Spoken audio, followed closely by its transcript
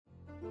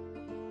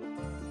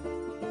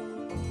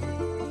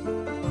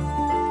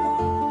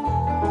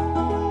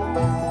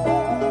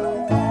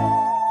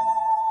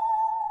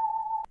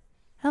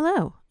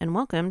and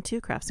welcome to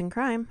Crafts and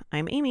Crime.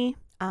 I'm Amy.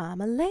 I'm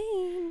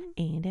Elaine.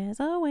 And as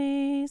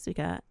always, we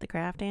got the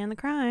craft and the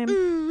crime.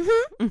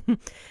 Mm-hmm.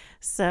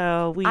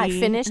 So I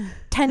finished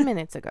 10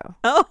 minutes ago.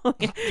 Oh,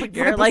 yeah.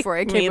 You're Right like before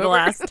I me came the over.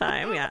 last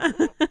time. Yeah.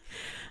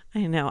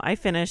 I know. I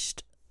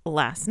finished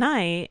last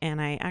night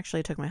and I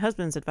actually took my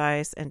husband's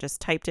advice and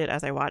just typed it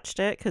as I watched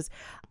it because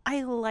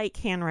I like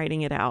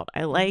handwriting it out.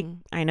 I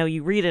know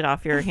you read it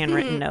off your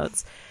handwritten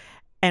notes.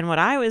 And what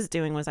I was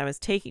doing was I was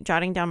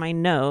jotting down my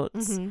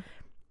notes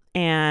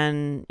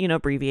and,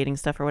 abbreviating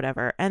stuff or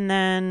whatever. And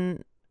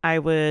then I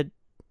would,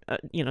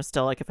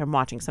 still like if I'm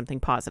watching something,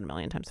 pause it a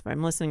million times. If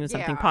I'm listening to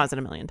something, pause it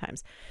a million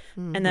times.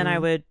 And then I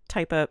would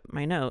type up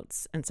my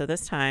notes. And so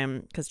this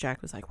time, because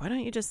Jack was like, why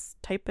don't you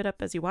just type it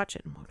up as you watch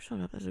it? I'm like,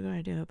 shut up, that's a good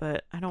idea.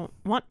 But I don't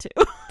want to.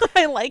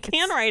 I like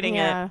handwriting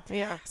it.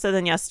 Yeah. So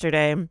then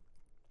yesterday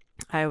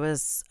afternoon, I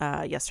was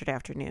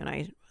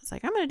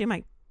like, I'm going to do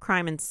my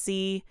crime and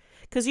see.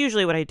 Because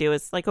usually what I do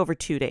is like over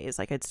 2 days.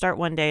 Like I'd start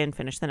one day and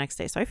finish the next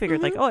day. So I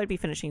figured I'd be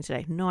finishing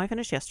today. No, I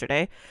finished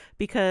yesterday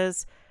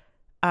because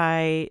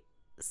I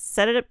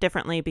set it up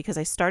differently because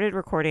I started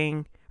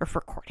recording.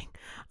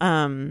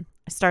 I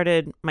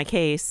started my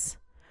case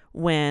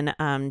when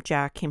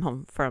Jack came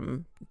home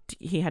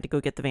he had to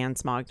go get the van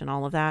smogged and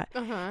all of that.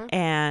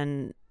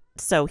 And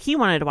so he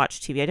wanted to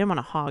watch TV. I didn't want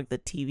to hog the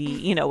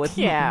TV, with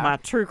my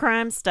true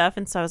crime stuff.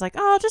 And so I was like,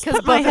 oh, I'll just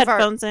put my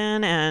headphones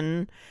in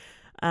and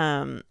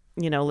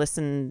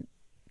listen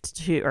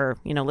to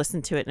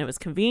it. And it was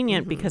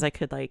convenient because I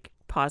could like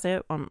pause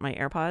it on my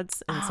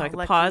AirPods. And so I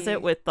could pause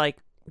it with like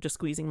just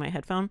squeezing my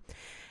headphone.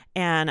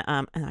 And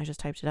I just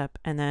typed it up.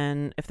 And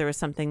then if there was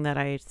something that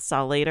I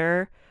saw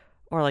later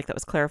or like that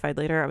was clarified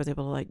later, I was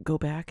able to like go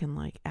back and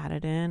like add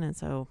it in. And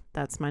so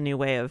that's my new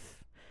way of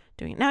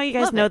doing it. Now you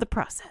guys know the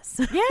process.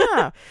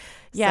 Yeah.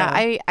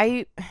 Yeah.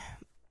 So.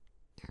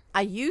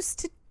 I used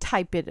to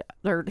type it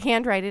or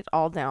handwrite it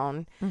all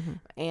down.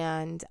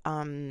 And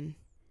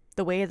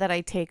the way that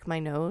I take my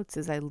notes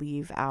is I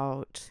leave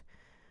out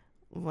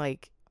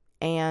like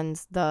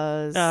ands,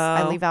 does.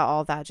 I leave out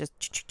all that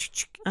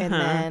and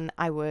then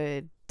I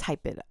would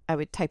type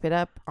it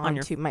up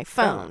onto my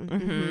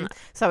phone.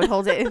 So I would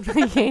hold it in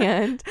my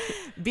hand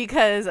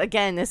because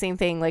again, the same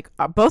thing, like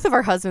both of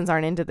our husbands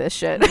aren't into this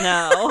shit.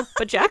 No,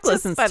 but Jack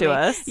listens to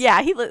us.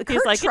 Yeah, he's like,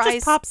 it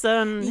just pops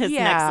on his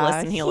next list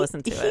and he'll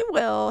listen to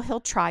it.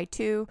 He'll try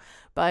to,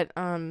 but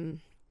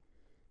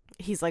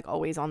he's like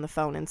always on the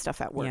phone and stuff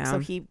at work, so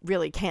he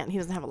really can't. He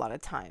doesn't have a lot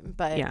of time,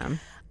 but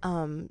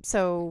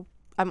so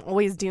I'm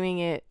always doing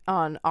it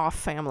on off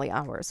family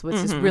hours, which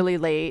is really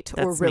late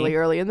or really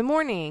early in the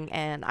morning.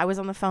 And I was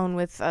on the phone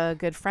with a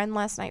good friend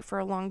last night for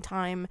a long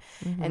time.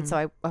 And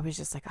so I was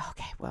just like,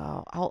 okay,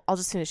 well, I'll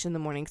just finish in the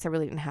morning because I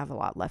really didn't have a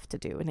lot left to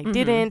do. And I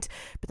didn't.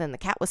 But then the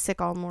cat was sick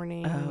all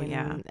morning.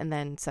 And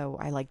then so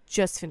I like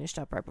just finished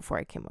up right before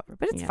I came over.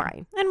 But it's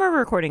fine. And we're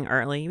recording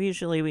early.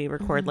 Usually we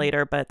record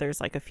later, but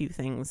there's like a few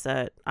things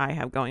that I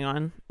have going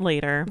on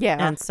later. Yeah.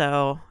 And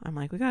so I'm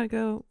like, we got to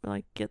go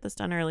like get this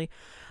done early.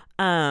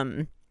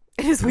 It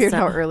is weird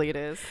how early it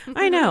is.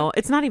 I know.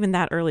 It's not even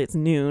that early. It's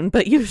noon,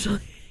 but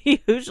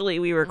usually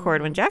we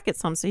record when Jack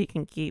gets home so he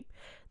can keep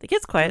the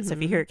kids quiet. So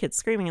if you hear kids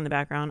screaming in the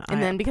background,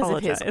 and then because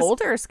of his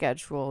older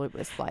schedule, it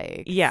was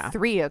like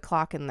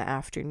 3:00 in the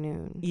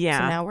afternoon. Yeah.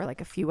 So now we're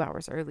like a few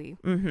hours early.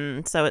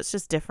 So it's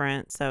just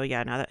different. So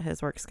yeah, now that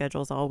his work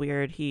schedule is all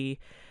weird, he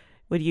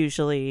would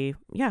usually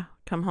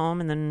come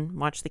home and then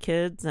watch the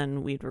kids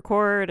and we'd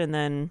record, and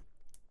then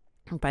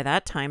by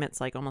that time it's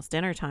like almost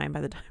dinner time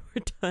by the time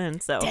we're done.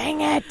 So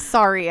dang it,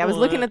 sorry, I was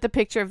looking at the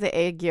picture of the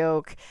egg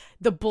yolk.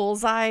 The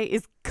bullseye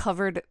is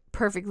covered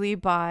perfectly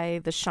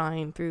by the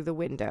shine through the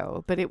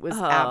window, but it was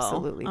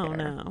absolutely there.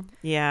 No,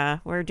 yeah,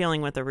 we're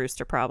dealing with a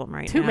rooster problem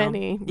right now. Too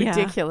many.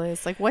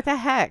 Ridiculous. Like what the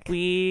heck.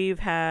 We've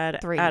had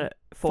 5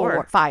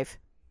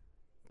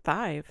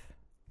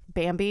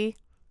 Bambi,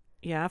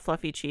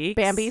 Fluffy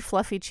Cheeks,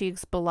 Fluffy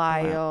Cheeks,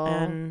 Belial,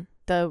 and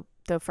the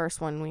first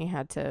one we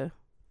had to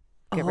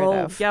get rid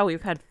of. Yeah,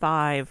 we've had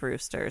 5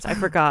 roosters. I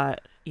forgot.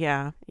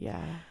 Yeah.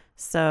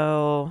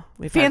 So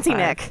we've Fancy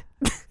had 5.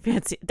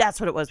 Neck. That's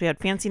what it was. We had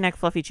Fancy Neck,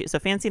 Fluffy Cheeks. So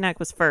Fancy Neck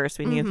was first.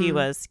 We knew he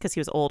was because he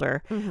was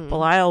older.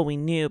 Belial we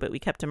knew, but we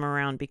kept him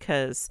around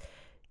because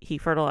he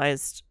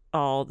fertilized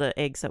all the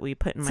eggs that we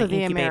put in my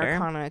incubator. So the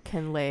Americana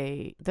can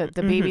lay the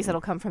babies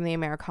that'll come from the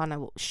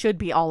Americana should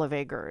be olive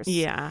eggers.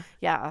 Yeah.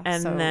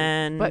 And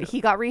then, but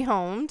he got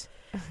rehomed.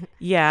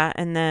 Yeah,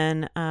 and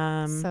then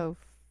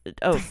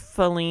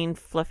Feline,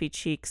 Fluffy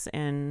Cheeks,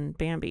 and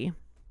Bambi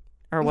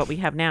are what we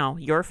have now.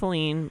 Your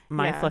Feline,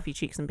 my Fluffy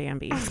Cheeks, and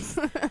Bambi.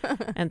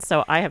 And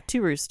so I have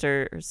 2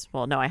 roosters.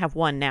 Well, no, I have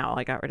 1 now.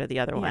 I got rid of the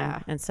other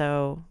one. And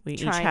so we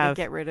each have to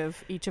get rid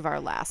of each of our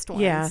last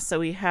ones. Yeah, so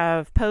we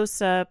have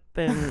posts up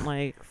and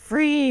like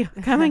free.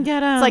 Come and get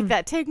them. It's like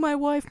that. Take my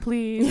wife,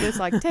 please. It's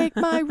like take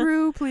my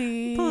Roo,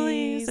 please.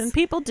 Please. And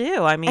people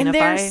do. I mean, and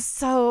they're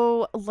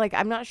so like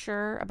I'm not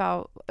sure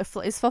about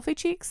is Fluffy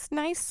Cheeks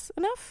nice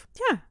enough?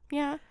 Yeah.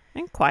 Yeah.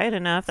 And quiet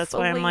enough. That's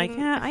why I'm like,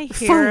 I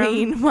hear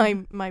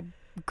Feline, my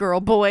girl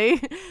boy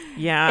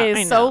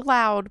is so know.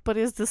 loud, but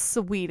is the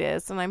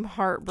sweetest. And I'm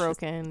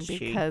heartbroken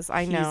because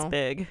I know he's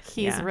big.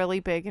 He's really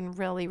big and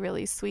really,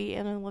 really sweet.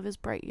 And I love his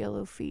bright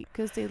yellow feet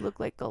because they look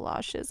like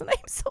galoshes. And I'm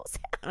so sad.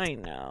 I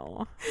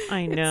know.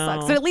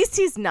 Sucks. So at least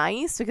he's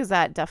nice, because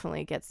that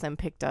definitely gets them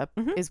picked up,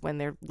 is when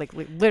they're like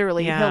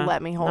literally he'll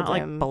let me hold him. Not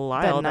like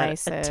Belial the that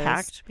nicest.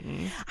 attacked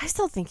me. I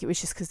still think it was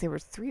just because there were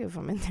 3 of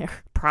them in there.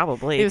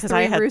 Probably because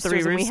I had 3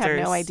 roosters and we had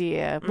no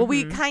idea. Well,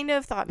 we kind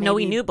of thought maybe, no,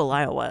 we knew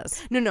Belial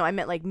was. No, I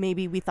meant like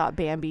maybe we thought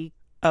Bambi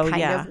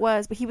kind of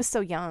was, but he was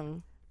so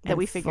young that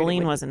we figured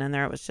Feline wasn't in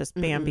there. It was just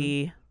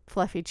Bambi,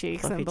 Fluffy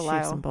Cheeks and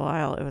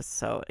Belial. It was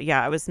so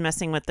I was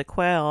messing with the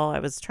quail. I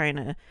was trying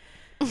to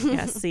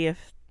see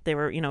if they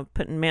were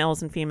putting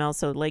males and females,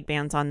 so leg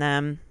bands on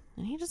them,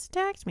 and he just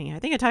attacked me. I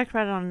think I talked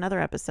about it on another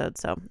episode,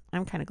 so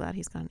I'm kind of glad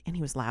he's gone. And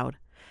he was loud.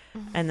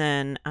 And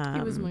then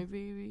he was my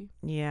baby.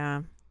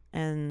 Yeah.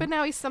 But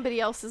now he's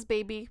somebody else's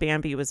baby.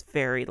 Bambi was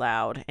very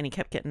loud, and he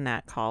kept getting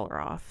that collar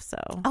off. So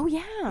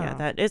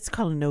that it's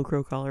called a no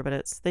crow collar,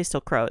 but they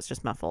still crow. It's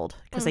just muffled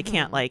because they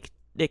can't like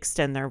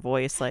extend their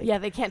voice. Like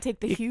they can't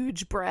take the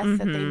huge breath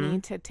that they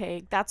need to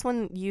take. That's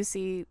when you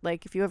see,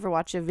 like, if you ever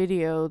watch a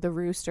video, the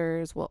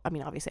roosters. Well, I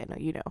mean, obviously, I know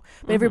you know,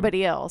 but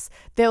everybody else,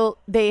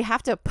 they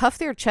have to puff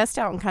their chest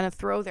out and kind of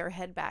throw their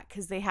head back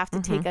because they have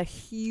to take a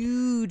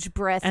huge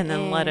breath and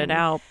then let it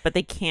out, but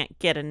they can't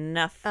get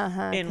enough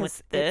in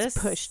with this. It's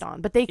pushed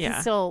on, but they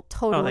can still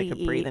totally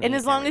eat. And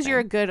as long as you're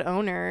a good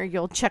owner,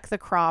 you'll check the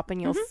crop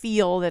and you'll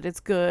feel that it's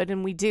good,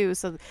 and we do.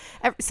 So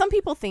some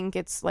people think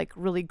it's like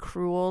really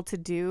cruel to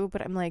do,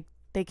 but I'm like,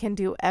 they can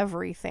do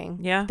everything.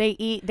 Yeah. They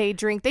eat, they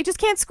drink, they just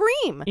can't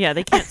scream. Yeah,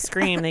 they can't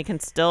scream. They can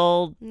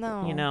still,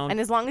 And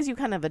as long as you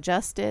kind of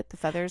adjust it, the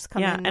feathers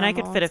come in. Yeah, and I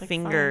could fit a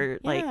finger,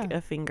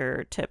 a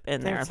fingertip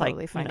in there.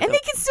 Totally fine. And they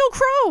can still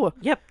crow.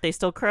 Yep, they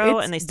still crow,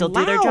 and they still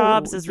do their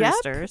jobs as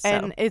roosters. So.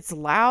 And it's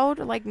loud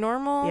like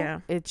normal.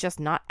 Yeah. It's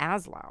just not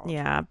as loud.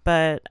 Yeah,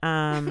 but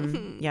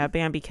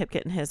Bambi kept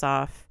getting his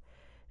off.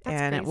 That's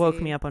crazy. It woke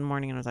me up one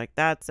morning and I was like,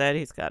 that's it,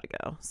 he's got to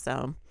go.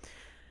 So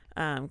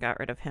got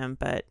rid of him.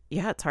 But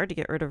it's hard to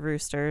get rid of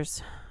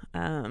roosters.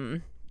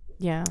 But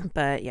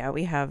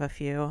we have a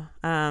few.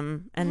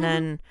 And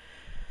then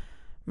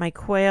my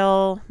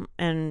quail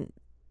and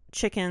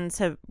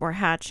chickens were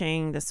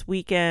hatching this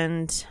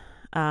weekend.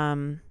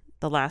 The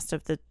last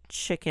of the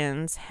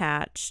chickens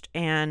hatched,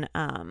 and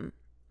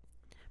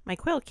my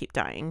quail keep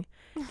dying,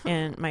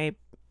 and my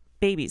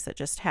babies that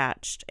just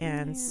hatched,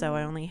 and so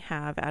I only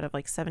have, out of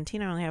like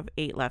 17, I only have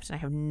 8 left, and I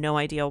have no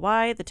idea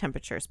why. The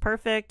temperature is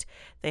perfect.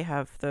 They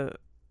have the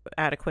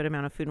adequate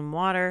amount of food and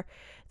water.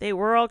 They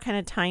were all kind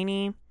of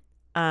tiny.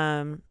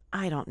 I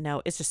don't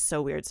know. It's just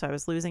so weird. So I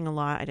was losing a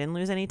lot. I didn't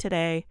lose any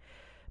today,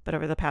 but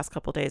over the past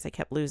couple days, I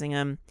kept losing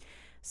them.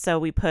 So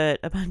we put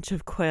a bunch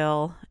of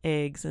quail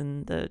eggs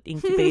in the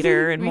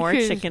incubator and more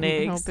chicken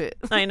eggs. Help it.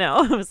 I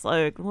know. I was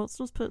like, well, let's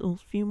just put a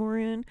few more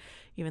in,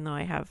 even though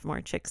I have more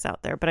chicks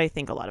out there. But I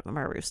think a lot of them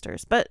are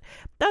roosters. But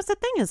that's the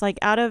thing, is like,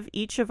 out of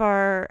each of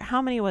our,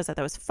 how many was that?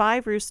 That was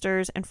 5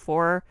 roosters and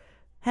 4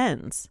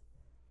 hens.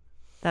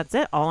 That's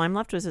it. All I'm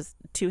left with is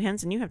 2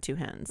 hens, and you have 2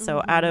 hens.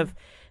 So out of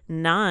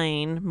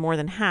 9, more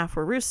than half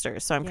were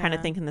roosters. So I'm kind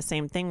of thinking the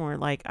same thing, where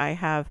like I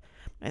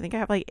think I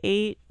have like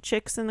 8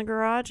 chicks in the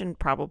garage, and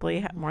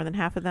probably more than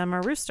half of them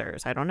are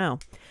roosters. I don't know.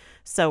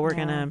 So we're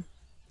going to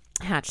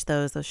hatch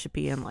those. Those should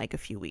be in like a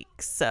few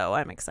weeks. So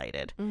I'm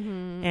excited.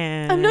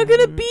 And I'm not going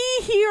to be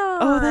here.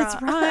 Oh,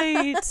 that's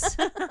right.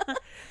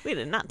 We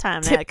did not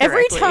time that correctly.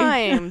 Every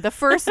time. The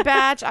first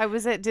batch, I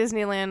was at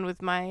Disneyland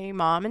with my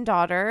mom and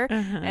daughter,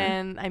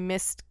 and I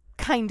missed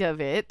kind of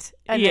it,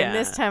 and then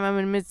this time I'm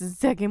gonna miss the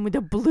second with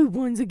the blue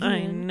ones again.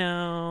 I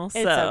know.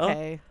 It's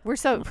okay. We're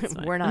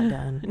not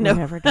done. No. We're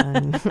never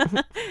done.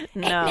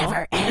 No, it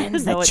never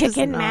ends. The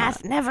chicken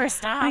math never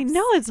stops. I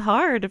know, it's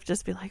hard to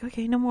just be like,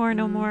 okay, no more,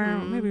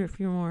 maybe a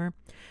few more.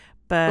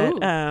 But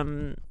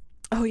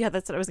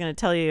that's what I was going to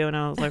tell you, and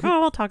I was like,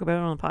 I'll talk about it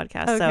on the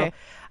podcast. Okay. So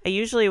I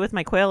usually, with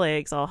my quail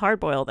eggs, I'll hard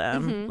boil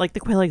them, like the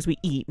quail eggs we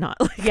eat, not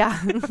like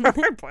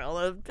hard boil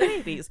the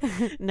babies.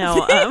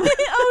 No.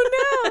 Oh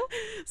no.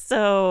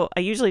 So I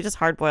usually just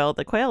hard boil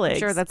the quail eggs.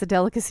 Sure, that's a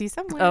delicacy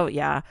somewhere. Oh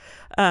yeah.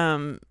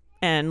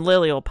 And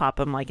Lily will pop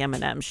them like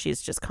M&Ms.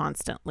 She's just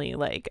constantly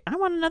like, I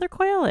want another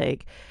quail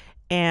egg.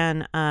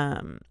 And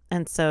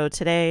so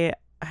today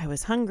I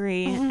was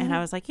hungry, and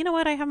I was like, you know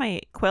what? I have my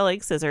quail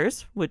egg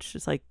scissors, which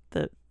is like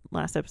the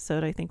last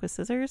episode, I think, was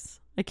scissors.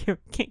 I can't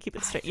keep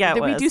it straight. Yeah,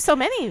 it was. We do so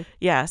many.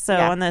 Yeah. So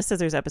on the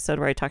scissors episode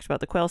where I talked about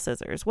the quail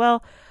scissors,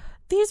 well,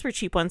 these were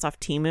cheap ones off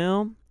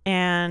Temu,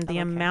 and the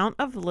amount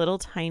of little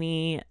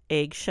tiny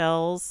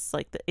eggshells,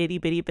 like the itty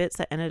bitty bits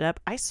that ended up,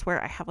 I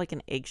swear I have like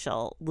an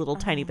eggshell little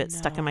tiny bit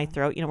stuck in my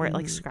throat, where it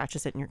like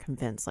scratches it and you're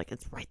convinced like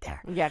it's right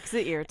there. Yeah, because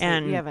it irritates.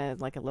 And you have a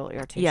little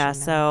irritation. Yeah,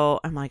 so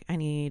I'm like, I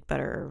need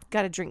better.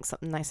 Got to drink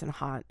something nice and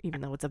hot,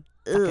 even though it's a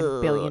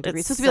fucking billion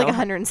degrees. It's supposed to be like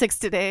 106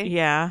 today.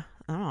 Yeah.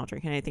 I don't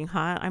drink anything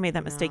hot. I made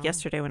that mistake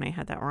yesterday when I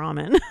had that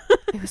ramen.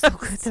 It was so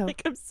good though.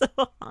 Like, I'm so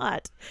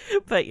hot.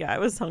 But yeah, I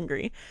was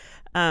hungry.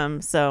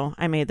 So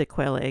I made the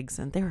quail eggs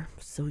and they were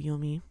so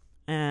yummy.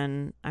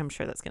 And I'm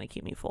sure that's going to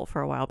keep me full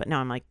for a while. But now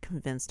I'm like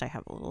convinced I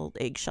have a little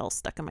eggshell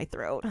stuck in my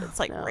throat. It's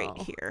like right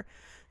here.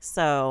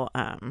 So,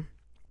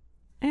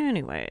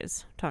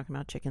 anyways, talking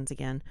about chickens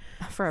again.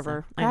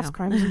 Forever. Crafts,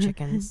 crimes, and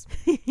chickens.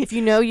 If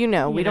you know, you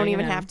know. We don't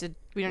even have to.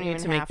 We don't even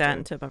have to make that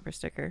into a bumper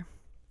sticker.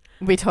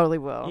 We totally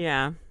will.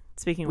 Yeah.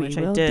 Speaking of which,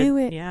 I did do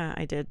it. Yeah,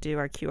 I did do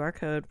our QR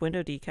code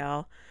window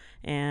decal.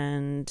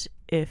 And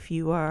if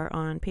you are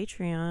on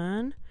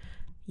Patreon,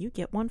 you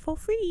get one for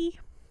free.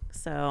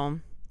 So,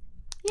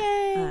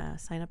 yay!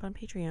 Sign up on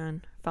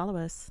Patreon. Follow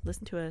us.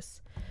 Listen to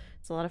us.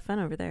 It's a lot of fun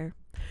over there.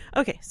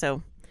 Okay,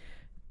 so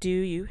do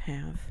you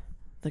have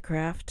the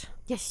craft?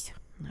 Yes.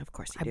 Of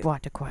course you do. I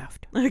bought the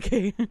craft.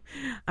 Okay.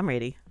 I'm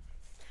ready.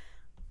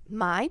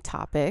 My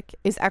topic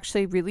is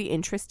actually really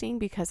interesting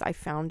because I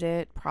found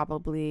it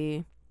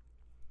probably,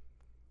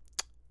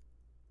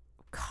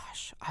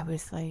 I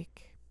was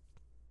like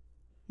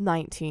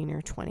 19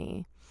 or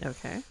 20.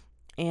 Okay.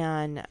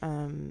 And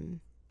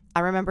I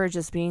remember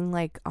just being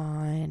like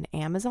on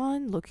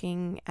Amazon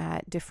looking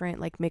at different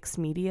like mixed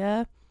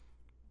media.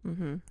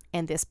 Mm-hmm.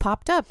 And this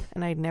popped up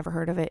and I'd never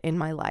heard of it in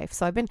my life.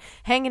 So I've been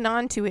hanging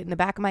on to it in the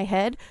back of my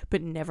head,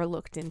 but never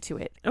looked into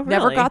it. Oh, really?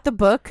 Never got the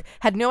book.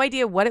 Had no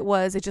idea what it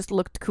was. It just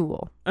looked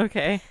cool.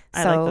 Okay.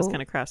 I like those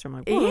kind of crafts. I'm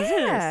like, what is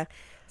this?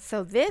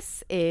 So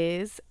this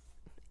is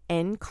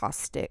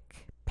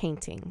encaustic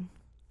painting.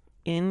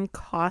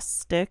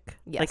 Encaustic?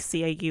 Yes.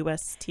 Like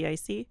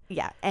Caustic?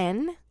 Yeah.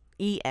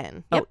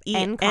 N-E-N. Oh,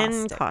 yep.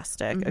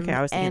 encaustic. Mm-hmm. Okay.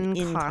 I was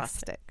thinking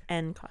encaustic.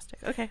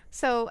 Encaustic. Okay.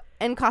 So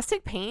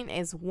encaustic paint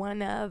is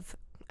one of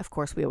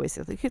course, we always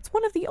say like, it's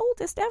one of the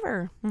oldest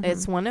ever. Mm-hmm.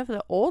 It's one of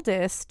the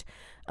oldest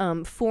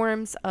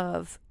forms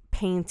of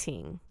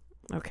painting.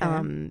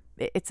 Okay.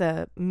 It's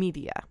a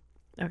media.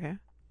 Okay.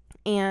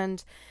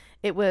 And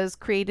it was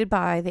created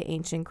by the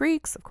ancient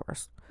Greeks, of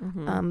course,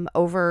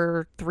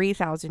 over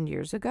 3,000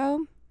 years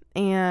ago.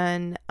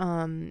 And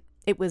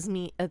it was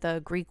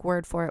the Greek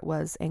word for it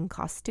was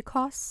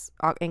encaustikos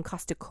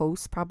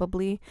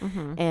probably,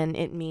 and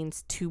it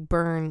means to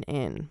burn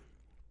in.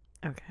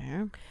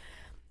 Okay.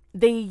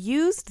 They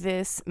used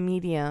this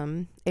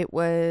medium. It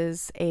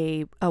was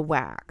a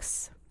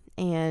wax,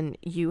 and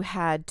you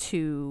had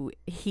to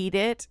heat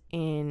it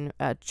in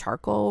a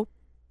charcoal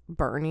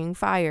burning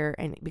fire,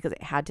 and because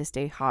it had to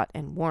stay hot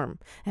and warm,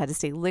 it had to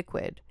stay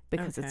liquid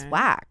because it's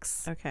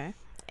wax. Okay.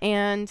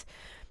 And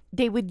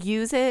they would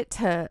use it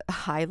to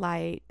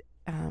highlight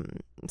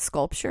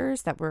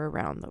sculptures that were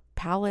around the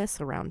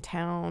palace, around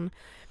town,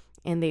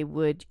 and they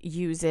would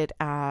use it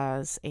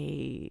as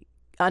an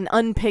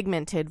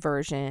unpigmented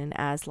version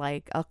as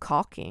like a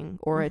caulking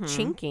or a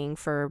chinking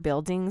for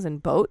buildings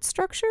and boat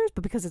structures,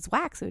 but because it's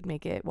wax, it would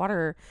make it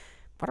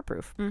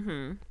waterproof.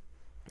 Mm-hmm.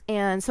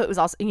 And so it was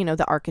also,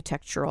 the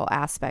architectural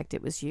aspect.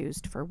 It was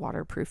used for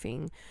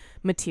waterproofing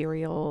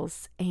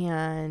materials,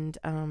 and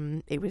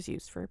it was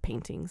used for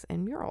paintings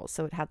and murals.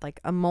 So it had like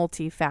a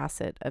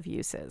multi-facet of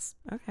uses.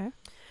 Okay.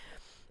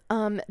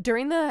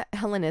 During the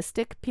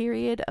Hellenistic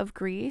period of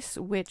Greece,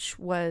 which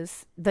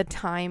was the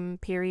time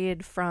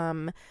period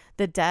from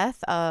the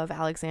death of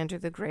Alexander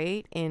the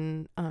Great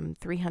in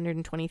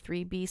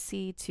 323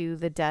 BC to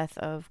the death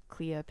of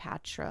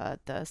Cleopatra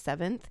the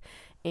Seventh,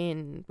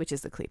 which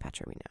is the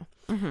Cleopatra we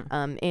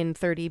know, in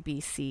 30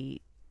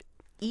 BC,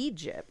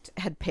 Egypt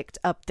had picked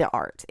up the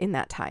art in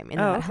that time. In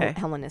the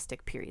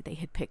Hellenistic period, they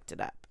had picked it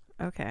up.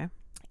 Okay.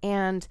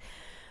 And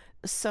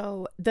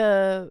so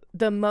the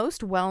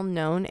most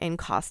well-known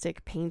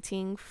encaustic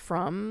painting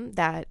from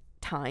that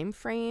time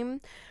frame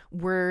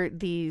were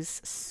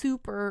these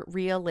super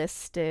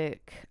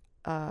realistic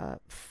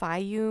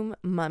Fayum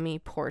mummy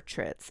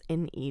portraits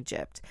in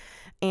Egypt.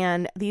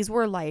 And these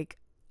were like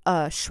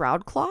a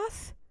shroud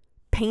cloth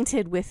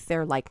painted with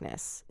their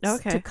likeness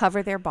to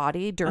cover their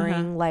body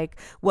during like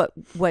what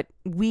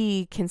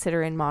we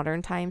consider in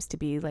modern times to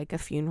be like a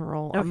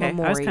funeral or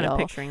memorial. I was kind of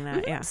picturing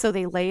that. Yeah. So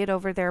they lay it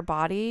over their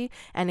body,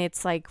 and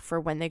it's like for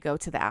when they go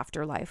to the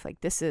afterlife,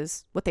 like this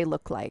is what they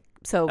look like.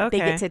 So they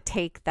get to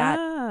take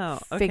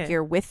that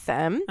figure with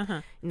them,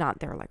 not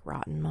their like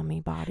rotten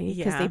mummy body,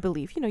 because they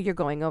believe, you're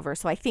going over.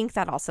 So I think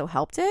that also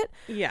helped it.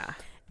 Yeah.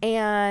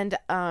 And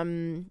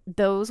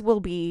those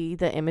will be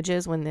the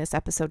images when this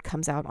episode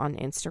comes out on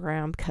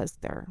Instagram, because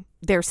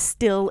they're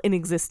still in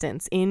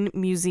existence in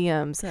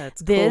museums.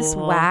 That's this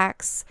cool.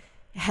 wax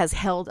has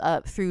held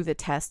up through the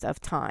test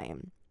of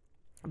time,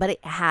 but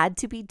it had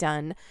to be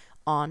done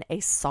on a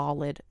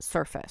solid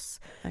surface,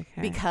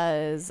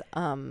 because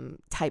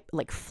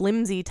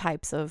flimsy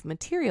types of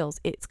materials,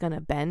 it's going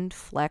to bend,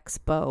 flex,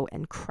 bow,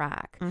 and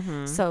crack.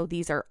 So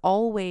these are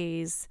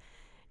always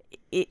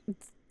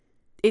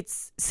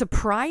it's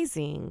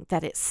surprising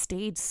that it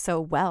stayed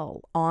so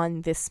well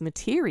on this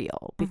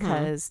material,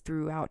 because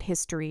throughout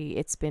history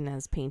it's been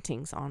as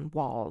paintings on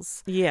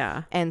walls.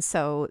 Yeah. And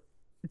so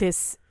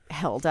this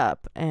held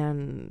up,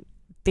 and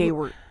they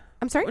were...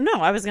 I'm sorry? No,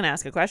 I was going to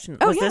ask a question.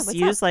 Was this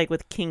used like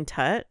with King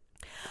Tut?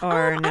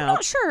 Or no? I'm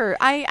not sure.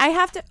 I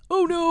have to.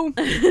 Oh no,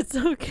 it's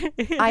okay.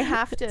 I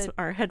have to.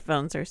 Our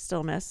headphones are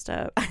still messed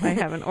up. I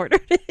haven't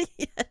ordered it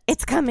yet.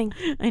 It's coming.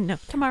 I know,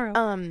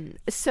 tomorrow.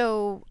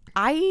 So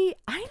I'm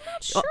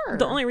not sure. Well,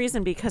 the only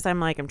reason because I'm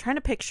trying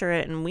to picture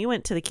it, and we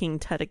went to the King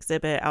Tut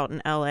exhibit out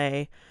in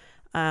LA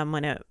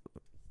when it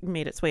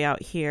made its way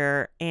out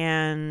here,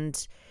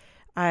 and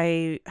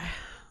I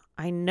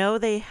know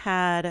they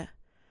had.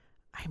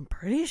 I'm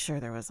pretty sure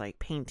there was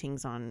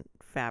paintings on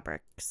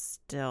fabric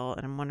still,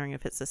 and I'm wondering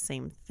if it's the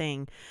same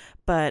thing.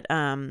 But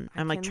I'm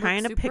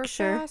trying to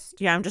picture.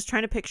 Fast. Yeah, I'm just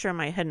trying to picture in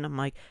my head, and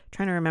I'm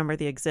trying to remember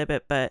the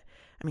exhibit. But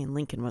I mean,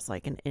 Lincoln was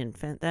an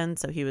infant then,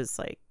 so he was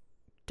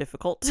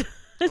difficult.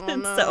 Oh,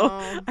 and no.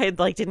 so I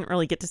didn't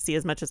really get to see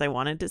as much as I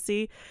wanted to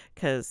see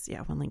because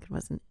when Lincoln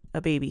wasn't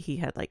a baby, he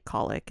had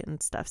colic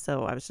and stuff.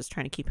 So I was just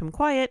trying to keep him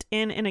quiet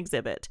in an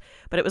exhibit.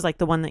 But it was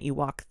the one that you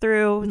walk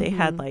through. Mm-hmm. They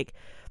had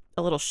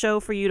a little show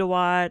for you to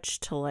watch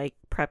to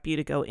prep you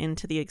to go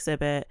into the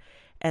exhibit,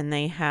 and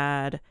they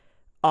had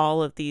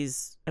all of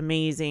these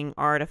amazing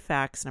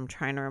artifacts, and I'm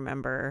trying to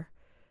remember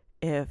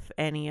if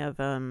any of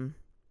them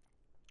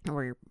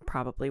were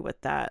probably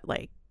with that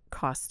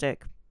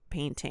caustic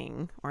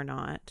painting or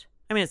not.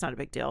 I mean, it's not a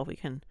big deal. We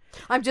can.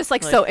 I'm just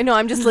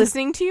I'm just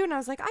listening to you, and I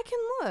was I can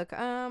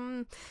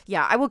look.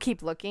 Yeah, I will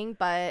keep looking,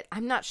 but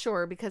I'm not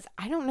sure because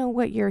I don't know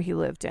what year he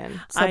lived in.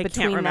 So I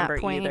can't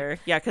remember either.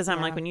 Yeah, because I'm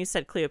when you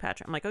said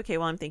Cleopatra, I'm okay,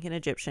 well, I'm thinking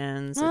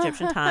Egyptian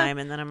time,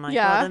 and then I'm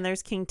well, then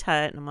there's King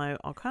Tut, and I'm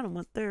I kind of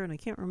went there, and I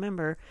can't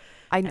remember.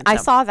 I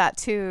saw that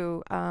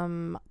too.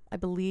 I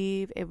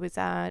believe it was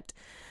at.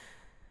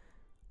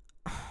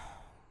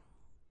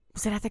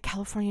 Was it at the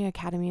California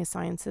Academy of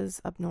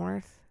Sciences up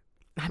north?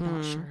 I'm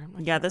not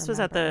sure. This was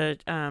at the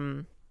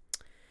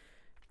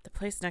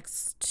place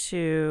next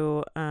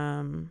to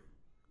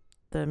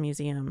the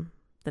museum,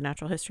 the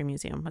Natural History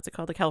Museum. What's it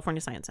called? The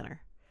California Science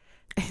Center.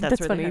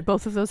 That's funny.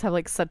 Both of those have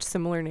such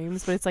similar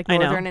names, but it's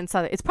northern and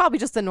southern. It's probably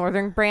just the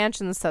northern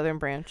branch and the southern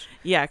branch.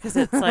 Yeah, because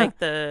it's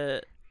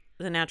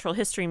the Natural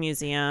History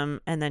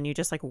Museum, and then you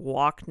just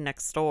walk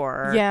next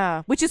door.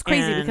 Yeah, which is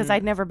crazy because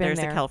I'd never been there.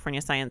 There's the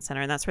California Science Center,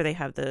 and that's where they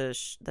have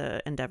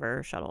the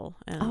Endeavour shuttle.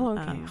 And,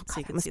 okay. So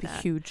you can must see be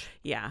that. Huge.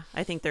 Yeah,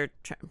 I think they're.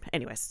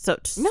 Anyways, so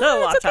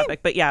off topic,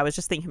 but yeah, I was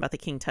just thinking about the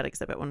King Tut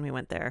exhibit when we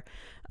went there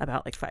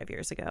about 5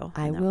 years ago.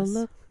 I will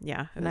look.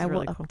 Yeah, and I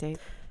will update.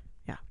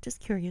 Yeah, just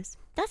curious.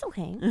 That's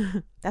okay.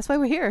 That's why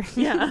we're here.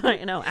 Yeah,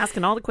 I know,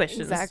 asking all the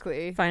questions,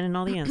 exactly, finding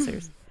all the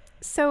answers.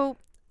 So,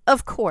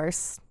 of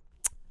course,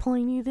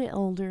 Pliny the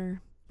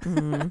Elder.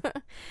 Mm-hmm.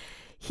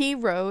 He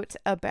wrote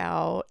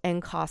about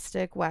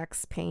encaustic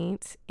wax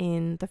paint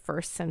in the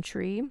 1st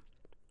century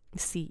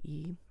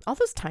CE. All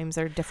those times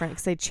are different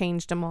because they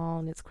changed them all,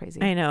 and it's crazy.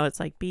 I know, it's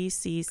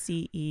BC,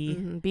 CE,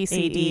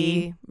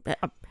 BCE.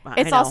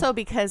 It's also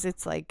because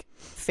it's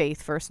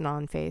faith versus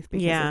non-faith,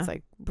 because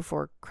it's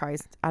before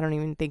Christ. I don't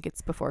even think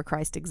it's before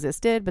Christ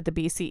existed, but the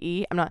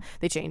BCE,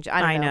 they changed.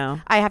 I know.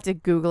 I have to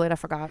Google it. I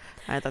forgot.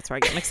 That's where I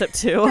get mixed up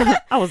too.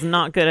 I was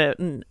not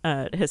good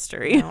at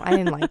history. No, I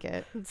didn't like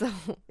it. So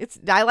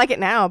I like it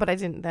now, but I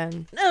didn't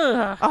then.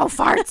 Ugh. Oh,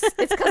 farts.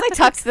 It's because I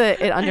tucked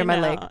it under my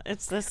leg.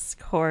 It's this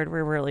cord.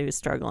 We're really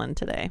struggling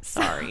today.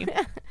 Sorry.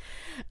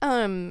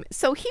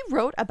 So he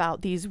wrote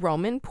about these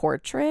Roman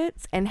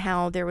portraits and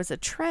how there was a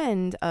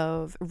trend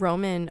of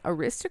Roman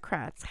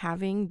aristocrats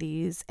having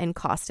these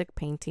encaustic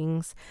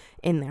paintings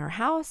in their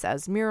house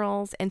as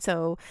murals. And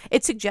so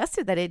it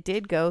suggested that it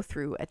did go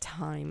through a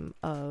time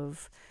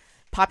of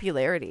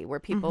popularity where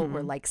people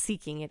were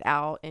seeking it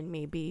out, and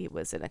maybe it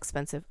was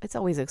it's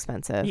always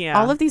expensive. Yeah.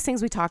 All of these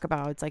things we talk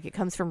about, it's it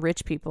comes from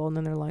rich people, and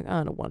then they're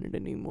I don't want it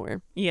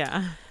anymore.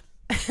 Yeah.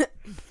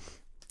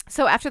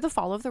 So after the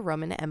fall of the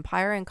Roman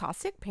Empire,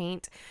 encaustic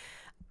paint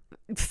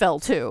fell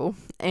too,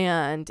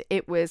 and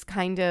it was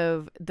kind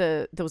of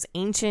those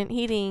ancient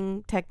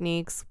heating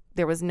techniques.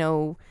 There was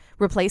no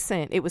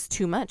replacement. It was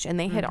too much, and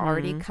they had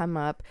already come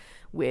up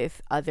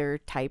with other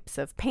types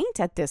of paint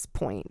at this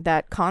point.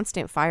 That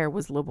constant fire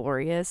was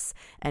laborious,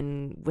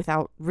 and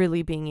without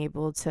really being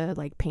able to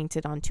paint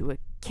it onto a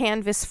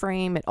canvas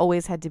frame, it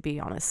always had to be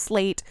on a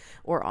slate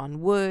or on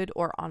wood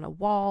or on a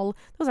wall.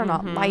 Those are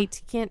not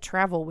light. You can't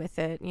travel with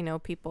it,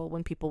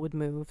 when people would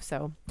move.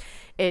 So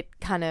it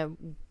kind of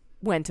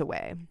went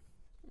away.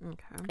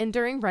 Okay. And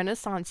during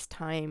Renaissance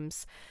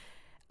times,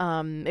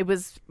 it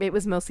was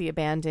mostly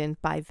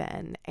abandoned by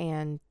then,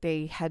 and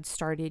they had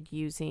started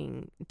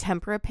using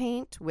tempera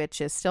paint, which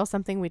is still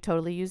something we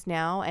totally use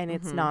now, and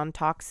it's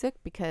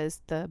non-toxic because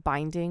the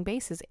binding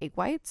base is egg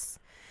whites,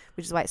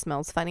 which is why it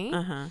smells funny.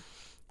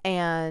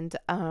 And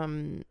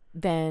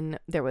then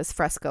there was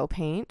fresco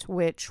paint,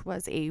 which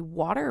was a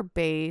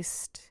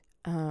water-based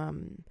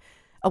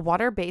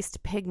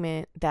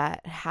pigment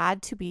that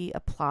had to be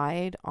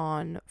applied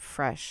on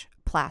fresh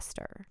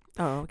plaster.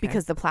 Oh, okay.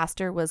 Because the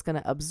plaster was going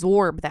to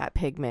absorb that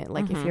pigment.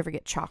 If you ever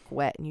get chalk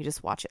wet and you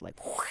just watch it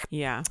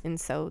yeah. And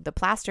so the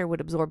plaster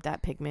would absorb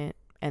that pigment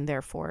and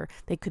therefore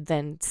they could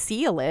then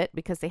seal it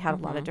because they had a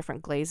lot of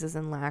different glazes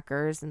and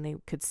lacquers, and they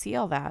could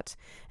seal that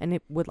and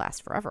it would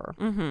last forever.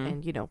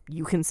 And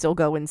you can still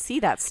go and see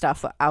that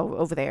stuff out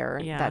over there,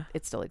 that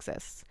it still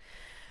exists.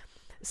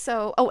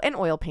 So and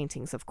oil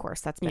paintings, of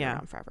course, that's been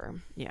around forever.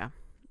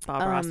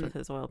 Bob Ross with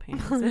his oil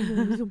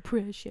paintings. So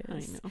precious.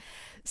 I know.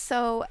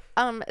 So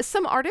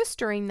some artists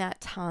during that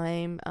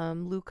time,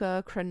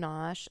 Luca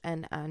Cranach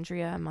and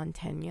Andrea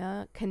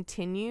Mantegna,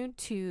 continued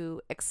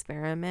to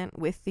experiment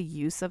with the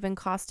use of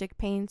encaustic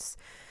paints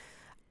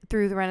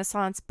through the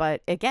Renaissance.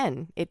 But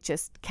again, it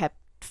just kept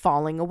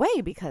falling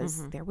away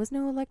because there was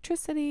no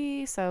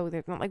electricity. So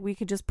they're not like we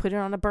could just put it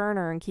on a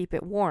burner and keep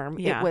it warm.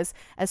 It was,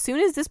 as soon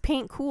as this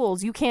paint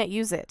cools, you can't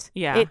use it.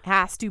 It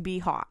has to be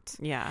hot.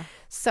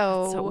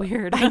 So that's so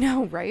weird. I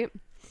know, right?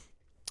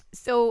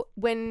 So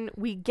when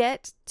we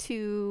get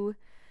to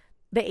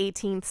the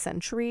 18th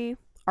century,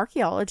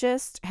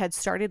 archaeologists had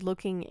started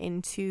looking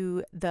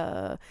into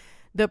the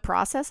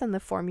process and the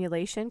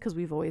formulation, because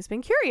we've always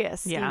been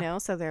curious,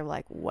 so they're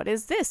like, what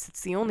is this?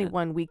 It's the only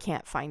one we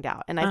can't find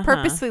out. And I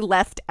purposely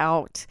left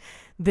out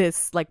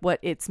this, like what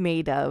it's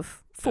made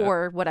of,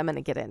 for what I'm going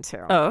to get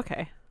into. Oh,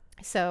 okay.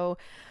 So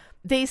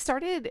they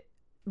started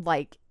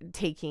like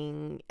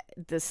taking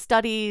the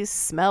studies,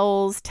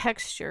 smells,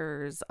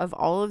 textures of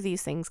all of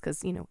these things,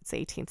 because it's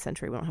the 18th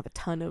century, we don't have a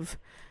ton of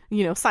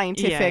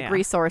scientific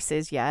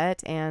resources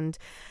yet, and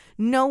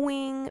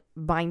knowing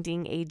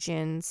binding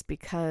agents,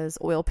 because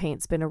oil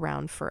paint's been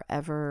around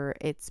forever.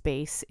 Its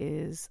base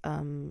is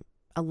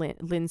a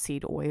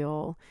linseed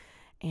oil,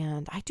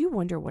 and I do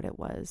wonder what it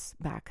was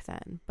back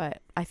then,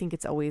 but I think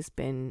it's always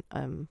been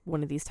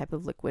one of these type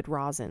of liquid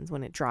rosins.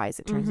 When it dries,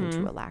 it turns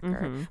into a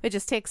lacquer. It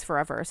just takes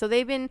forever. So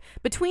they've been,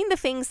 between the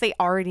things they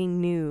already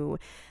knew,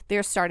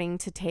 they're starting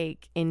to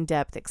take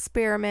in-depth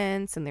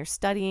experiments, and they're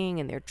studying,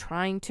 and they're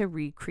trying to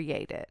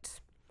recreate it.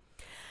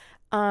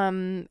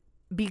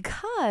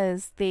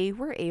 Because they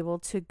were able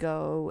to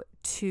go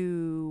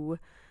to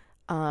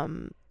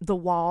the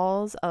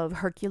walls of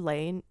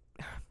Herculaneum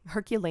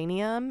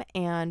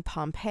and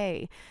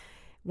Pompeii,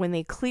 when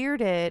they cleared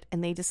it,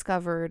 and they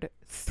discovered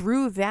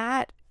through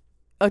that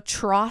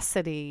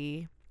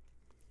atrocity,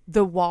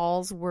 the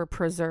walls were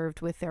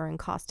preserved with their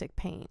encaustic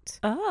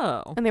paint.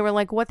 Oh. And they were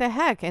like, what the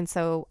heck? And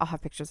so I'll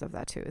have pictures of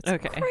that too. It's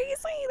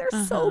crazy.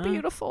 They're so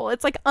beautiful.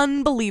 It's like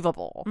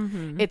unbelievable.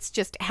 It's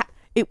just,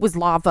 it was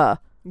lava.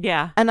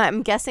 Yeah. And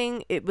I'm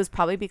guessing it was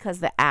probably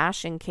because the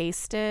ash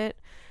encased it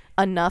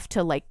enough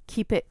to like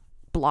keep it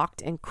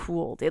blocked and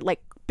cooled. It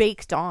like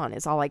baked on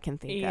is all I can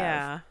think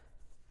of.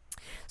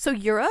 So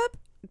Europe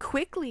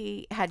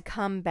quickly had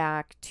come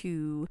back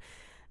to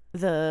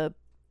the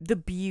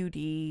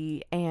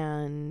beauty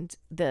and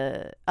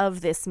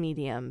of this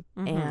medium.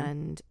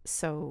 And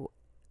so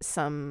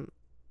some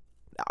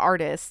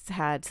artists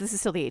had, so this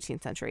is still the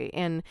 18th century,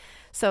 and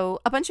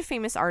so a bunch of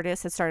famous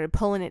artists had started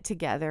pulling it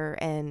together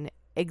and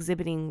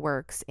exhibiting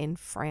works in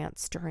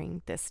France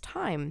during this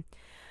time.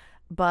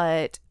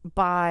 But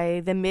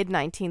by the mid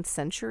 19th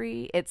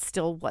century, it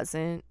still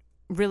wasn't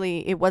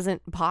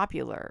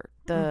popular.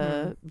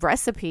 The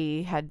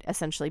recipe had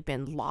essentially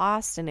been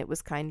lost, and it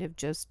was kind of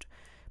just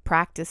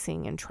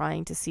practicing and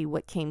trying to see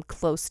what came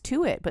close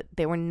to it, but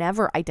they were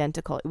never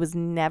identical. It was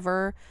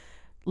never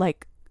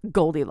like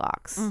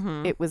Goldilocks.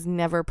 It was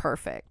never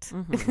perfect.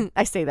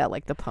 I say that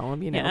like the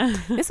poem,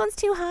 this one's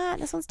too hot,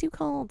 this one's too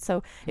cold.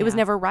 So it was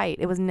never right.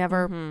 It was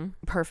never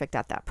perfect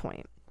at that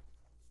point.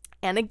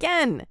 And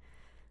again,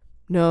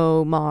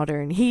 no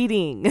modern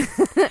heating.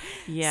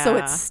 So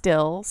it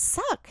still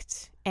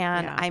sucked.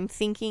 And I'm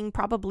thinking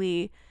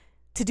probably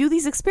to do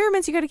these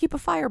experiments, you got to keep a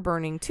fire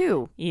burning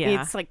too.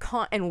 It's like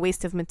and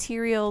waste of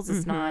materials.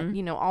 It's not,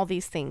 all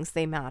these things,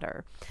 they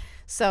matter.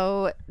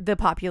 So the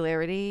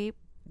popularity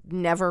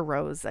never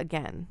rose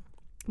again.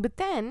 But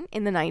then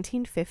in the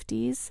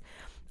 1950s,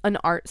 an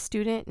art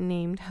student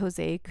named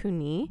Jose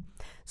Cuny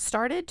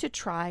started to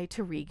try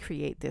to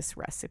recreate this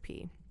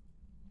recipe.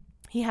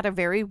 He had a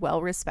very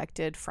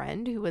well-respected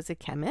friend who was a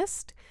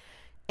chemist,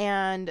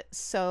 and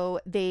so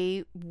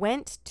they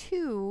went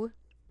to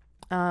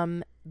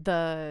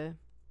the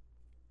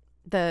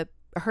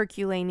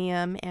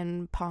Herculaneum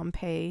and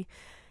Pompeii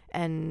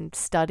and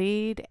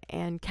studied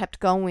and kept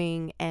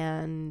going.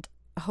 And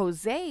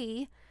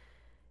Jose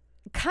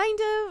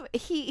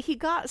he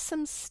got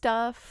some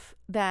stuff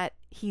that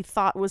he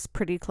thought was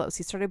pretty close.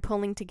 He started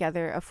pulling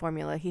together a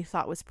formula he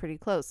thought was pretty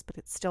close, but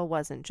it still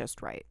wasn't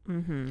just right.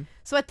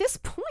 So at this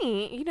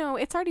point,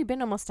 it's already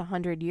been almost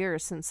 100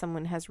 years since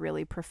someone has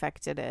really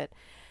perfected it,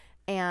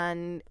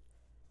 and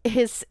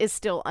his is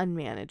still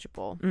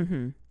unmanageable.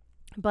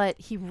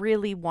 But he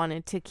really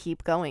wanted to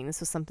keep going. This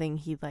was something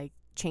he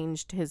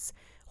changed his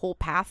whole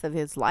path of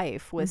his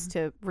life, was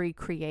to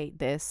recreate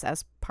this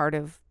as part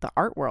of the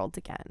art world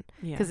again,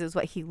 because it was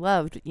what he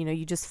loved.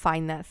 You just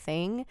find that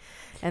thing,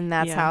 and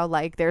that's how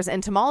there's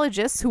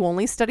entomologists who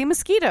only study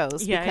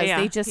mosquitoes because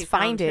they just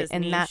find it,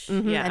 and niche.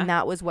 And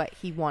that was what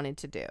he wanted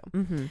to do.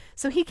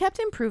 So he kept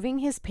improving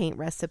his paint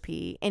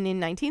recipe, and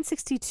in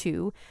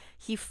 1962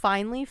 he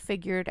finally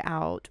figured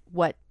out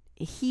what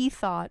he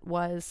thought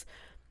was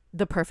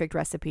the perfect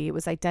recipe. It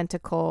was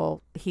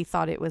identical. He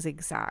thought it was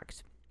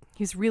exact.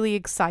 He's really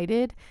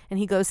excited, and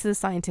he goes to the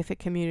scientific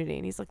community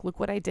and he's like, look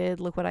what I did.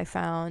 Look what I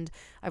found.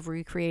 I've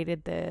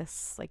recreated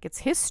this. Like, it's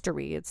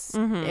history. It's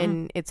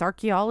and it's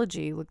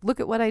archaeology. Look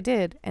at what I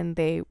did. And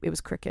it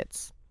was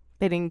crickets.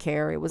 They didn't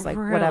care. It was like,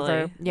 really?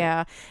 Whatever.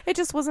 Yeah. It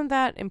just wasn't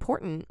that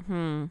important.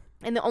 And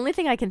the only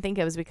thing I can think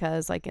of is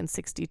because like in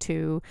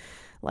 62,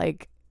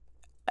 like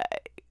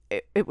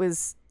it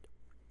was,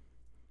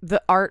 the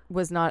art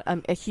was not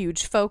a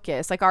huge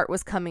focus. Like, art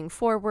was coming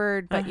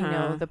forward, but you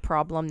know, the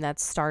problem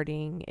that's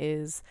starting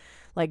is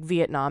like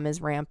Vietnam is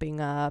ramping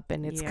up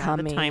and it's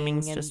coming. The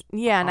timing's and, just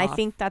and off. I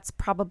think that's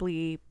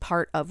probably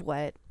part of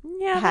what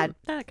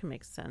that can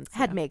make sense.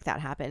 Make that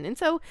happen. And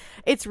so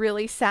it's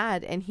really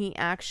sad. And he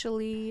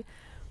actually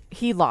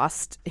he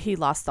lost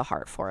the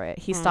heart for it.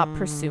 He stopped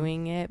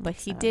pursuing it, but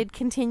he did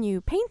continue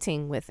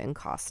painting with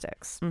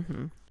encaustics.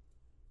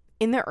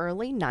 In the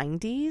early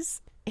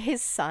 90s,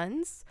 his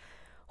sons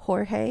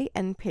Jorge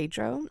and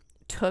Pedro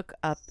took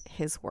up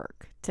his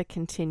work to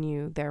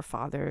continue their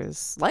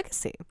father's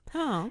legacy.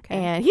 Oh, okay.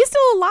 And he's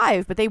still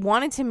alive, but they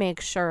wanted to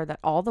make sure that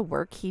all the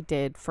work he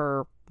did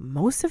for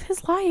most of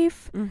his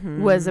life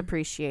was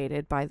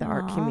appreciated by the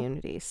art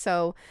community.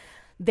 So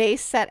they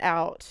set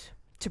out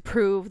to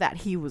prove that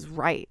he was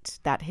right,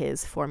 that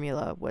his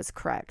formula was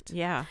correct.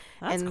 Yeah,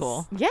 that's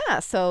cool. Yeah,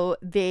 so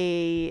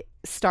they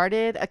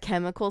started a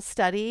chemical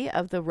study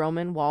of the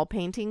Roman wall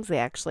paintings. They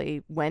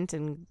actually went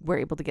and were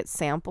able to get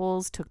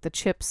samples, took the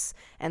chips,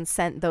 and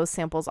sent those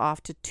samples off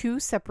to 2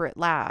 separate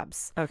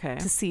labs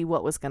to see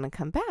what was going to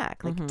come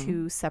back, like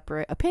 2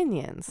 separate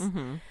opinions.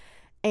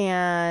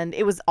 And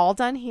it was all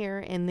done here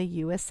in the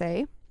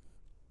USA.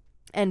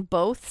 And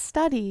both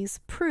studies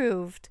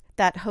proved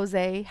that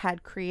Jose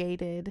had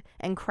created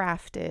and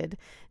crafted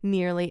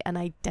nearly an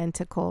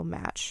identical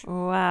match.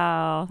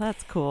 Wow,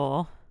 that's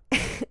cool.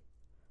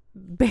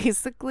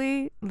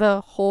 Basically,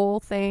 the whole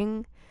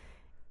thing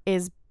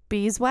is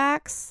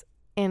beeswax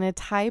in a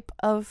type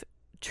of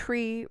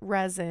tree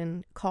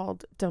resin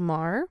called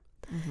damar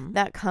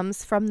that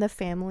comes from the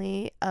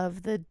family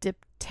of the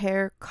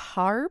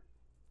Dipterocarpaceae.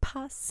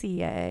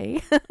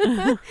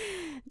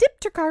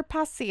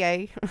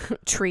 Dipterocarpaceae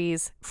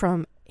trees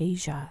from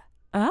Asia.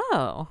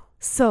 Oh.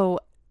 So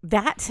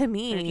that to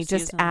me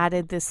just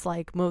added this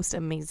like most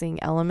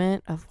amazing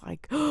element of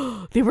like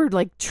they were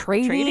like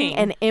trading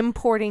and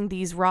importing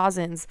these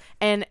rosins.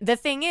 And the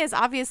thing is,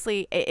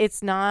 obviously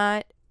it's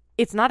not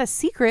a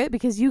secret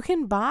because you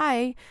can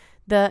buy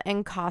the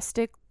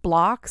encaustic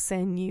blocks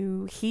and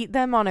you heat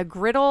them on a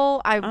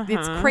griddle.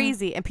 It's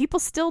crazy, and people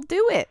still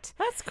do it.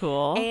 That's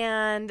cool.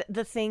 And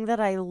the thing that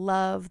I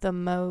love the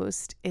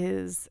most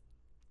is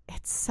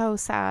it's so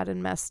sad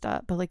and messed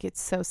up, but like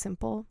it's so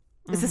simple.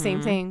 It's the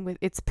same thing with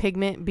its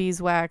pigment,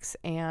 beeswax,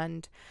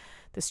 and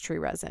this tree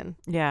resin.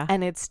 Yeah.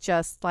 And it's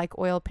just like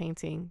oil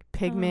painting,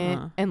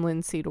 pigment and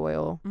linseed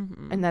oil.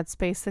 And that's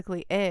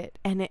basically it.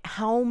 And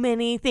how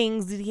many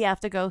things did he have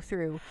to go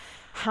through?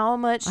 How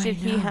much did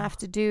he have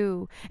to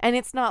do? And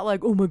it's not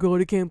like, oh my God,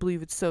 I can't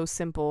believe it's so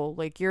simple.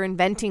 Like, you're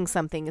inventing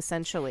something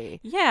essentially.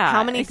 Yeah.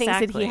 How many things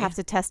did he have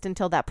to test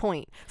until that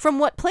point? From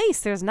what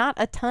place? There's not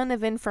a ton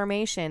of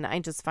information. I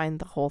just find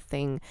the whole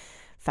thing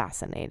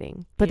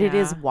fascinating, but it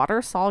is water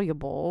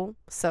soluble,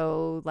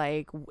 so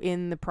like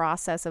in the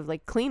process of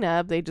like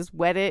cleanup they just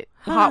wet it,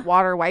 hot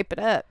water, wipe it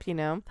up, you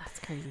know. That's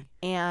crazy.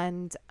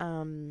 And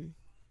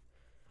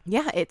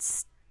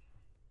it's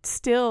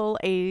still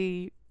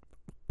a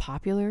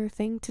popular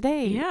thing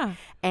today.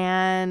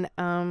 And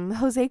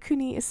Jose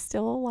Cuny is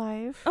still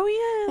alive. Oh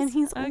yes. And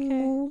he's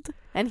old,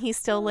 and he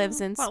still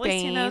lives in Spain. At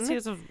least he knows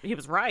he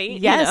was right.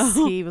 Yes,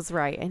 he was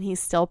right, and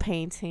he's still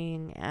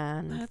painting,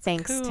 and that's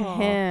thanks to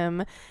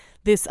him,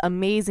 this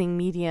amazing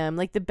medium.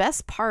 Like, the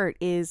best part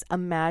is,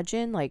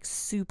 imagine like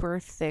super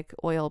thick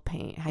oil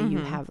paint, how you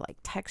have like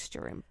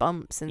texture and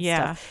bumps and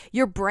stuff.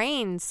 Your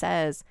brain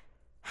says,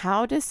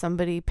 how does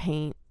somebody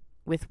paint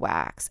with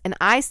wax? And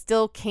I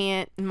still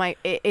can't.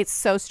 It's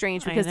so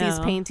strange because these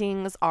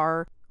paintings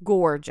are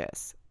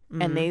gorgeous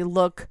and they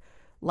look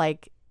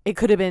like it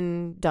could have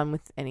been done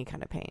with any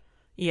kind of paint.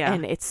 Yeah.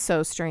 And it's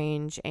so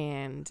strange.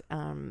 And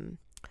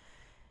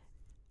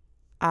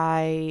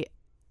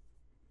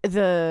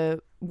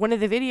one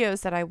of the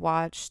videos that I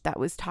watched that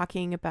was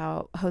talking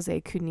about Jose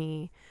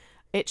Cuny,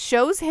 it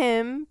shows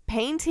him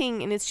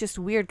painting, and it's just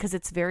weird because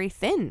it's very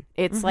thin.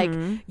 It's like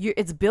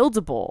it's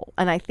buildable,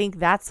 and I think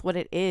that's what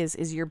it is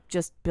you're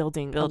just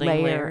building a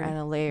layer and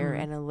a layer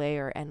and a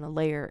layer and a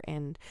layer,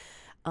 and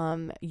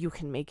you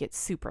can make it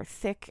super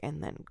thick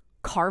and then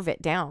carve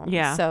it down.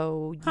 Yeah.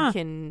 So you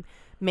can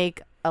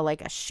make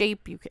a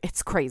shape.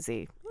 It's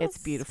crazy. It's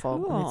beautiful.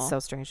 Cool. And it's so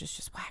strange. It's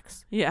just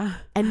wax. Yeah.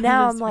 And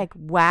now I'm like,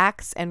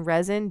 wax and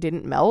resin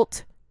didn't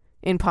melt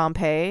in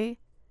Pompeii.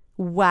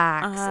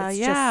 Wax.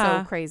 It's just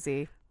so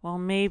crazy. Well,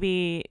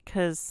 maybe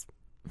because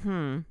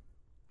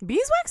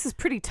beeswax is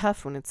pretty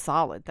tough when it's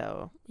solid,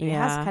 though. It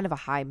has kind of a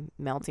high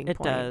melting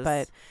point. Does.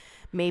 But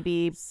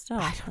maybe.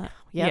 Still,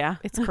 yeah,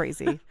 it's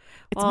crazy.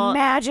 It's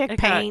magic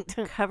paint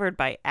covered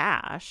by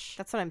ash.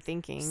 That's what I'm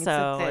thinking.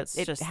 So it's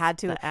it just had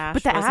to. The ash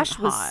but the wasn't ash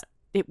was hot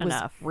it was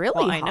enough. really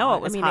well, hot. I know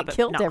it was I mean, hot, it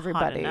killed not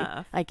everybody. Hot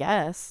enough. I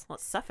guess. Well,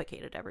 it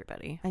suffocated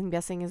everybody. I'm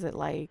guessing, is it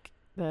like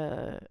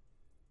the?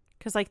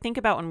 Because like think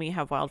about when we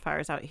have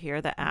wildfires out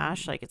here, the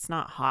ash, like it's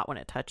not hot when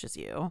it touches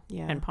you.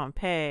 Yeah. And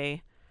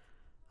Pompeii,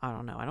 I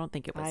don't know. I don't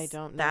think it was I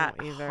don't know that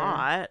either.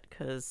 hot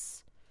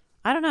because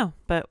I don't know.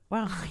 But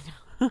wow,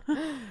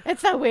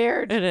 it's so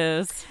weird. It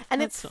is.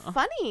 And it's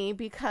funny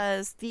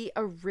because the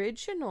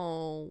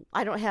original,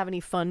 I don't have any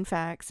fun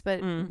facts,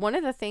 but one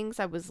of the things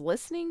I was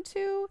listening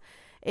to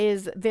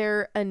is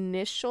their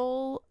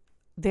initial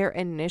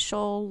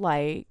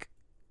like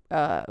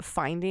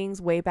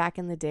findings way back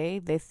in the day.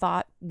 They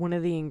thought one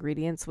of the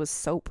ingredients was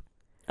soap.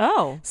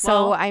 Oh,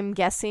 so I'm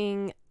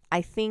guessing.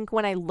 I think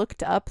when I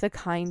looked up the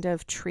kind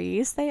of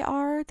trees they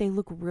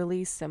look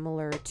really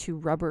similar to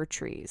rubber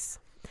trees.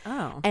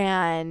 Oh.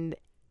 And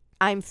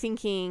I'm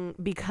thinking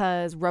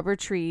because rubber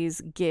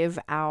trees give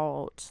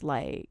out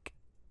like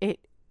it,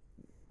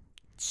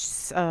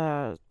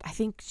 I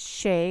think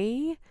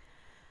the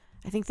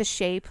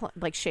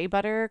shea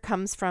butter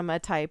comes from a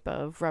type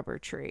of rubber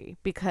tree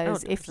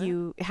because if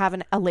you have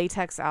a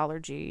latex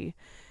allergy,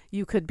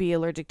 you could be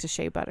allergic to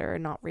shea butter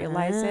and not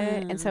realize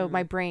it. And so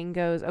my brain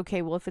goes,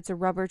 okay, well, if it's a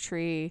rubber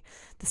tree,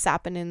 the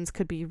saponins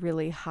could be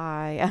really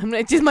high.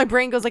 My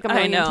brain goes like a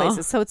million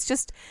places. So it's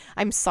just,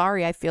 I'm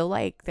sorry. I feel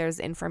like there's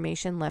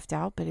information left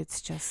out, but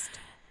it's just.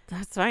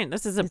 That's fine.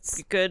 This is a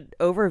good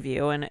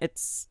overview. And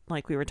it's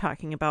like we were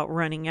talking about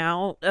running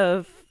out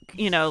of,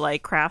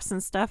 like crafts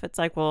and stuff. It's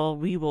like, well,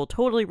 we will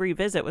totally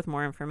revisit with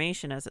more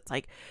information as it's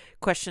like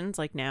questions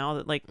like now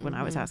that like when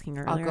I was asking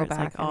earlier. I'll go it's back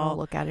like, and I'll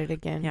look at it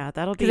again. Yeah,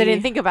 that'll be. Because I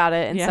didn't think about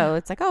it. And so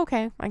it's like, oh,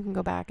 okay, I can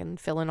go back and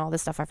fill in all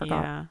this stuff I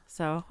forgot. Yeah.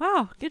 So,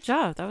 wow, good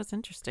job. That was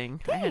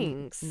interesting.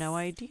 Thanks. I had no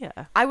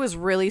idea. I was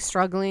really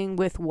struggling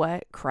with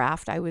what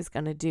craft I was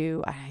going to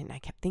do. I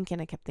kept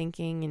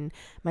thinking, and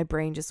my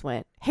brain just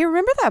went, hey,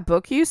 remember that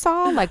book you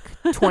saw like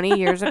 20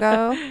 years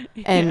ago?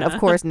 And of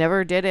course,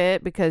 never did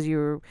it because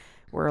you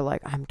were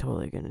like, I'm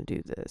totally going to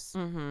do this.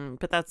 Mm-hmm.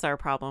 But that's our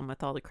problem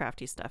with all the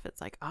crafty stuff.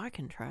 It's like, oh, I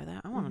can try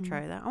that. I want to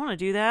try that. I want to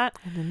do that.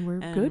 And then we're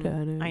good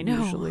at it. I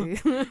know. Usually.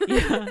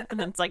 Yeah. And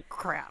then it's like,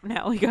 crap.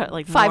 Now we got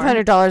like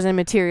 $500 in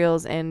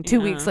materials, and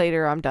 2 weeks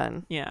later, I'm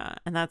done. Yeah.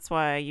 And that's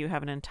why you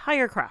have an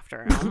entire craft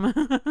room.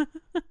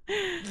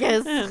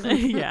 Yes.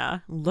 Yeah.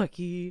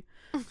 Lucky.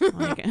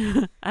 Like,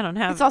 I don't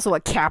have. It's also a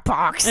cat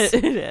box.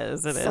 It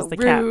is. It so is the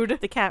rude.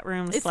 cat. The cat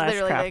room / it's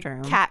craft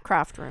room. Cat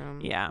craft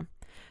room. Yeah.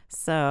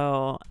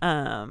 So,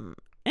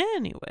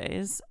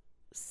 anyways,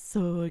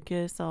 so I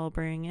guess I'll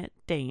bring it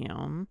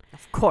down.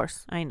 Of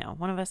course. I know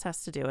one of us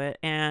has to do it,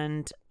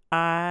 and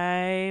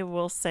I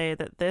will say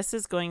that this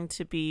is going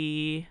to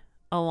be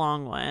a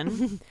long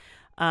one.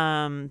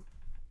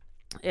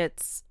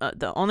 It's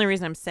the only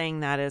reason I'm saying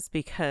that is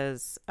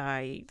because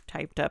I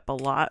typed up a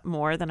lot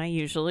more than I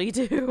usually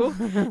do.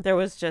 There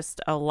was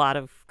just a lot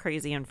of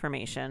crazy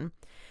information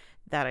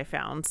that I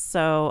found.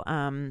 So,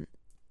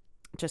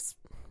 just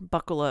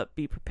buckle up,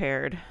 be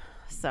prepared.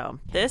 So,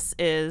 this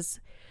is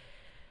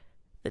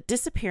the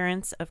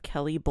disappearance of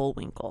Kelly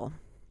Bullwinkle.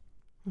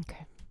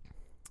 Okay.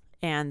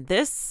 And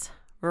this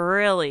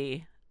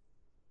really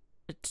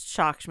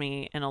shocked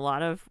me in a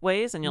lot of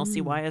ways, and you'll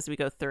see why as we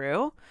go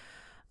through.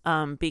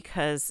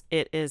 Because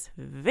it is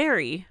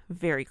very,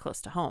 very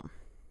close to home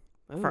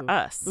for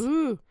us.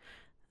 It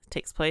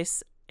takes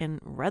place in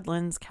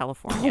Redlands,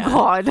 California. Oh,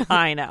 God.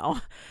 I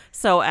know.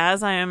 So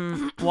as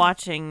I'm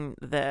watching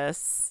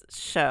this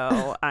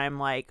show, I'm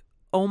like,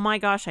 oh my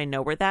gosh, I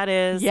know where that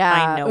is. Yeah.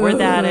 I know where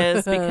that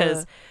is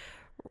because,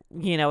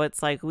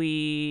 it's like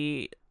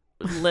we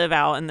live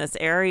out in this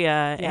area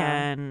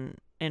and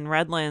in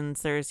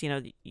Redlands, there's,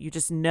 you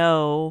just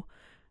know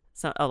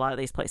a lot of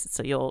these places.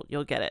 So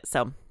you'll get it.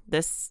 So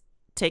this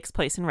takes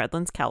place in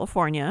Redlands,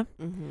 California,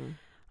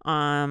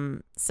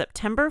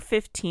 September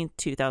 15th,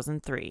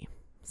 2003.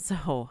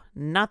 So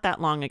not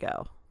that long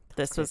ago.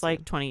 This was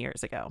like 20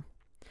 years ago,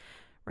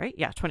 right?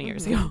 Yeah, 20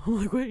 years ago.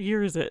 Like, what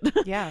year is it?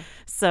 Yeah.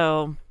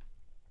 So,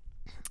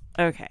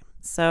 okay.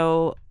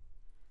 So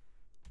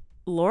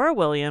Laura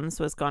Williams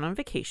was gone on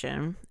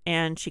vacation,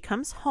 and she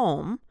comes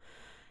home,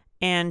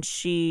 and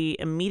she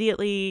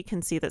immediately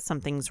can see that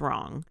something's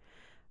wrong.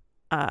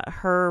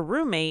 Her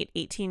roommate,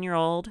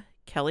 18-year-old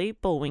Kelly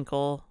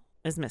Bullwinkle,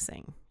 is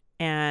missing.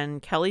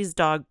 And Kelly's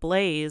dog,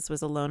 Blaze,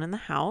 was alone in the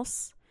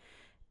house.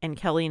 And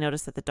Kelly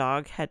noticed that the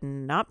dog had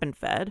not been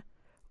fed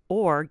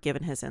or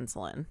given his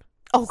insulin.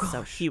 Oh, gosh.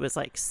 So he was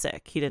like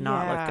sick. He did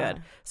not look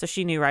good. So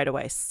she knew right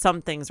away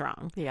something's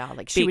wrong. Yeah,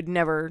 like she would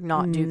never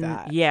not do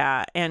that.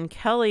 Yeah. And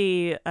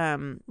Kelly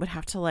would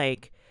have to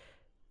like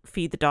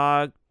feed the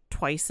dog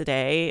twice a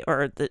day,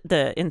 or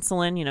the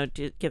insulin,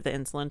 give the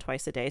insulin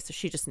twice a day. So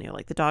she just knew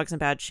like the dog's in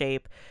bad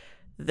shape.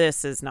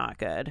 This is not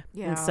good.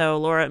 Yeah. And so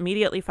Laura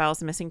immediately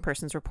files a missing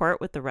persons report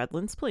with the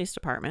Redlands Police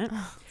Department.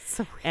 Oh,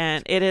 so weird.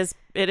 And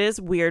it is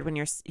weird when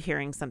you're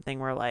hearing something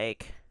where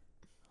like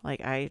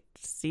Like, I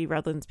see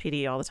Redlands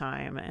PD all the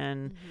time,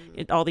 and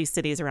all these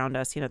cities around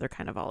us, they're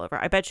kind of all over.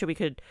 I bet you we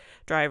could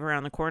drive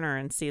around the corner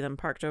and see them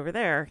parked over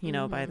there,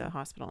 by the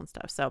hospital and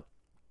stuff.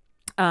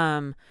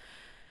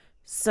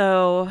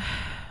 So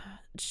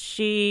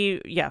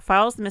she,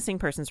 files the missing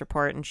persons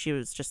report, and she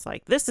was just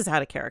like, this is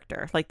out of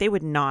character. Like, they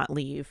would not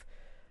leave,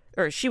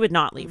 or she would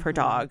not leave her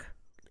dog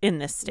in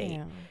this state.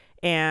 Yeah.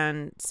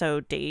 And so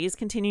days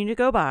continue to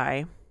go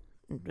by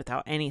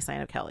without any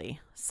sign of Kelly.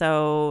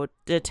 So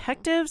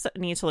detectives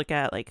need to look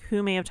at, like,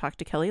 who may have talked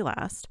to Kelly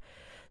last.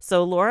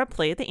 So Laura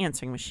played the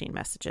answering machine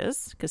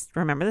messages, because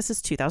remember, this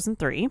is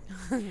 2003.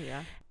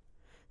 Yeah.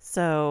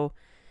 So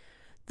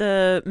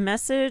the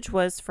message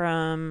was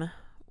from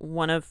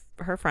one of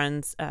her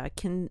friends,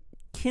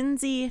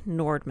 Kinsey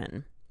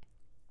Nordman.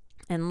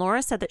 And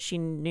Laura said that she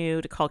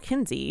knew to call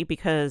Kinsey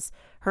because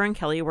her and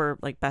Kelly were,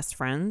 like, best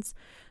friends.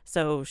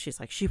 So she's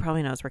like, she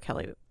probably knows where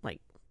Kelly,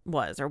 like,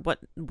 was or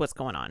what's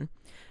going on.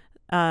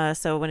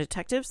 So when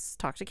detectives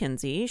talked to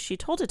Kinsey, she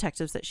told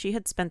detectives that she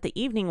had spent the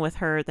evening with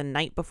her the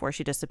night before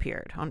she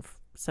disappeared.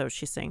 So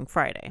she's saying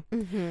Friday.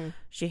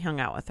 She hung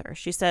out with her.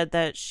 She said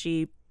that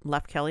she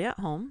left Kelly at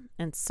home.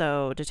 And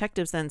so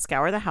detectives then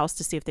scour the house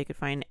to see if they could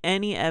find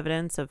any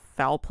evidence of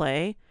foul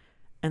play.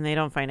 And they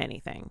don't find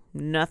anything.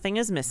 Nothing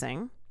is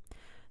missing.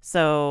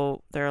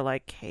 So they're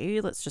like, hey,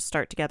 let's just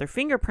start to gather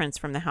fingerprints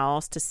from the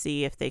house to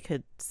see if they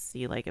could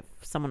see, like, if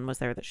someone was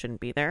there that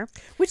shouldn't be there.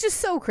 Which is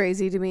so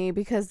crazy to me,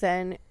 because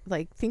then,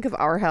 like, think of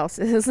our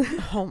houses.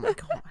 Oh my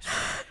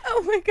gosh.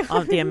 Oh my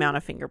god. The amount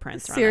of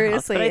fingerprints around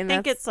Seriously. the house. But I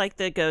think it's like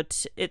the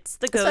go-to. It's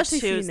the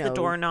go-tos, the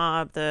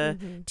doorknob, the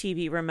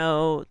TV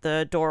remote,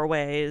 the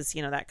doorways,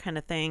 that kind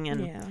of thing.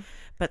 And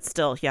but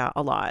still,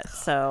 a lot.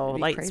 So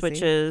light crazy.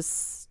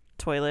 Switches,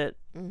 toilet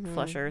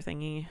flusher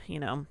thingy,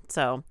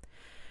 so.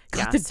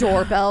 The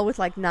doorbell with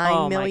like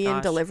 9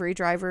 million delivery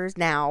drivers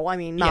now. I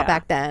mean, not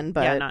back then,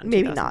 but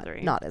maybe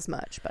not as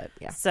much, but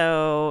yeah.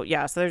 So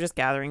they're just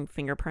gathering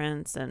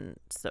fingerprints,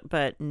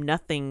 but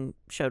nothing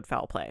showed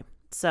foul play.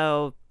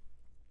 So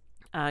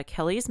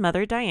Kelly's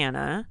mother,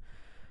 Diana,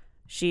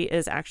 she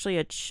is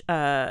actually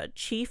a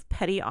chief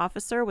petty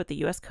officer with the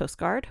U.S. Coast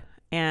Guard,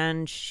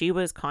 and she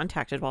was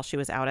contacted while she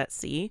was out at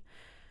sea,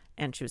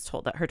 and she was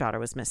told that her daughter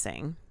was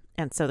missing.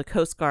 And so the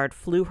Coast Guard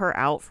flew her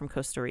out from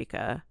Costa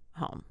Rica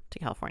home to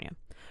California,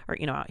 or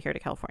out here to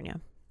California.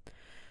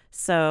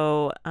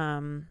 So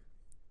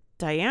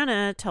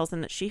Diana tells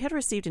them that she had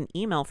received an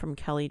email from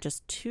Kelly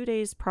just 2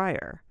 days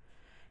prior,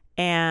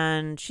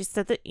 and she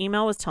said the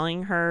email was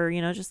telling her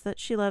just that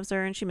she loves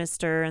her and she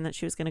missed her and that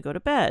she was going to go to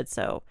bed.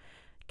 So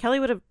Kelly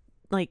would have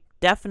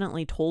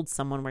definitely told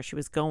someone where she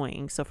was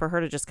going. So for her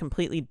to just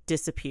completely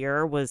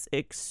disappear was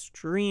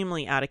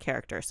extremely out of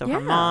character. So her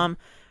mom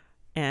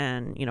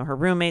and her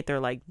roommate, they're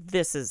like,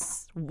 this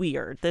is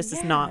weird, this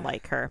is not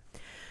like her.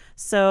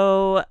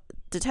 So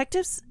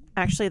detectives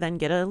actually then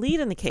get a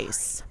lead in the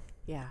case.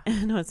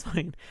 No, it's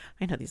fine.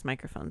 I know these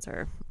microphones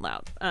are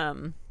loud.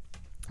 I'm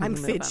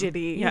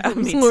fidgety.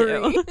 Me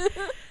too.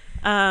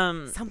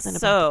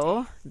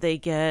 So they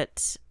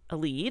get a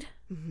lead.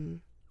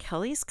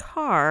 Kelly's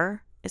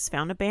car is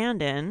found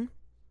abandoned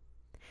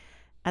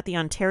at the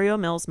Ontario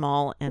Mills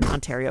Mall in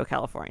Ontario,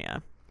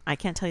 California. I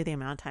can't tell you the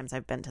amount of times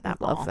I've been to that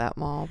mall. I love that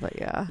mall, but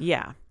yeah.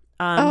 Yeah.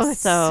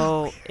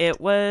 So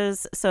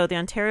the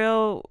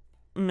Ontario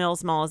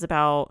Mills Mall is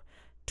about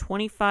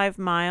 25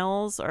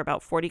 miles or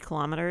about 40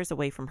 kilometers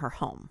away from her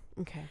home.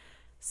 Okay.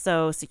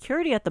 So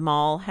security at the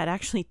mall had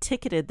actually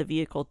ticketed the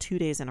vehicle 2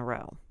 days in a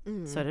row.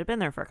 So it had been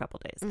there for a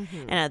couple days.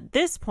 And at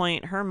this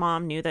point, her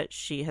mom knew that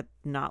she had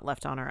not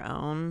left on her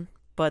own,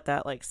 but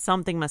that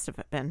something must have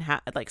been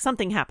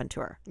something happened to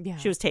her. Yeah.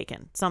 She was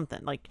taken.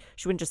 Something.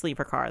 She wouldn't just leave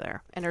her car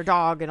there. And her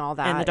dog and all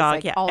that. And the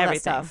dog, all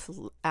everything. That stuff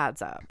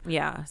adds up.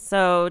 Yeah.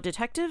 So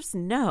detectives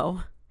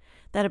know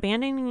that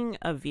abandoning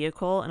a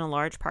vehicle in a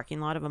large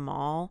parking lot of a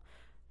mall,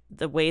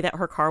 the way that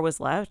her car was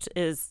left,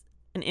 is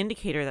an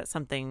indicator that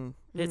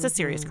it's a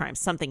serious crime.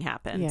 Something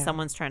happened. Yeah.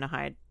 Someone's trying to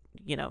hide,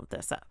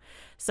 this up.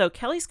 So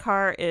Kelly's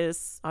car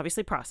is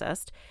obviously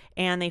processed,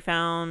 and they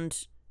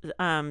found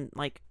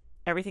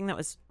everything that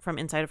was from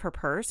inside of her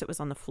purse. It was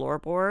on the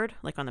floorboard,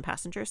 on the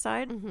passenger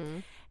side.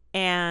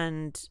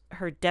 And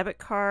her debit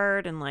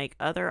card and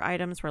other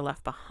items were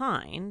left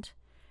behind,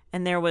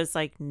 and there was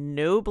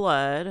no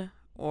blood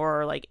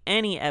or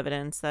any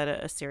evidence that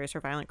a serious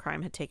or violent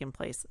crime had taken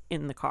place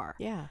in the car.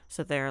 Yeah.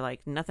 So they're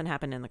nothing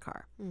happened in the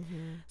car.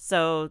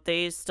 So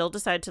they still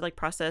decide to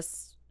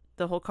process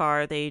the whole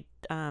car. They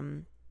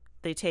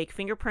take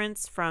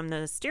fingerprints from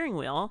the steering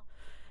wheel,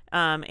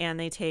 and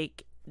they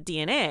take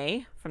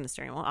DNA from the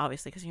steering wheel,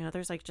 obviously, because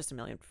there's just a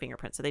million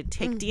fingerprints. So they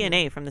take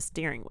DNA from the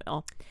steering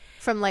wheel,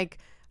 from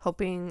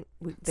hoping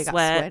they got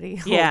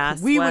sweaty. Yeah,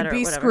 we would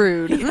be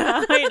screwed.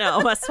 Yeah, I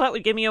know. A sweat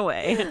would give me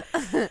away.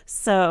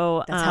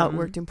 So that's how it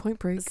worked in Point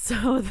Break.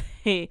 So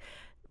they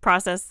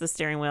process the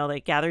steering wheel.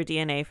 They gather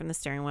DNA from the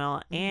steering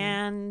wheel,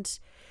 and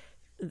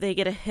they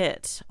get a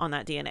hit on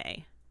that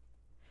DNA,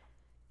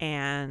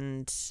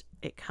 and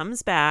it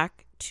comes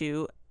back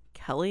to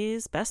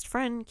Kelly's best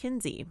friend,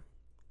 Kinsey.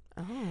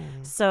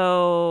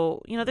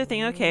 So, they're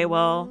thinking, okay,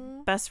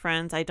 well, best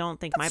friends. I don't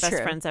think my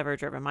best friend's ever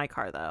driven my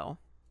car, though.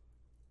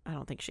 I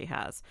don't think she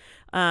has.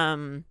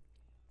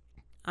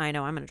 I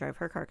know I'm going to drive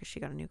her car because she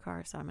got a new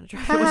car, so I'm going to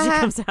drive it when she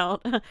comes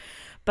out.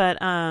 But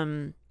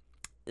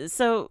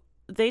so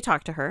they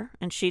talk to her,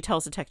 and she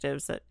tells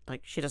detectives that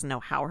she doesn't know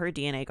how her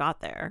DNA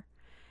got there,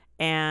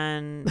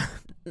 and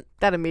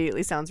that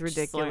immediately sounds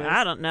ridiculous.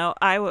 I don't know.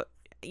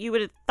 You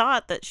would have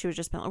thought that she would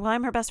just be like, well,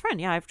 I'm her best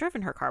friend. Yeah, I've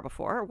driven her car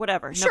before, or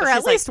whatever. Sure,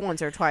 at least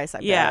once or twice, I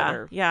bet.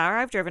 Yeah, or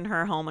I've driven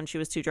her home when she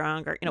was too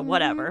drunk, or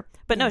whatever.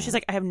 But no, she's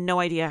like, I have no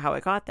idea how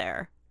it got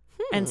there.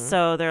 And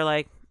so they're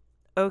like,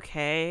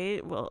 okay,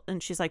 well,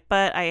 and she's like,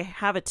 but I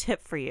have a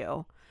tip for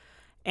you,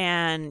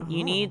 and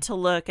you need to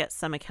look at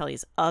some of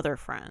Kelly's other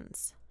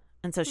friends.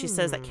 And so she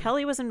says that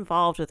Kelly was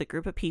involved with a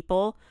group of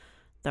people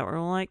that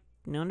were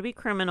known to be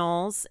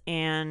criminals,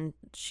 and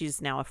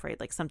she's now afraid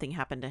something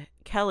happened to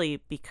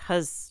Kelly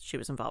because she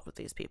was involved with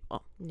these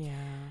people. Yeah.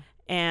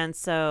 And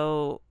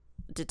so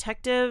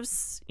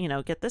detectives,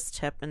 get this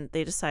tip, and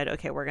they decide,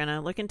 okay, we're going to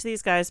look into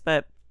these guys,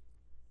 but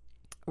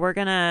we're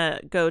going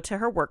to go to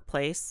her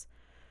workplace.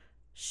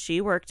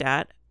 She worked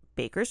at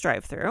Baker's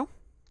drive-thru.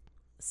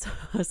 So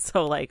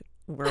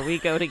where we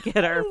go to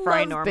get our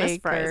fry-normous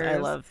fries. I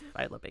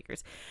love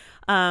Baker's.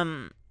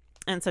 And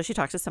so she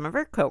talks to some of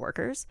her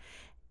coworkers,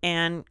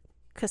 and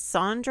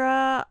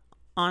Cassandra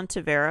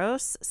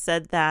Ontiveros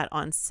said that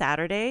on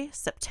Saturday,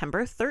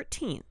 September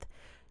 13th,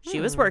 she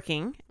was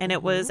working, and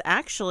it was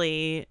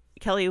actually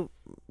Kelly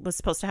was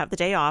supposed to have the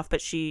day off,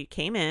 but she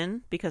came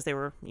in because they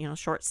were,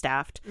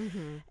 short-staffed.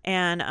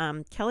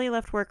 And Kelly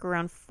left work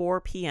around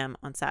 4 p.m.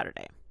 on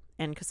Saturday,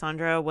 and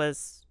Cassandra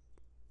was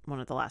one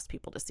of the last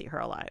people to see her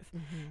alive.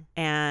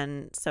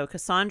 And so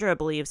Cassandra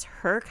believes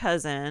her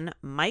cousin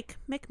Mike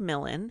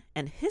McMillan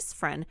and his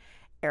friend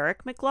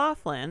Eric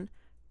McLaughlin,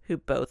 who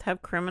both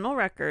have criminal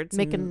records.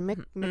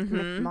 McMillan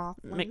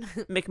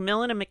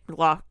and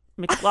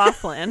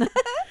McLaughlin.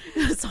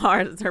 It's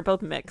hard. They're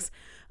both mix.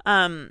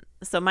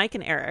 So Mike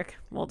and Eric,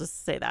 we'll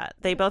just say that.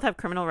 They both have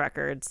criminal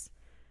records,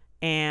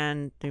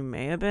 and they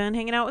may have been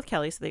hanging out with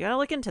Kelly, so they got to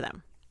look into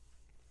them.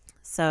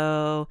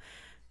 So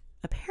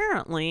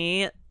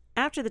apparently,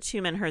 after the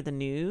two men heard the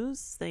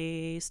news,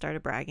 they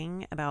started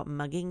bragging about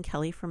mugging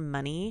Kelly for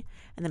money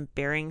and then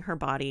burying her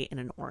body in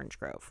an orange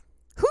grove.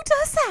 Who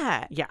does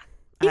that? Yeah.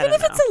 Even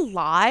if it's a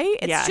lie,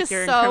 it's just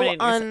so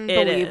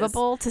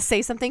unbelievable to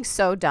say something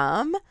so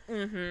dumb.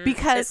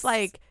 Because,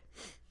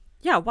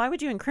 yeah, why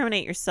would you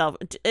incriminate yourself?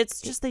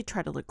 It's just they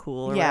try to look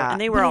cool.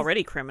 And they were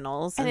already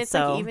criminals. And it's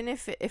even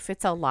if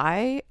it's a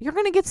lie, you're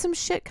going to get some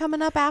shit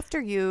coming up after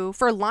you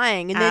for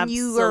lying. And then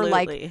you are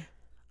like,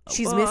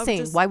 she's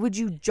missing. Why would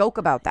you joke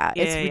about that?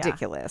 It's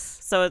ridiculous.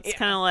 So it's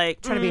kind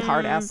of trying to be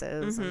hard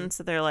asses.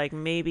 So they're like,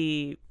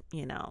 maybe,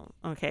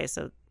 okay,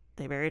 so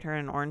they buried her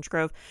in Orange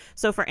Grove.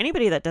 So for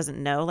anybody that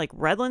doesn't know,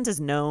 Redlands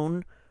is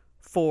known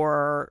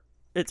for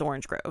its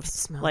orange groves. It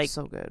smells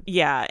so good.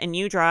 Yeah, and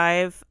you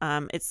drive.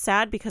 It's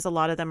sad because a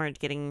lot of them are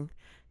getting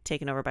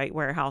taken over by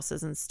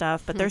warehouses and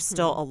stuff, but there's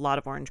still a lot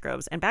of orange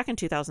groves. And back in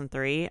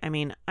 2003, I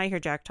mean, I hear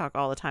Jack talk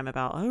all the time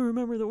about, I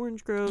remember the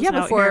orange groves. Yeah,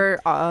 before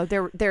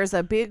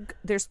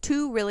there's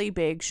two really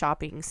big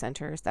shopping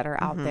centers that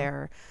are out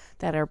there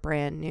that are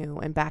brand new,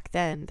 and back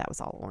then that was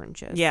all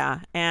oranges.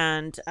 Yeah,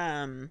 and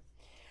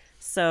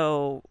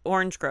so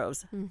orange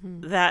groves,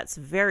 that's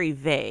very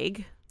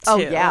vague. Oh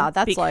yeah,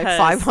 that's because,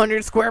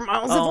 500 square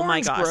miles of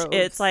orange groves.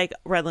 It's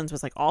Redlands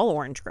was all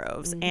orange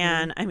groves.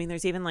 And I mean,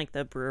 there's even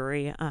the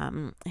brewery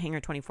Hangar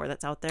 24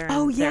 that's out there.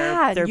 Oh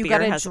yeah, their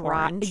beer has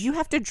orange. You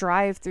have to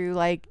drive through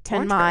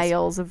 10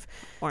 miles of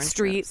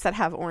streets that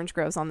have orange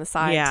groves on the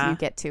side till you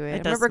get to it.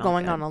 I remember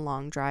going on a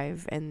long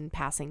drive and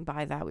passing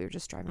by that. We were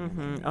just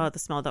driving. Oh, the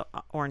smell of the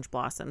orange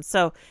blossoms.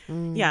 So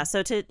yeah,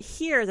 so to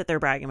hear that they're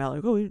bragging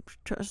about we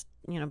trust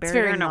bury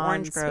her in an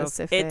orange grove.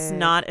 It's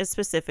not as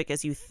specific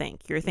as you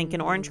think. You're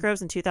thinking orange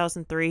groves in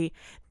 2003.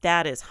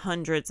 That is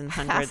hundreds and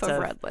hundreds half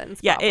of Redlands.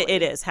 Yeah,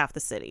 it is half the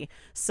city.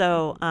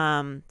 So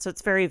so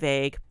it's very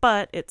vague,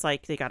 but it's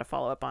they got to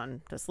follow up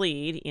on this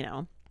lead,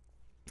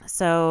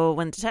 So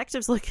when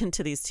detectives look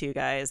into these two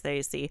guys,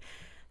 they see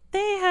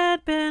they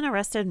had been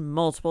arrested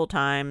multiple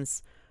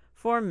times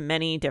for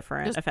many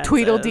different offenses.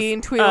 Tweedledee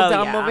and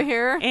Tweedledum over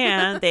here.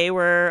 And they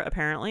were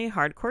apparently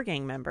hardcore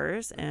gang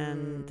members,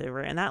 and they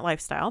were in that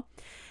lifestyle.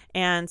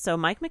 And so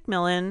Mike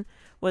McMillan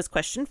was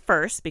questioned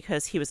first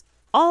because he was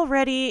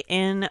already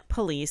in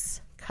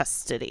police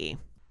custody.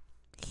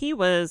 He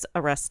was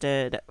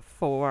arrested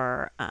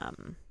for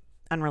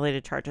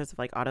unrelated charges of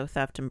auto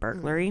theft and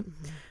burglary.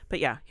 But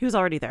yeah, he was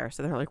already there.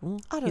 So they're like,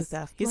 well, auto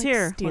theft. He's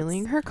here.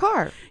 Stealing her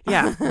car.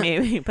 Yeah,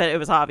 maybe. But it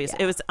was obvious.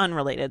 Yeah. It was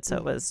unrelated. So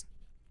it was...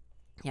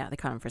 Yeah, they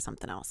caught him for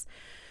something else.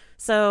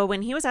 So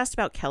when he was asked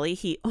about Kelly,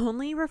 he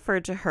only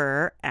referred to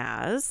her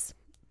as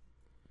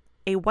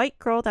a white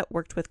girl that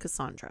worked with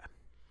Cassandra.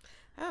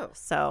 Oh.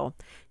 So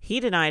he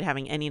denied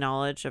having any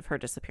knowledge of her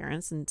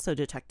disappearance. And so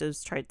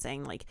detectives tried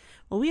saying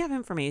well, we have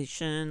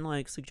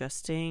information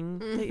suggesting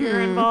that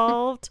you're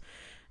involved.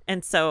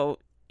 And so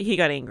he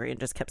got angry and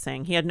just kept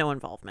saying he had no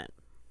involvement.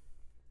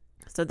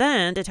 So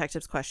then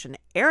detectives questioned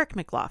Eric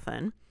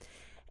McLaughlin,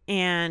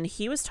 and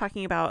he was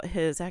talking about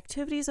his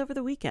activities over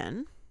the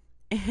weekend.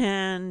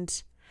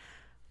 And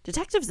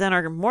detectives then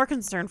are more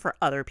concerned for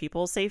other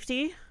people's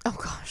safety. Oh,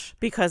 gosh.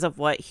 Because of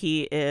what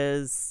he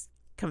is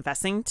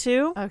confessing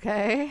to.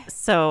 Okay.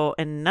 So,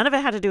 and none of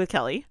it had to do with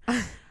Kelly.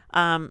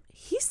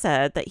 He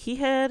said that he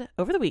had,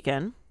 over the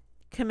weekend,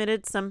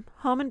 committed some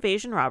home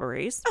invasion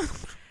robberies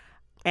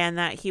and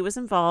that he was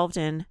involved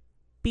in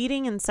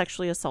beating and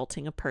sexually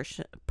assaulting a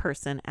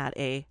person at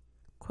a,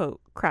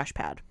 quote, crash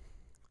pad.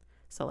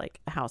 So, like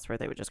a house where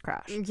they would just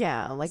crash.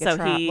 Yeah, like so a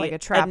trap, like a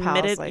trap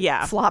house,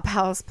 like flop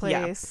house place.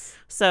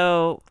 Yeah.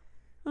 So,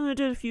 I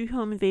did a few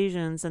home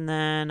invasions and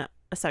then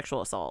a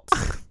sexual assault.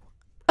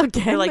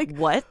 Again, they're like,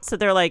 what? So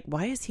they're like,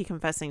 why is he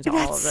confessing to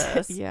all of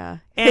this? Yeah.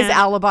 And his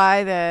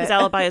alibi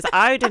is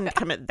I didn't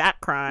commit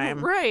that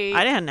crime. Right.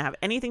 I didn't have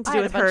anything to do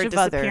with her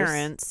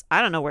disappearance.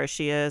 I don't know where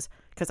she is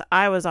because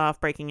I was off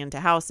breaking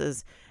into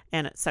houses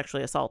and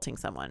sexually assaulting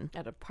someone.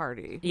 At a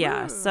party.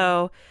 Yeah.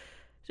 So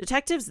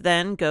detectives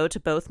then go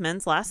to both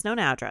men's last known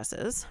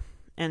addresses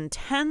and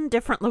 10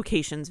 different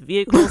locations,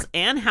 vehicles,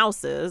 and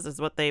houses is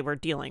what they were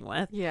dealing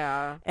with.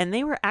 Yeah. And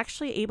they were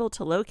actually able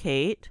to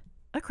locate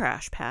a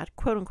crash pad,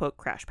 quote unquote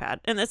crash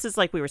pad. And this is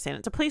like we were saying,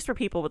 it's a place where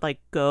people would like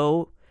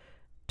go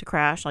to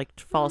crash, like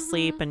to fall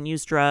asleep and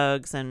use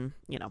drugs and,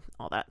 you know,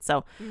 all that.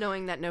 So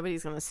knowing that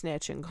nobody's going to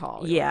snitch and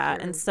call. Yeah.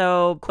 And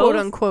so quote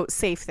unquote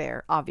safe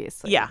there,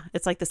 obviously. Yeah.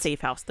 It's like the safe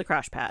house, the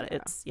crash pad. Yeah.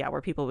 It's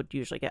where people would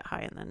usually get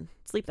high and then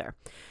sleep there.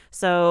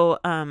 So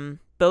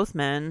both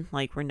men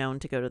like were known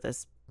to go to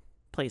this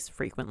place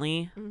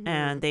frequently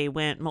and they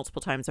went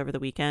multiple times over the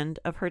weekend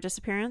of her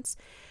disappearance.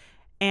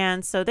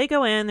 And so they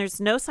go in, there's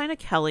no sign of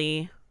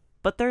Kelly,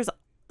 but there's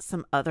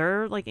some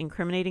other like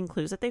incriminating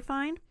clues that they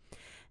find.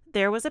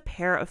 There was a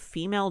pair of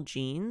female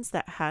jeans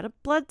that had a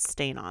blood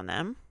stain on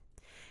them.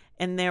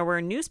 And there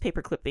were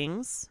newspaper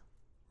clippings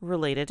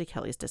related to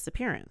Kelly's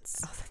disappearance.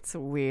 Oh, that's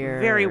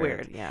weird. Very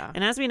weird. Yeah.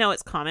 And as we know,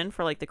 it's common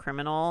for like the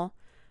criminal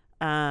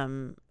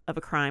of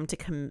a crime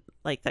to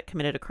that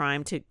committed a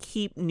crime to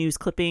keep news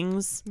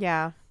clippings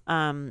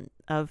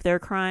of their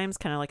crimes,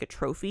 kind of like a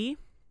trophy.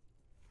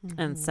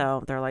 And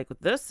so they're like,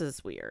 this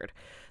is weird.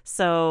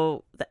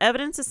 So the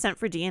evidence is sent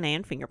for DNA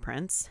and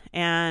fingerprints.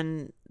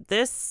 And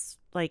this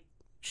like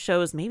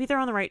shows maybe they're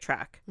on the right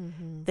track.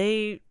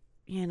 They,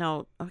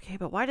 okay,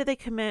 but why did they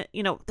commit,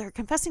 they're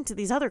confessing to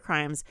these other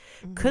crimes.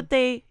 Could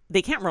they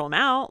can't rule them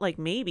out, like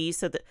maybe.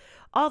 So that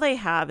all they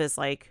have is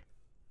like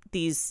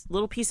these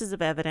little pieces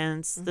of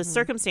evidence, the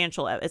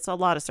circumstantial, it's a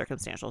lot of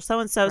circumstantial.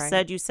 So-and-so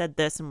said you said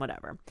this and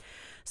whatever.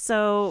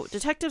 So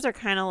detectives are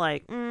kind of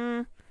like,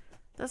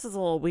 this is a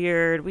little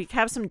weird. We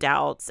have some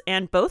doubts.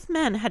 And both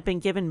men had been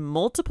given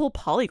multiple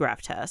polygraph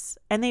tests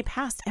and they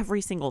passed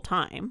every single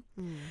time.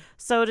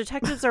 So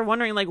detectives are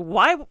wondering, like,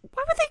 why would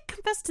they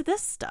confess to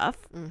this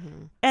stuff?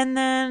 And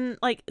then,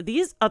 like,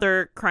 these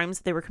other crimes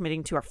that they were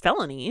committing to are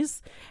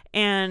felonies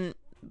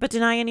but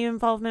deny any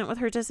involvement with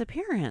her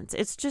disappearance.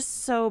 It's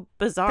just so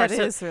bizarre.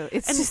 It's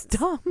just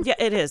dumb. Yeah,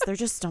 it is. They're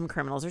just dumb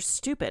criminals. They're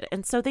stupid.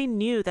 And so they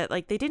knew that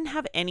like they didn't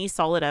have any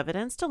solid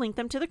evidence to link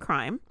them to the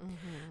crime.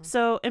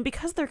 So, and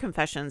because their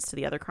confessions to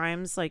the other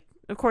crimes, like,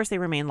 of course they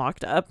remain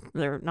locked up.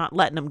 They're not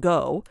letting them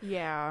go.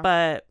 Yeah.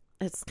 But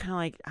it's kind of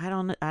like, I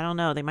don't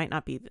know. They might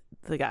not be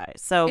the guy.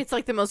 So it's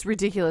like the most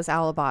ridiculous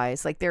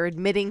alibis. Like they're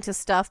admitting to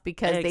stuff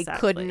because they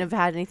couldn't have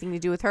had anything to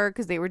do with her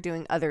because they were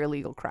doing other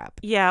illegal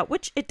crap. Yeah,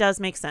 which it does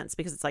make sense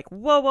because it's like,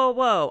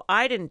 whoa.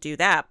 I didn't do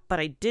that,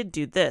 but I did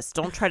do this.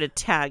 Don't try to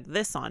tag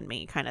this on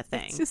me kind of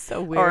thing. It's just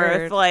so weird.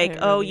 Or if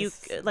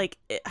like,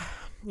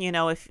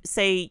 if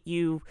say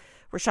you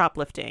were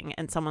shoplifting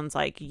and someone's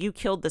like, you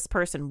killed this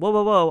person.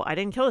 Whoa. I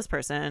didn't kill this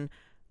person.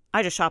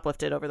 I just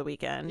shoplifted over the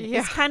weekend. Yeah.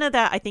 It's kind of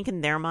that, I think,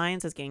 in their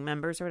minds as gang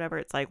members or whatever.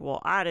 It's like, well,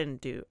 I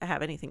didn't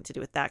have anything to do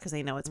with that because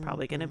they know it's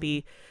probably going to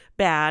be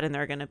bad and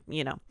they're going to,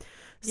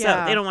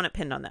 so they don't want it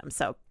pinned on them.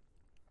 So,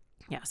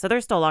 yeah. So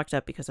they're still locked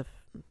up because of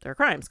their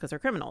crimes, because they're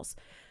criminals.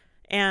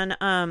 And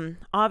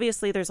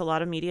obviously there's a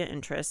lot of media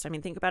interest. I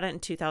mean, think about it in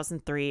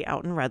 2003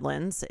 out in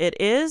Redlands. It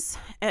is,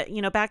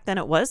 back then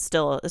it was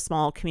still a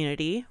small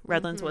community.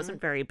 Redlands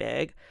wasn't very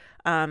big.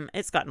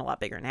 It's gotten a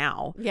lot bigger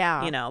now.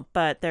 Yeah.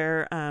 But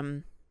they're,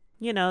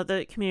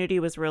 the community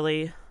was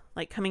really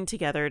like coming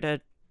together to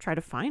try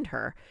to find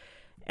her.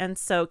 And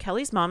so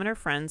Kelly's mom and her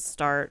friends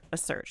start a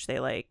search.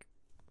 They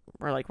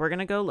were like, we're going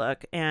to go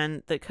look.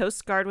 And the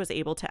Coast Guard was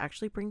able to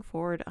actually bring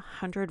forward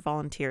 100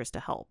 volunteers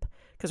to help.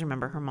 Because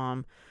remember, her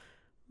mom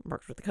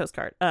worked with the Coast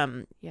Guard.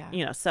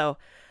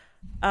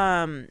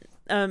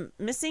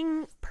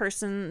 Missing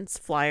persons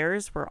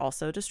flyers were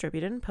also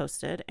distributed and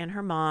posted. And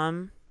her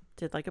mom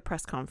did like a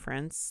press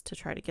conference to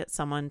try to get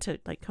someone to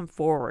like come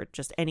forward,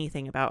 just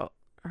anything about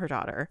her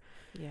daughter.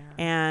 Yeah.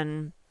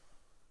 And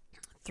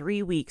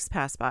 3 weeks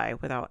passed by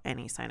without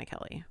any sign of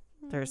Kelly.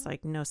 There's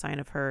like no sign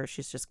of her.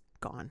 She's just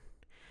gone.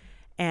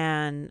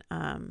 And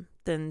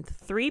then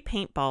 3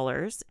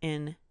 paintballers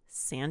in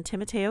San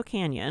Timoteo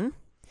Canyon,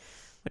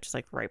 which is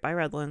like right by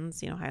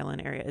Redlands,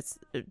 Highland area.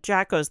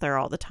 Jack goes there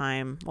all the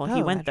time. Well,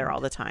 he went there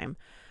all the time.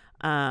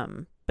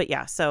 But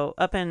yeah, so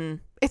up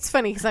in... It's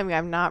funny because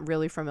I'm not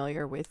really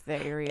familiar with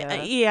the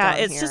area. Yeah,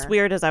 it's just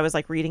weird as I was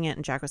like reading it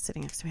and Jack was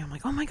sitting next to me. I'm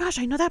like, oh my gosh,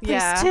 I know that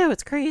place too.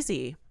 It's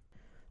crazy.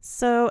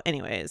 So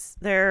anyways,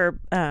 there's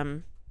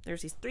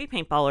these 3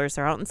 paintballers.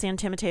 They're out in San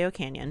Mateo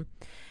Canyon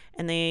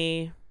and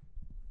they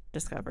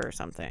discover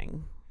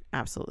something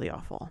absolutely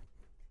awful.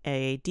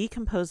 A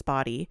decomposed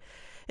body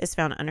is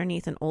found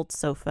underneath an old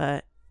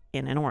sofa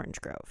in an orange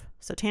grove.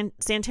 So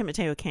San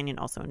Mateo Canyon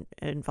also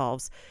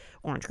involves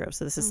orange groves.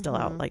 So this is still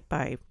out like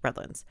by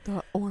Redlands.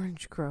 The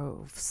orange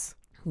groves.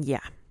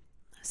 Yeah.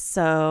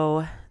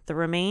 So the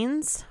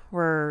remains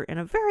were in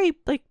a very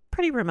like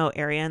pretty remote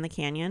area in the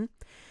canyon.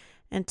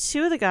 And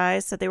 2 of the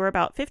guys said they were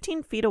about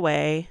 15 feet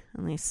away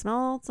and they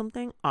smelled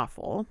something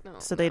awful.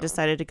 So they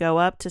decided to go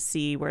up to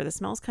see where the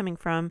smell's coming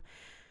from.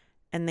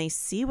 And they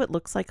see what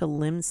looks like a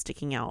limb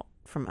sticking out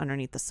from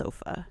underneath the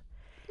sofa.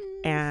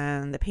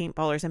 And the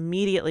paintballers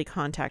immediately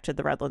contacted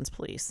the Redlands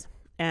police.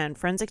 And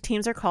forensic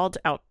teams are called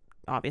out,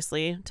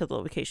 obviously, to the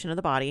location of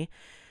the body.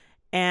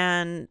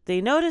 And they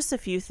notice a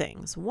few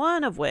things.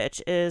 One of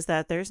which is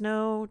that there's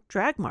no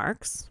drag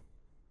marks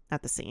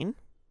at the scene,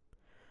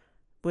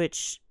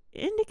 which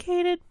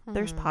indicated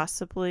there's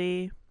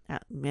possibly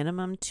at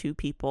minimum 2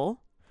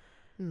 people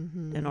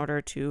in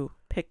order to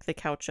pick the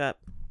couch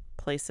up,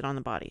 place it on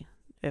the body.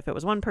 If it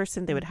was one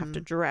person, they would have to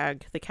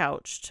drag the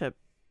couch to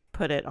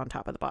put it on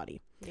top of the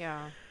body.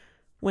 Yeah.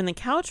 When the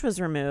couch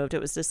was removed,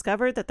 it was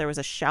discovered that there was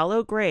a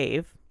shallow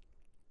grave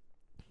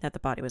that the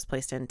body was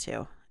placed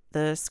into.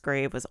 This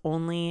grave was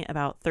only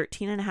about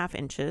 13.5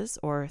 inches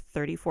or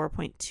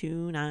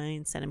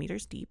 34.29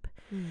 centimeters deep.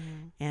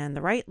 And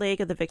the right leg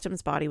of the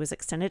victim's body was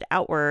extended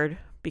outward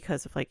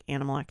because of like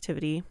animal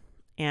activity.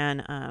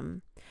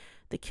 And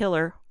the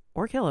killer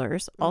or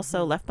killers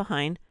also left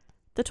behind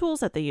the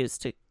tools that they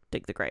used to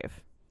dig the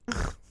grave.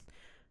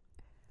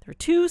 There were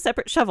 2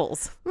 separate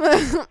shovels.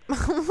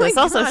 This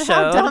also showed...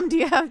 How dumb do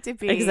you have to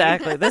be?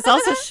 Exactly. This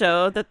also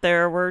showed that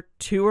there were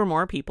 2 or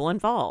more people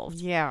involved.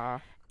 Yeah.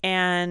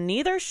 And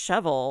neither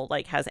shovel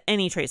has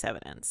any trace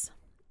evidence.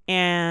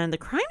 And the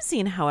crime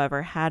scene,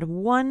 however, had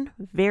one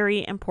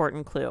very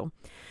important clue.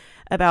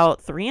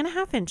 About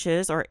 3.5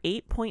 inches or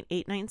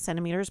 8.89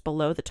 centimeters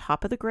below the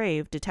top of the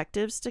grave,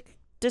 detectives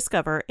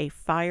discover a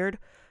fired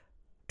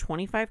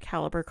 .25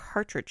 caliber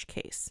cartridge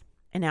case.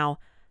 And now,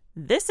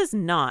 this is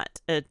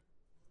not a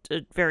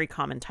very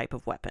common type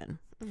of weapon.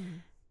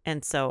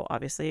 And so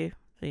obviously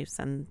they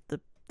send the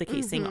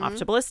casing off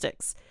to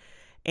ballistics,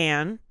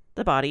 and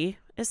the body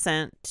is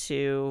sent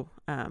to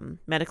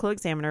medical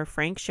examiner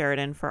Frank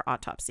Sheridan for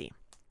autopsy.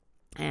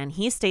 And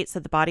he states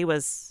that the body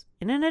was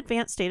in an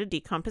advanced state of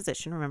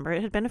decomposition. Remember,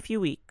 it had been a few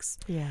weeks.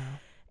 Yeah.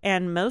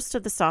 And most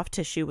of the soft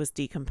tissue was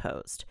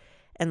decomposed.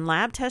 And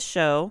lab tests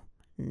show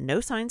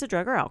no signs of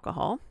drug or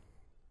alcohol.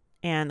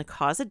 And the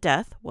cause of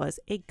death was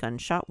a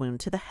gunshot wound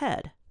to the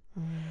head.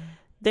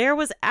 There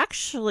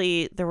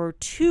were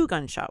 2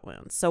 gunshot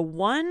wounds. So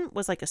one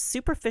was like a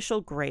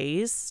superficial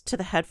graze to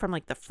the head from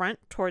like the front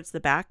towards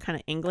the back, kind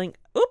of angling.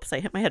 Oops, I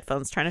hit my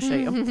headphones trying to show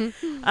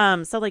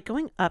you. So like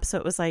going up. So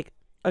it was like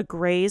a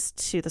graze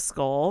to the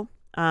skull.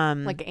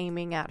 Like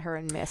aiming at her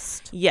and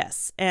missed.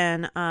 Yes.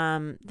 And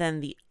then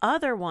the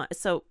other one.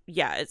 So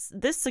yeah,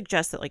 this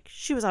suggests that like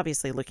she was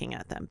obviously looking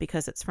at them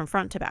because it's from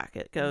front to back.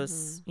 It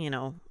goes,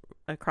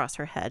 across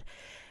her head.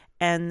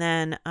 And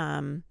then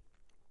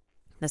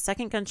the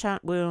second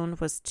gunshot wound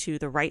was to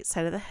the right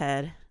side of the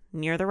head,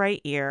 near the right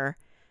ear,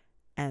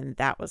 and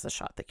that was the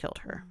shot that killed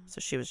her.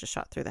 So she was just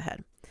shot through the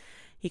head.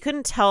 He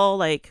couldn't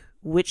tell,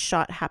 which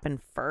shot happened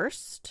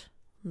first.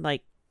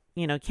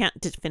 Can't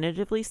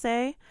definitively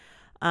say,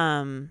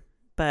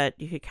 but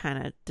you could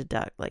kind of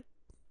deduct,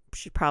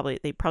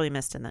 they probably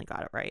missed and then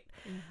got it right.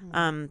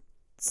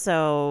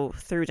 So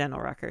through dental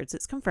records,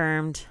 it's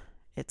confirmed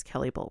it's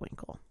Kelly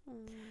Bullwinkle.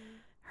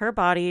 Her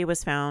body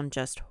was found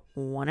just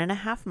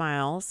 1.5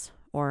 miles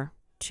or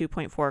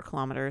 2.4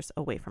 kilometers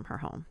away from her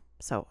home.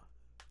 So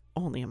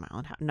only 1.5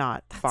 miles,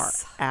 not far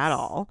at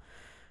all.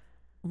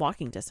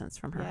 Walking distance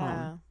from her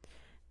home.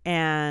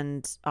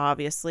 And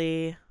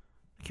obviously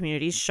the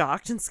community's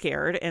shocked and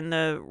scared. And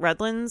the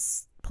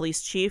Redlands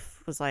police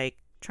chief was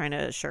trying to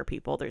assure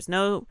people there's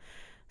no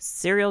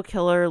serial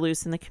killer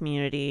loose in the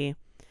community.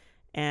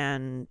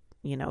 And,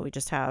 we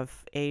just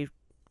have a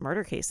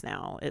murder case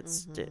now. It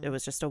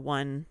was just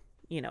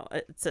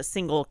it's a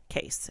single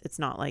case. It's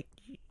not like,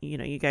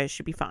 you guys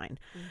should be fine.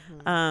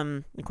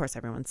 Of course,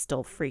 everyone's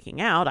still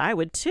freaking out. I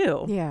would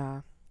too.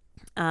 Yeah.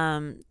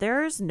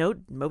 There's no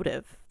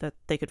motive that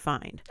they could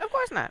find. Of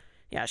course not.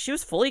 Yeah, she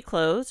was fully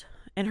clothed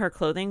and her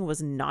clothing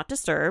was not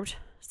disturbed.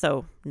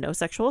 So no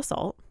sexual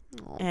assault.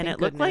 Oh, and it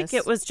looked like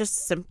it was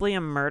just simply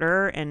a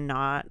murder and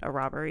not a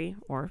robbery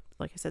or,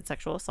 like I said,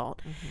 sexual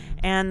assault.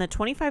 And the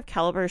 .25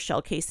 caliber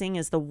shell casing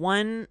is the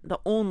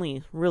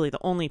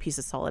only piece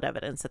of solid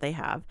evidence that they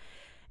have.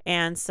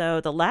 And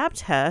so the lab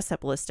tests at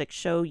ballistics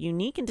show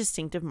unique and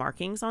distinctive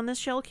markings on this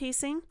shell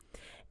casing.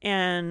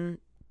 And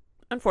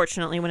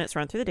unfortunately, when it's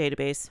run through the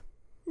database,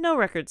 no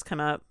records come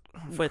up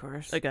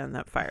with a gun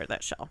that fired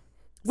that shell.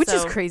 Which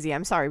is crazy.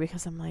 I'm sorry,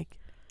 because I'm like,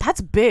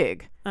 That's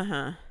big.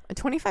 Uh-huh. A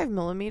 25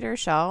 millimeter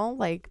shell,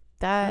 like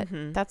that.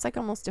 That's like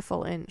almost a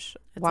full inch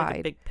wide. Like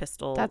a big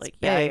pistol. That's like,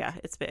 big. Yeah,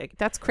 it's big.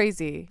 That's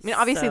crazy. I mean,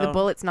 obviously the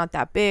bullet's not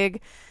that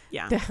big.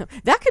 Yeah.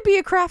 That could be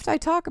a craft I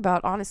talk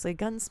about, honestly,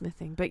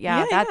 gunsmithing. But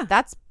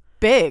that's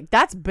big.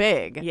 That's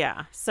big.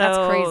 Yeah. So that's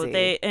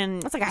crazy.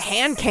 That's like a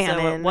hand cannon.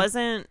 So it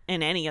wasn't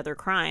in any other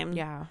crime.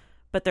 Yeah.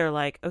 But they're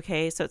like,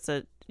 okay, so it's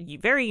a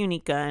very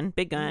unique gun,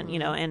 big gun, you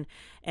know,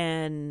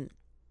 and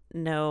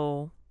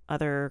no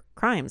other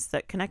crimes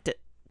that connect it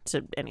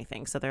to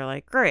anything. So they're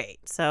like, great.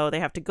 So they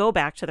have to go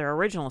back to their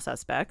original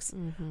suspects,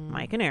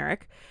 Mike and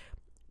Eric.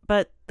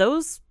 But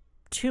those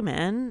two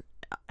men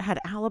had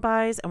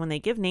alibis, and when they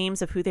give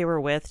names of who they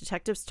were with,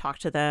 detectives talk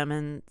to them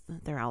and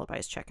their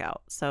alibis check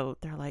out. So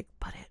they're like,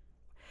 but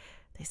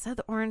they said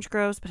the orange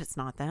groves, but it's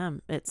not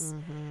them. It's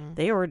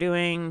they were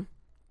doing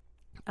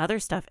other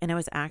stuff, and it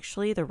was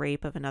actually the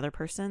rape of another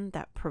person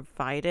that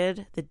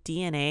provided the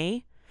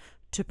DNA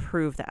to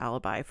prove the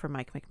alibi for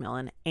Mike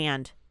McMillan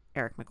and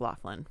Eric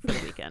McLaughlin for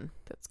the weekend.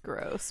 That's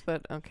gross,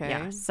 but okay.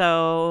 Yeah.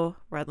 So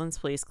Redlands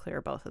police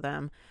clear both of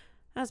them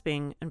as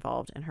being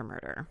involved in her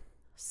murder.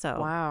 So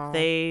wow.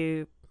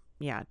 They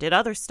did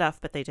other stuff,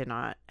 but they did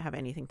not have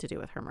anything to do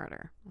with her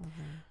murder.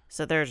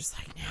 So they're just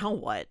like, now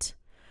what?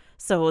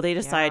 So they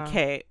decide,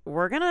 okay,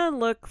 we're going to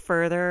look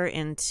further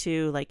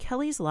into like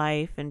Kelly's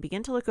life and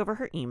begin to look over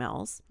her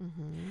emails.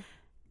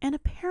 And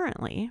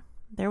apparently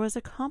there was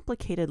a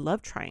complicated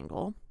love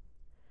triangle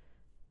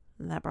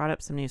that brought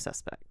up some new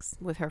suspects.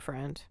 With her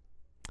friend.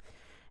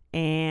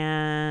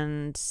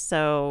 And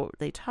so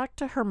they talked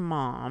to her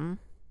mom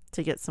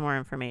to get some more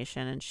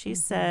information. And she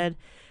said,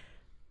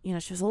 you know,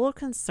 she was a little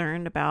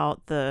concerned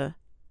about the,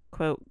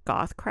 quote,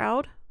 goth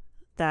crowd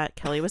that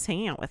Kelly was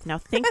hanging out with. Now,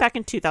 think back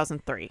in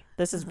 2003.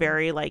 This is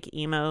very, like,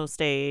 emo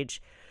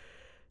stage.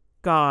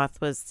 Goth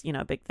was, you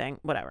know, a big thing.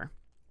 Whatever.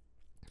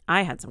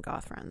 I had some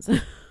goth friends.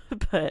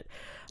 But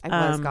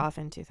I was goth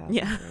in 2003.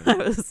 Yeah, I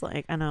was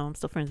like, I know, I'm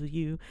still friends with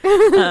you.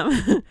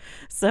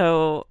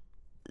 So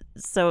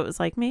it was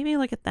like, maybe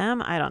look at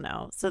them. I don't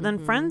know. So then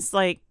friends,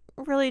 like,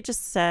 really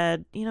just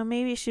said, you know,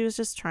 maybe she was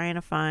just trying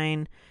to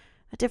find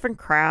a different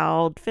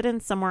crowd, fit in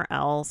somewhere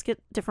else, get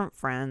different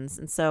friends.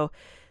 And so,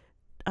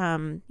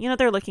 you know,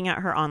 they're looking at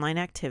her online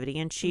activity,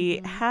 and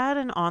she had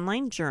an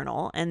online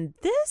journal, and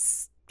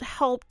this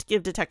helped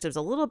give detectives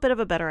a little bit of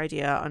a better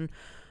idea on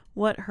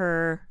what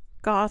her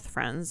goth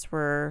friends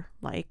were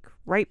like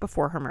right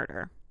before her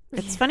murder.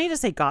 It's funny to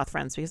say goth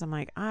friends because I'm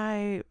like,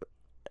 I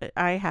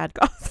had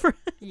goth friends.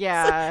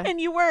 Yeah. And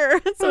you were.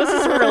 So it's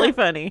just really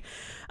funny.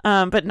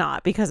 But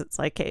not because it's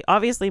like, okay,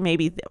 obviously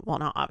maybe, well,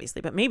 not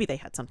obviously, but maybe they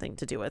had something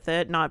to do with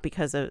it. Not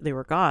because they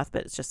were goth,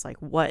 but it's just like,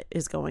 what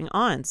is going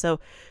on? So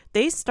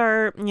they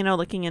start, you know,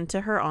 looking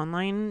into her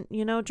online,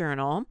 you know,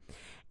 journal.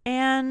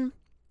 And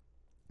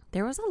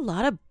there was a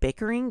lot of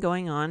bickering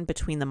going on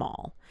between them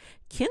all.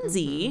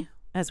 Kinsey,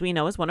 as we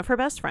know, is one of her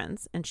best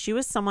friends. And she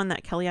was someone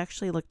that Kelly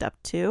actually looked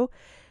up to,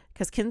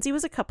 because Kinsey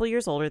was a couple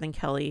years older than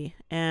Kelly,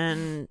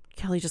 and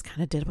Kelly just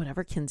kind of did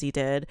whatever Kinsey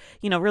did,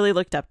 you know, really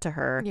looked up to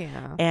her.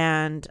 Yeah.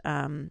 And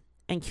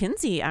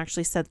Kinsey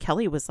actually said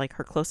Kelly was like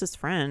her closest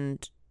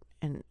friend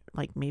and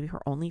like maybe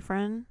her only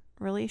friend,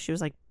 really. She was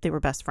like, they were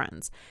best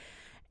friends.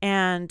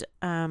 And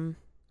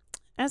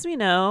as we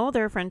know,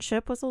 their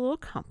friendship was a little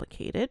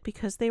complicated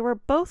because they were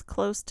both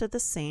close to the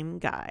same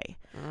guy.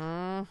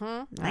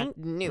 I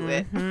knew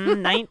it.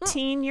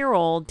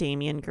 19-year-old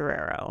Damian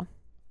Guerrero.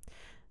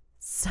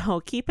 So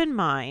keep in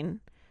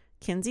mind,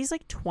 Kinsey's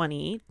like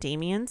 20,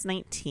 Damian's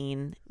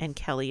 19, and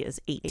Kelly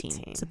is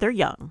 18. So they're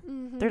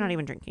young. They're not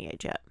even drinking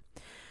age yet.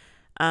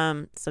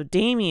 So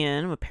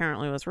Damian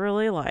apparently was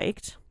really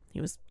liked. He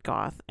was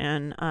goth,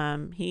 and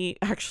he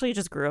actually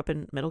just grew up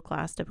in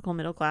typical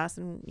middle class,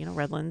 and, you know,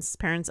 Redlands'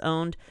 parents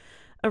owned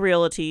a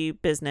realty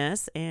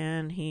business,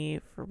 and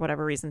he, for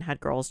whatever reason, had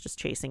girls just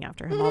chasing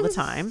after him all the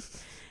time.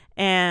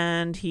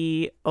 And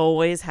he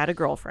always had a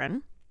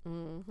girlfriend.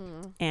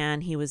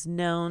 And he was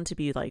known to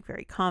be like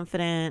very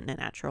confident and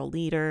a natural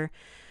leader.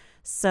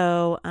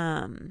 So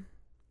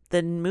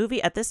the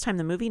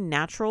movie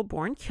Natural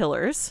Born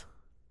Killers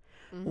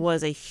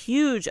was a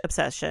huge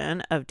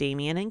obsession of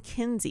Damian and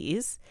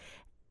Kinsey's,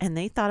 and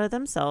they thought of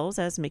themselves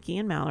as Mickey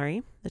and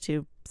Mallory, the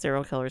two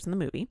serial killers in the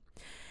movie.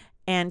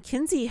 And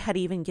Kinsey had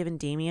even given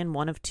Damian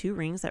one of two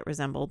rings that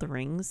resembled the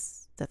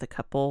rings that the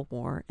couple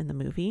wore in the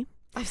movie.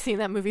 I've seen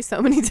that movie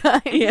so many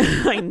times.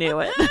 Yeah, I knew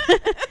it.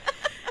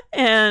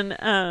 And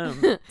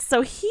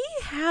so he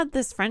had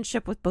this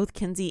friendship with both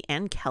Kinsey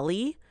and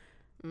Kelly,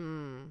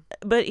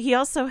 but he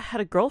also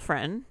had a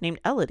girlfriend named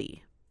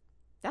Elodie.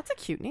 That's a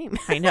cute name.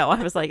 I know.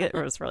 I was like,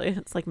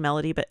 it's like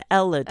Melody, but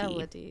Elodie.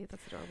 Elodie,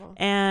 that's adorable.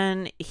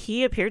 And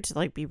he appeared to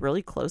like be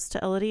really close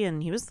to Elodie,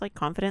 and he was like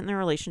confident in their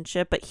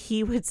relationship, but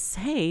he would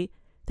say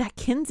that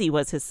Kinsey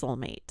was his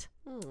soulmate.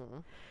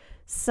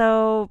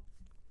 So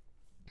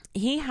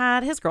he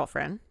had his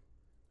girlfriend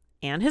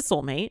and his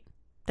soulmate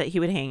that he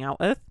would hang out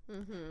with,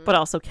 but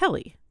also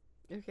Kelly.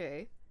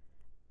 Okay.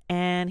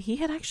 And he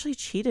had actually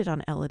cheated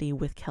on Elodie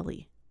with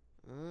Kelly.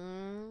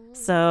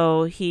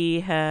 So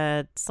he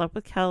had slept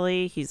with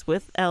Kelly. He's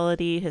with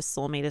Elodie. His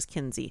soulmate is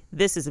Kinsey.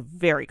 This is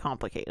very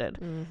complicated.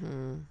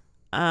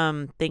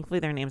 Thankfully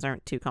their names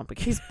aren't too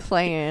complicated. He's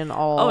playing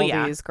all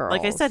these girls.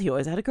 Like I said, he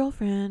always had a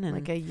girlfriend. And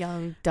like a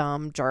young,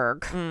 dumb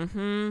jerk.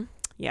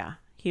 Yeah.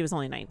 He was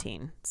only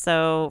 19.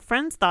 So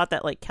friends thought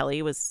that like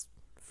Kelly was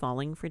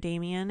falling for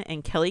Damien,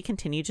 and Kelly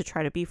continued to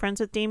try to be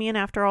friends with Damien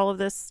after all of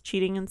this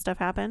cheating and stuff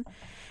happened.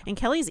 And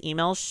Kelly's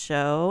emails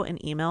show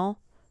an email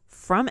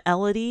from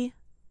Elodie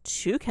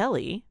to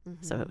Kelly,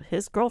 so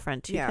his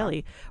girlfriend to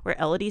Kelly, where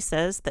Elodie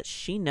says that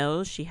she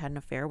knows she had an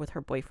affair with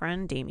her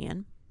boyfriend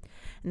Damien,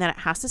 and that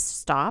it has to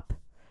stop,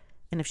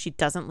 and if she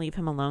doesn't leave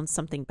him alone,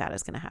 something bad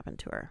is going to happen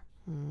to her.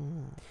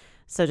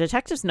 So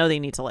detectives know they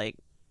need to like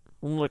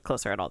look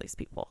closer at all these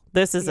people.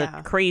 This is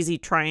a crazy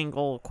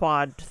triangle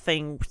quad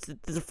thing.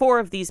 The 4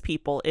 of these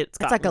people,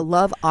 it's like a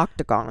love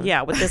octagon.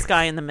 Yeah, with this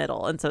guy in the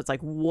middle. And so it's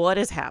like, what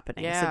is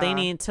happening? So they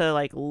need to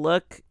like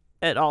look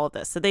at all of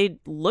this. So they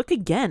look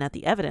again at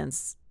the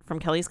evidence from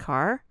Kelly's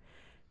car,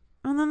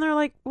 and then they're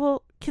like,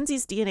 well,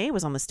 Kinsey's DNA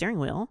was on the steering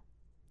wheel.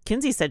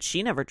 Kinsey said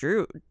she never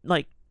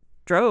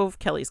drove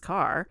Kelly's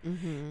car.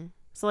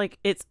 So like,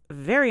 it's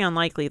very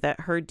unlikely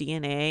that her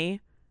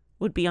DNA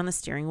would be on the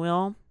steering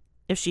wheel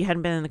if she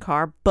hadn't been in the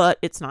car, but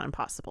it's not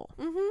impossible.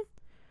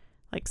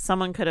 Like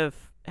someone could have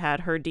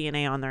had her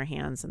DNA on their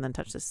hands and then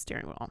touched the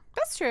steering wheel.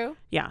 That's true.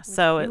 Yeah.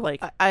 So it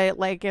like, I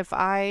like if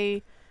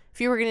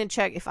you were going to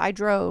check, if I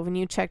drove and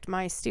you checked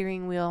my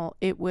steering wheel,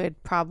 it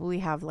would probably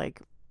have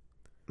like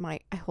I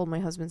hold my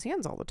husband's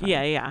hands all the time.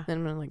 Yeah. Then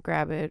I'm going to like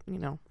grab it, you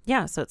know.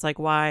 Yeah. So it's like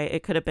why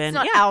it could have been it's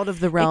not out of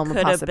the realm of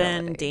possibility. It could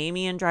have been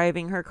Damien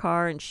driving her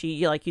car and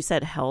she, like you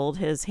said, held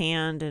his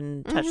hand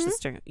and touched the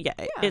steering. Yeah.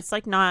 It's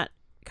like not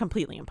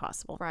completely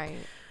impossible. Right.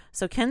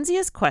 So Kenzie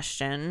is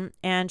questioned,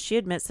 and she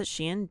admits that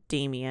she and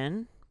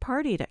Damien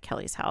partied at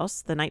Kelly's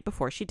house the night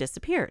before she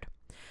disappeared.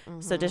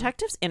 So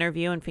detectives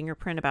interview and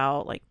fingerprint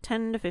about like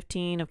 10 to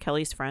 15 of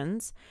Kelly's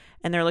friends,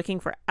 and they're looking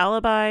for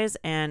alibis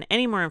and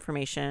any more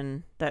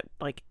information that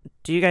like,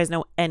 do you guys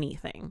know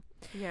anything?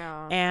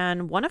 Yeah.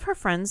 And one of her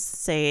friends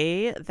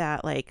say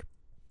that like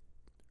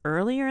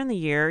earlier in the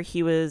year,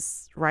 he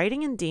was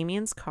riding in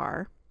Damien's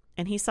car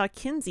and he saw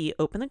Kinsey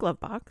open the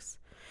glove box.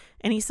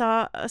 And he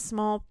saw a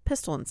small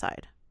pistol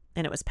inside.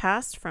 And it was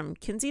passed from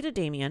Kinsey to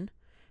Damien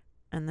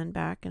and then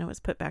back, and it was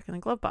put back in the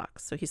glove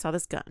box. So he saw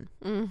this gun.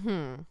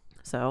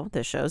 So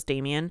this shows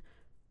Damien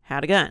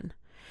had a gun.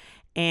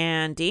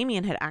 And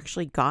Damien had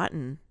actually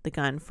gotten the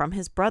gun from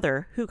his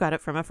brother, who got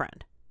it from a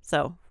friend.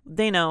 So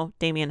they know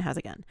Damien has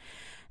a gun.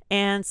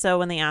 And so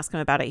when they ask him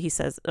about it, he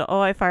says,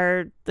 oh, I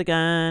fired the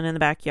gun in the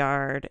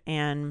backyard.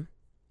 And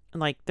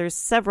like there's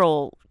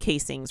several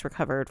casings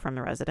recovered from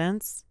the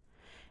residence.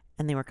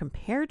 And they were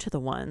compared to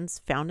the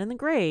ones found in the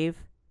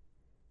grave,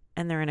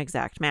 and they're an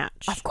exact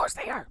match. Of course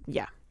they are.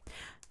 Yeah.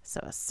 So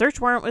a search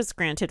warrant was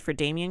granted for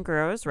Damien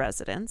Guerrero's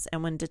residence,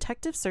 and when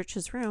detectives searched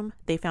his room,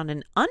 they found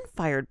an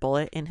unfired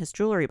bullet in his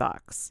jewelry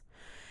box.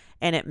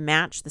 And it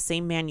matched the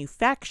same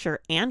manufacture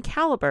and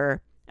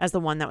caliber as the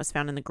one that was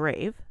found in the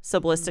grave.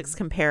 So ballistics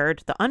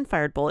compared the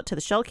unfired bullet to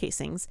the shell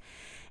casings,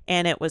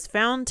 and it was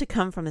found to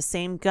come from the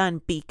same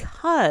gun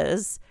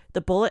because the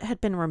bullet had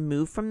been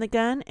removed from the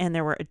gun and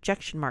there were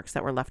ejection marks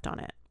that were left on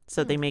it.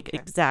 So they make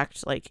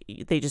exact, like,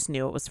 they just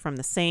knew it was from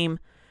the same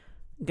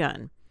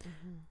gun.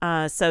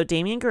 So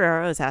Damien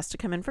Guerrero is asked to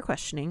come in for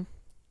questioning,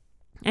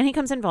 and he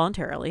comes in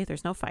voluntarily.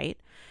 There's no fight.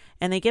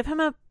 And they give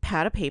him a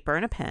pad of paper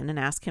and a pen and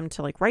ask him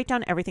to like write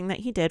down everything that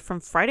he did from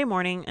Friday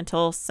morning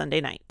until Sunday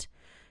night.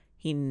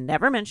 He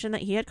never mentioned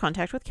that he had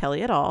contact with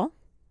Kelly at all,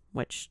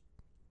 which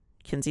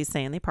Kinsey's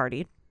saying they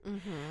partied.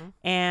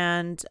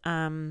 And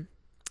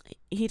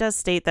he does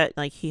state that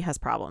like he has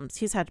problems.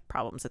 He's had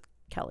problems with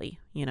Kelly,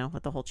 you know,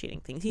 with the whole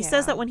cheating thing. He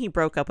says that when he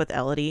broke up with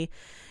Elodie,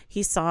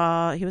 he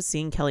was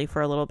seeing Kelly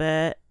for a little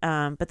bit.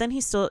 But then he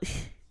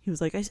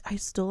was like, I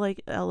still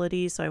like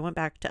Elodie. So I went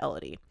back to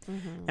Elodie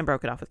and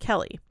broke it off with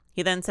Kelly.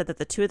 He then said that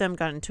the two of them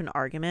got into an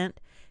argument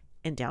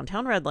in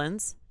downtown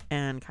Redlands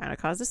and kind of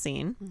caused a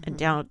scene. And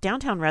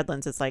downtown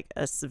Redlands is like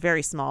a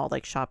very small,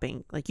 like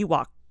shopping, like you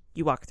walk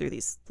through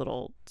these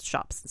little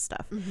shops and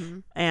stuff.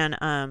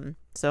 And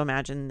so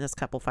imagine this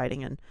couple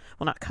fighting, and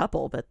well, not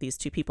couple, but these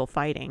two people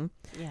fighting,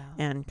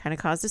 and kind of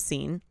caused a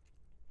scene.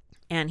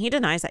 And he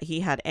denies that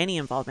he had any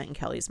involvement in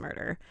Kelly's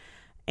murder.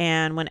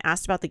 And when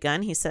asked about the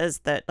gun, he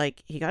says that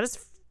like he got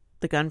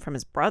the gun from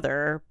his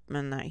brother,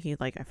 and that he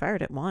like, I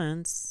fired it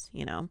once,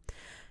 you know.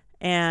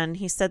 And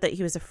he said that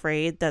he was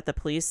afraid that the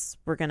police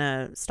were going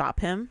to stop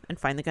him and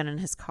find the gun in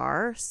his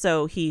car.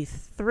 So he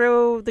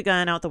threw the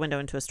gun out the window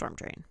into a storm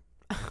drain.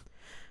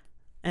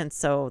 And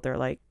so they're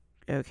like,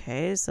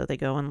 okay. So they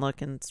go and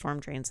look in storm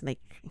drains, and they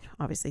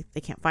obviously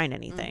they can't find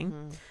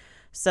anything.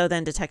 So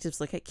then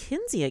detectives look at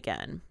Kinsey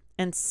again.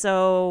 And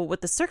so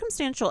with the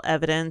circumstantial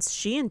evidence,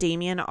 she and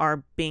Damien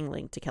are being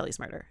linked to Kelly's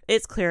murder.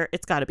 It's clear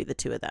it's got to be the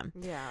two of them.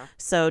 Yeah.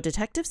 So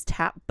detectives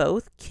tap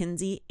both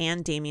Kinsey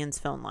and Damien's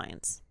phone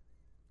lines.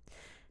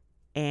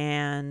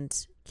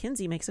 And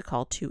Kinsey makes a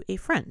call to a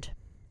friend.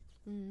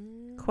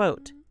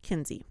 Quote,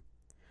 Kinsey,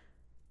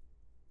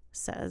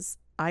 says,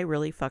 I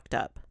really fucked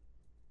up.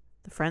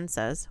 The friend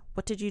says,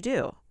 what did you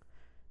do?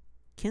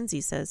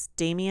 Kinsey says,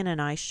 Damien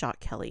and I shot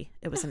Kelly.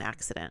 It was an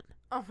accident.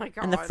 Oh my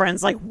God. And the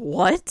friend's like,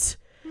 what?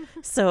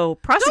 So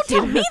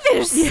prosecutor, don't tell me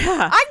this.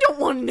 Yeah, I don't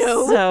want to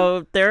know.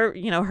 So they're,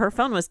 her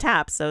phone was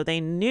tapped, so they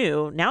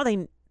knew. Now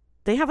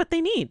they have what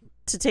they need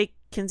to take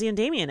Kinsey and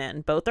Damien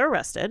in. Both are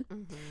arrested.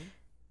 Mm-hmm.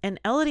 And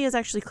Elodie is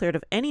actually cleared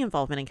of any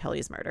involvement in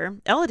Kelly's murder.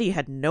 Elodie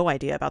had no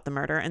idea about the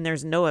murder, and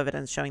there's no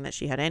evidence showing that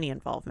she had any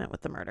involvement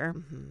with the murder.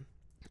 Mm-hmm.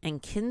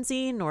 And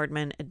Kinsey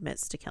Nordman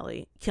admits to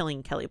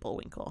killing Kelly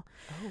Bullwinkle.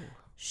 Oh.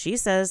 She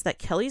says that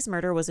Kelly's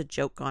murder was a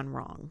joke gone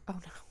wrong. Oh,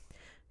 no.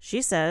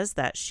 She says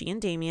that she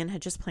and Damien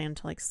had just planned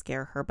to,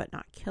 scare her but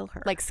not kill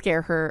her.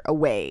 Scare her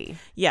away.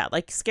 Yeah,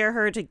 scare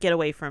her to get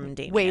away from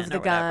Damien. Wave the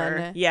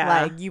gun.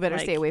 Yeah. You better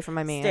stay away from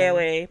my man. Stay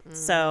away.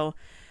 So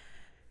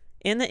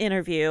in the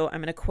interview,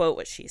 I'm going to quote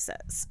what she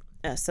says.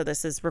 So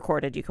this is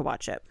recorded. You can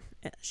watch it.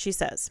 She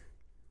says,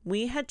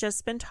 we had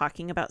just been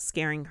talking about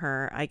scaring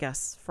her, I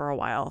guess, for a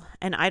while.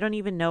 And I don't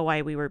even know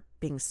why we were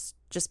being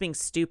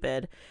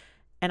stupid.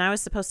 And I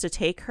was supposed to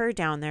take her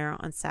down there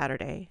on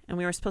Saturday. And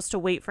we were supposed to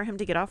wait for him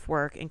to get off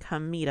work and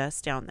come meet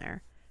us down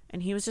there.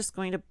 And he was just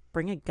going to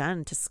bring a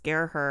gun to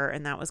scare her.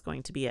 And that was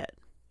going to be it.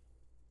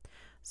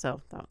 So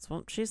that's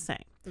what she's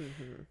saying.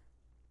 Mm-hmm.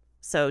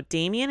 So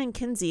Damien and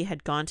Kinsey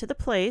had gone to the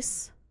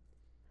place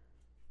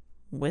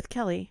with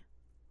Kelly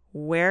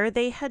where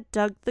they had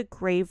dug the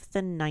grave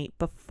the night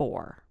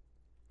before.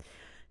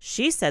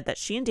 She said that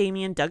she and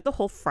Damien dug the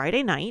hole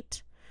Friday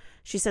night.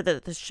 She said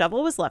that the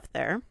shovel was left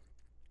there.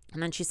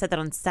 And then she said that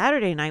on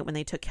Saturday night, when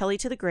they took Kelly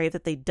to the grave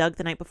that they dug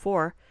the night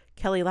before,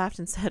 Kelly laughed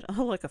and said,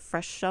 oh, look, a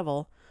fresh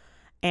shovel.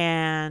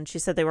 And she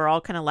said they were all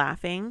kind of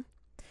laughing.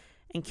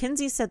 And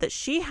Kinsey said that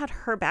she had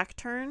her back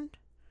turned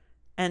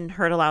and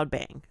heard a loud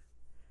bang.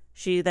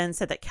 She then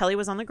said that Kelly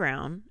was on the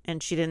ground,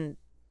 and she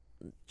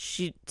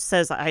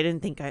says, I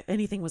didn't think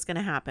anything was going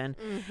to happen.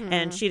 Mm-hmm.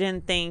 And she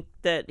didn't think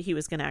that he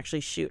was going to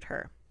actually shoot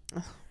her.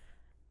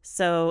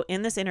 So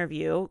in this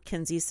interview,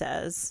 Kinsey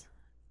says,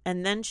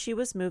 and then she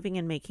was moving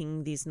and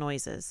making these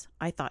noises.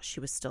 I thought she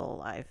was still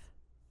alive.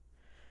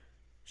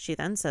 She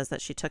then says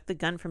that she took the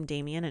gun from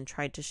Damien and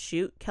tried to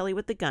shoot Kelly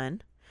with the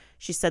gun.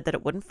 She said that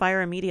it wouldn't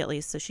fire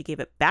immediately, so she gave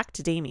it back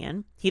to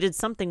Damien. He did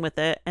something with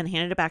it and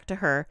handed it back to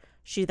her.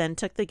 She then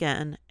took the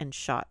gun and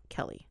shot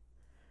Kelly.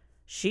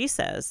 She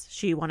says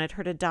she wanted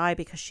her to die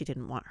because she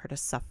didn't want her to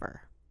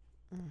suffer.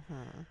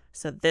 Mm-hmm.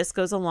 So this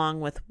goes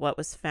along with what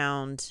was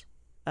found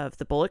of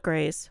the bullet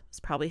graze. It was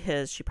probably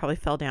his. She probably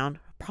fell down,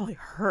 probably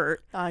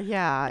hurt.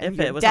 Yeah. If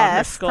it was on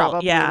her skull.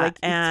 Probably, yeah.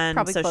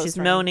 And so she's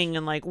moaning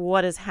and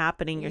what is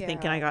happening? You're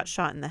thinking I got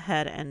shot in the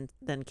head. And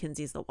then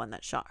Kinsey's the one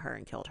that shot her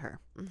and killed her.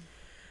 Mm.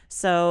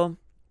 So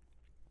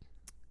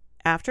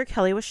after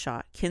Kelly was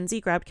shot, Kinsey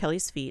grabbed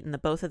Kelly's feet and the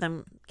both of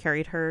them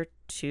carried her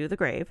to the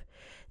grave.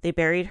 They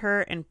buried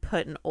her and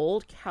put an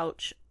old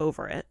couch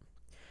over it.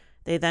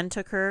 They then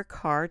took her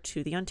car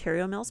to the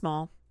Ontario Mills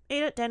Mall,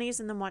 ate at Denny's,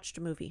 and then watched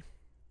a movie.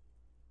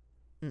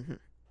 Mm-hmm.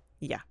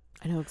 Yeah.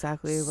 I know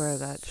exactly where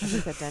that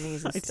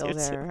Denny's is still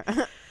there.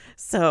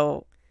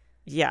 So,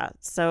 yeah,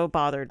 so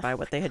bothered by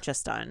what they had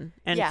just done.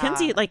 And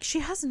Kinsey, she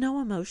has no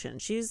emotion.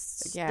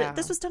 She's,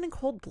 this was done in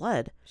cold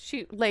blood.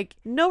 She,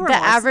 no remorse, the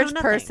average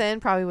person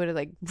probably would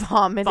have,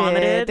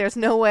 vomited. There's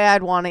no way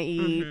I'd want to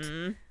eat.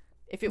 Mm-hmm.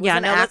 If it was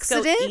an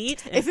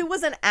accident, if it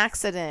was an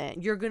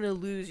accident, you're going to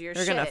lose your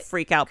shit. You're going to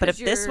freak out. But if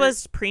this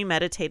was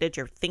premeditated,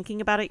 you're thinking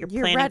about it, you're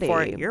planning ready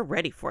for it, you're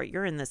ready for it.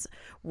 You're in this,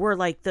 we're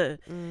like the,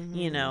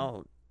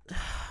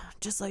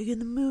 just like in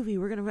the movie,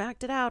 we're going to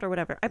act it out or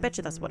whatever. I bet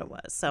you that's what it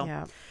was. So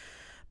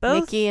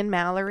both Nikki and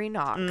Mallory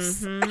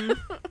Knox. Mm-hmm.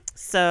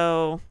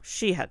 So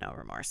she had no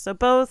remorse. So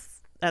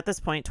both, at this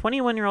point,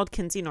 21-year-old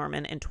Kinsey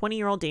Norman and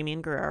 20-year-old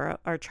Damien Guerrero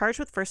are charged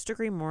with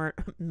first-degree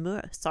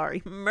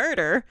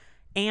murder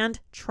and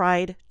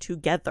tried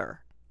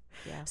together.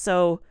 Yeah.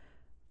 So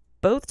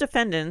both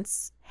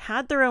defendants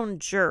had their own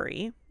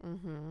jury.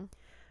 Mm-hmm.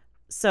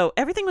 So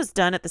everything was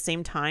done at the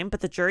same time,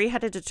 but the jury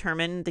had to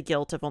determine the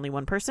guilt of only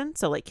one person.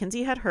 So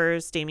Kinsey had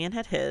hers, Damien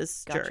had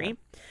his jury.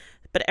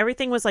 But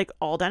everything was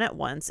all done at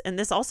once. And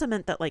this also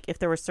meant that if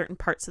there were certain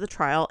parts of the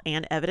trial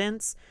and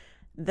evidence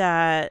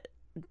that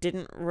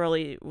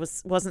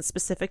wasn't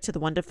specific to the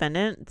one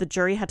defendant, the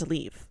jury had to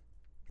leave.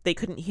 They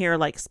couldn't hear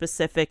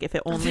specific if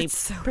it only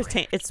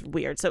pertained. It's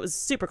weird. So it was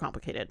super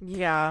complicated.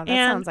 Yeah, that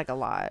sounds like a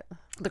lot.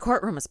 The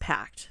courtroom was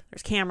packed.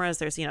 There's cameras.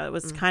 There's, it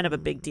was kind of a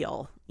big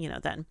deal,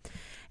 then.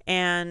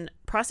 And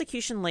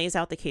prosecution lays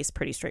out the case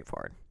pretty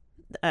straightforward.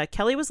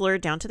 Kelly was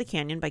lured down to the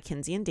canyon by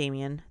Kinsey and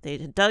Damien. They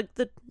had dug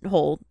the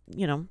hole,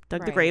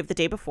 dug the grave the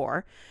day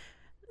before.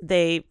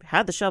 They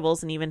had the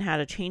shovels and even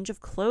had a change of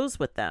clothes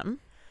with them.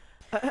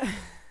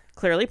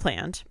 Clearly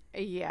planned.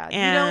 Yeah,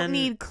 and you don't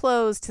need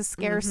clothes to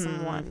scare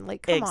someone. Come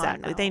exactly.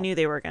 on now. They knew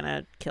they were going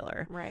to kill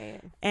her. Right.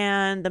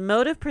 And the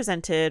motive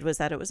presented was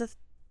that it was a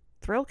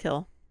thrill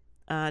kill.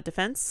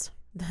 Defense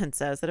then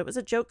says that it was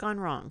a joke gone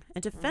wrong.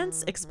 And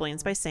defense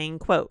explains by saying,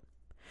 quote,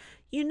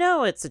 You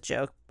know it's a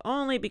joke,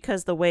 only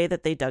because the way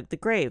that they dug the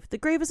grave. The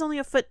grave is only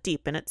a foot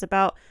deep, and it's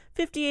about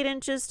 58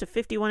 inches to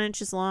 51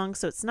 inches long,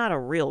 so it's not a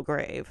real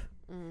grave.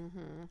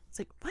 Mm-hmm. It's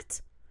like,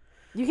 what?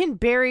 You can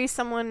bury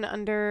someone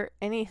under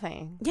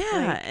anything.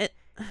 Yeah.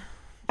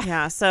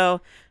 Yeah,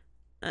 so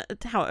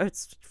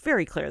it's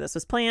very clear this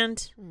was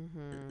planned.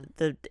 Mm-hmm.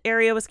 The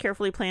area was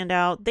carefully planned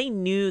out. They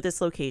knew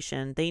this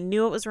location. They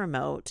knew it was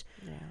remote.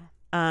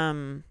 Yeah.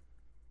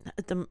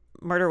 The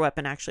murder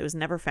weapon actually was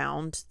never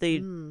found.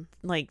 They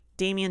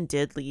Damien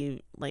did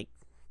leave,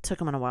 took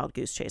him on a wild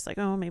goose chase, like,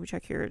 oh, maybe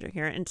check here or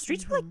here, and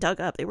streets were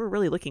dug up. They were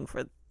really looking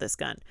for this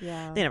gun.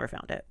 Yeah. They never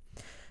found it.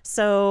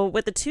 So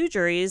with the two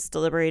juries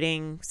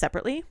deliberating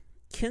separately,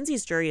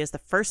 Kinsey's jury is the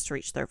first to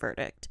reach their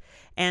verdict,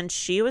 and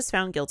she was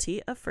found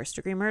guilty of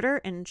first-degree murder,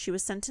 and she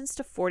was sentenced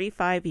to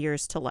 45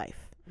 years to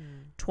life.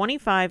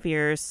 25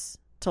 years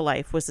to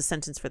life was the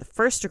sentence for the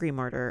first-degree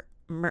murder.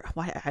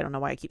 I don't know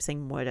why I keep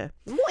saying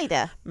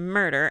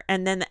murder,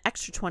 and then the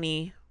extra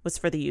 20 was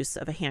for the use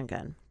of a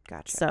handgun.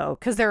 Gotcha. So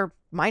because they're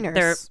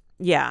minors.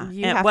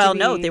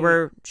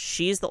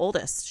 She's the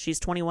oldest. She's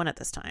 21 at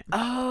this time.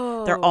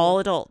 Oh, they're all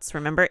adults.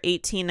 Remember,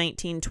 18,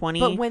 19, 20.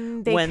 But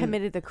when they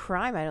committed the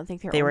crime, I don't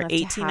think they were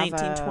 18,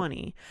 19,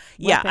 20.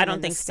 Yeah, I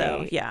don't think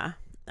so. Yeah.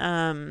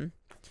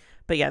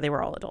 But yeah, they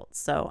were all adults.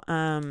 So,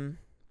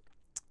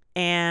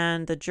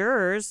 and the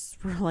jurors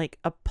were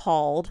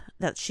appalled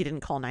that she didn't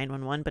call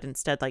 911, but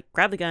instead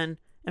grabbed the gun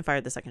and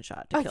fired the second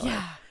shot to kill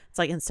her. It's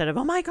instead of,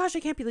 oh my gosh,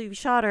 I can't believe you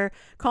shot her,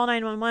 call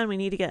 911, we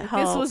need to get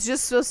help. This was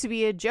just supposed to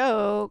be a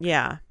joke.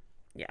 Yeah.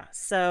 Yeah.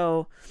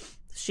 So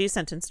she's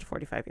sentenced to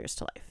 45 years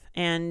to life.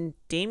 And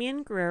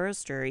Damien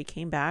Guerrero's jury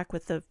came back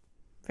with a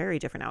very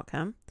different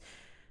outcome.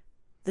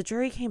 The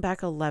jury came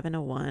back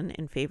 11-1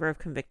 in favor of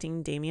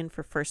convicting Damien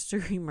for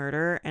first-degree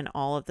murder and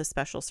all of the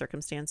special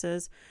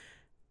circumstances.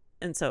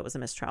 And so it was a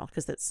mistrial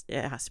because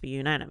it has to be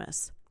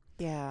unanimous.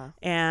 Yeah.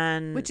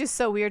 And which is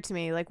so weird to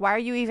me. Why are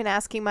you even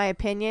asking my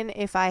opinion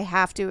if I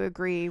have to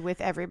agree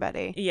with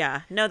everybody?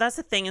 Yeah. No, that's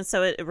the thing. And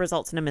so it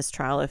results in a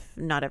mistrial if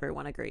not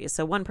everyone agrees.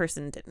 So one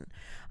person didn't.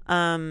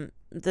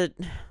 The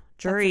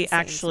jury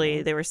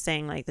actually, they were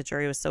saying the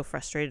jury was so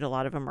frustrated. A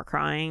lot of them were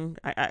crying.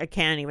 I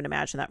can't even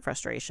imagine that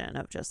frustration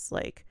of just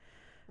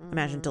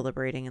imagine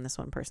deliberating and this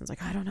one person's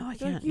I don't know, I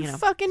can't. You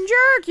fucking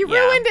jerk. You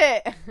ruined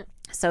it.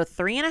 So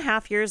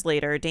 3.5 years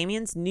later,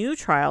 Damien's new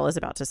trial is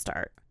about to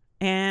start.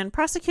 And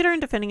prosecutor and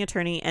defending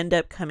attorney end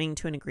up coming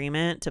to an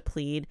agreement to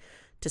plead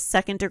to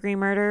second-degree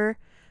murder,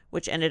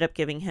 which ended up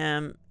giving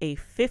him a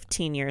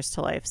 15 years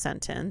to life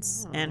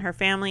sentence. Oh. And her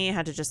family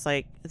had to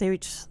they were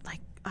just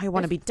I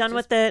want to be done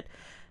with it.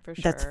 For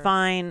sure. That's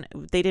fine.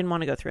 They didn't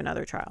want to go through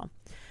another trial.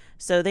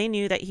 So they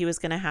knew that he was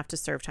going to have to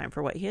serve time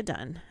for what he had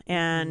done.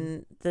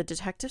 And the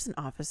detectives and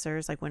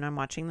officers, when I'm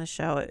watching the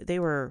show, they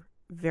were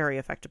very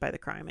affected by the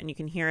crime, and you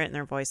can hear it in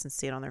their voice and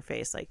see it on their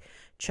face,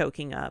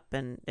 choking up,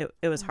 and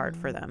it was hard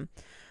for them.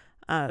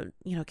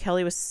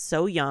 Kelly was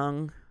so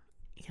young,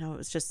 it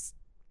was just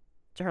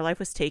her life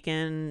was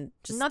taken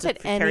just not to that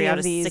carry any out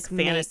of a these sick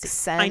make fantasy.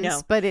 sense, I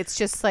know, but it's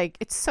just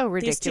it's so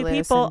ridiculous. These two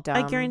people, and dumb.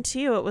 I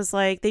guarantee you, it was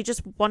they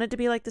just wanted to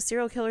be like the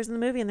serial killers in the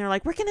movie, and they're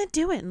we're gonna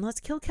do it and let's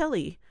kill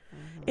Kelly.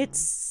 It's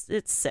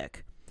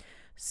sick.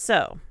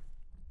 So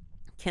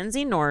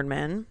Kenzie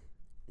Nordman,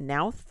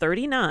 now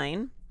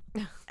 39,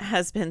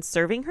 has been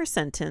serving her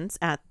sentence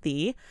at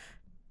the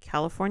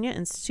California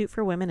Institute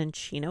for Women in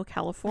Chino,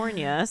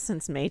 California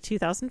since May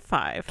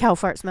 2005. Cow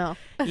fart smell.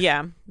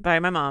 Yeah, by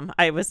my mom.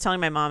 I was telling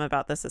my mom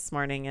about this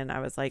morning, and I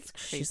was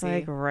she's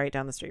right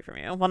down the street from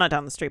you. Well, not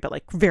down the street,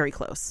 but very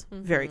close.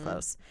 Very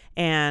close.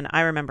 And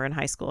I remember in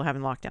high school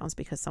having lockdowns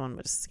because someone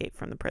would escape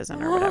from the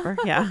prison or whatever.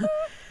 Yeah.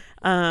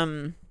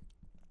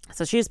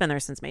 So she's been there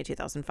since May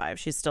 2005.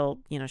 She's still,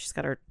 she's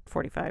got her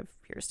 45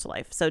 years to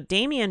life. So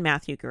Damien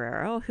Matthew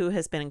Guerrero, who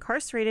has been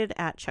incarcerated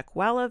at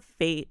Chuckwalla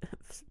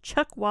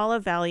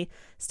Valley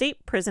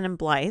State Prison in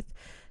Blythe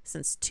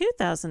since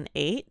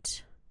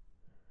 2008.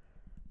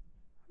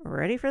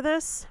 Ready for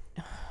this?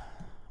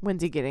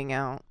 When's he getting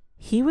out?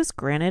 He was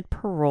granted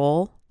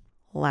parole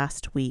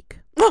last week.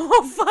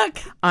 Oh, fuck.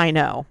 I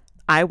know.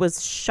 I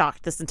was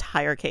shocked this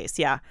entire case.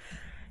 Yeah.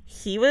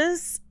 He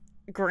was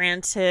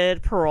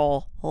granted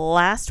parole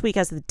last week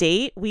as the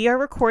date. We are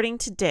recording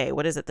today.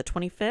 What is it? The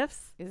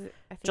 25th? Is it?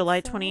 I think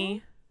July so?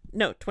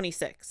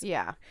 26th.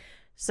 Yeah.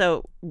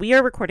 So we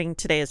are recording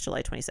today is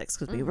July 26th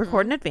because we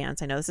record in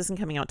advance. I know this isn't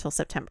coming out till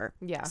September.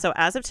 Yeah. So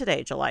as of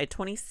today, July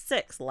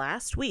 26th,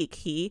 last week,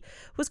 he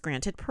was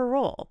granted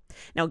parole.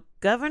 Now,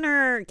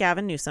 Governor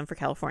Gavin Newsom for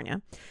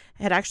California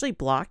had actually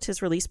blocked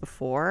his release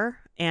before.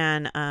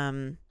 And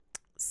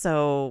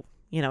so,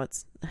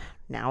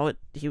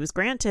 he was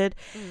granted.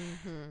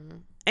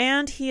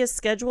 And he is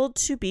scheduled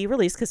to be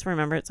released because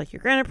remember, it's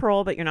you're granted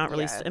parole, but you're not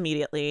released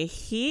immediately.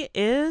 He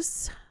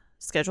is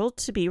scheduled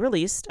to be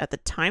released at the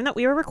time that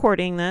we are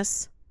recording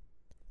this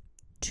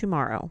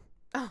tomorrow.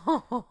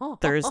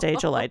 Thursday,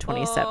 July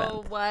 27th.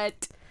 Oh,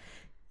 what?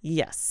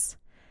 Yes.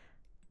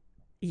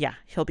 Yeah,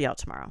 he'll be out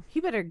tomorrow.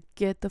 He better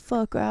get the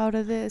fuck out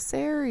of this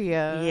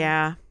area.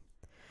 Yeah.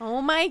 Oh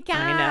my gosh.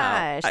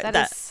 I know.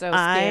 That is so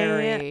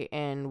scary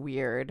and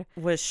weird.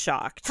 Was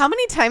shocked. How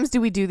many times do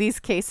we do these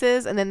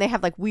cases and then they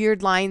have like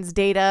weird lines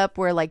date up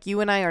where like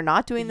you and I are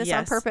not doing this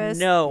on purpose?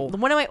 No.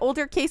 One of my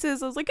older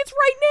cases, I was like, it's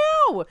right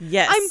now.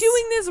 Yes. I'm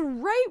doing this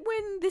right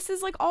when this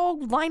is like all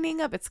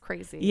lining up. It's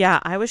crazy. Yeah,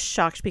 I was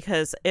shocked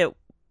because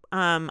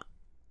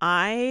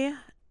I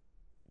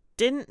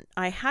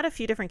had a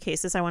few different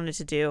cases I wanted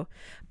to do,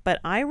 but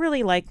I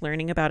really like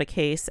learning about a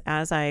case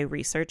as I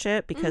research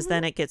it because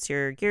then it gets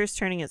your gears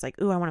turning. It's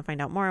like, ooh, I want to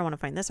find out more. I want to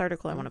find this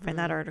article. I want to find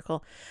that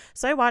article.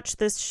 So I watched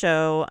this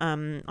show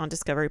on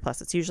Discovery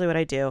Plus. It's usually what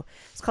I do.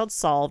 It's called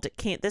Solved.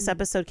 This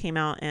episode came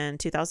out in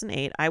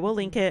 2008. I will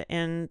link it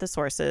in the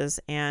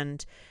sources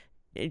and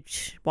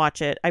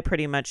watch it. I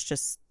pretty much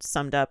just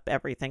summed up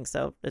everything.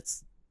 So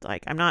it's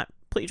like, I'm not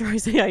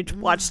plagiarizing. I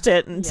watched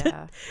it and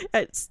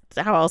it's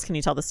how else can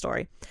you tell the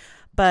story?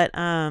 But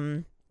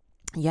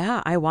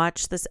yeah, I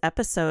watched this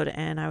episode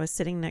and I was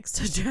sitting next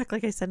to Jack,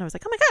 like I said, and I was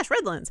like, oh my gosh,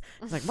 Redlands.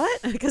 I was like,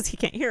 what? Because he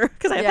can't hear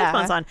because I have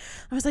headphones on.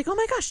 I was like, oh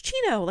my gosh,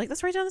 Chino, like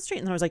that's right down the street.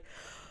 And I was like,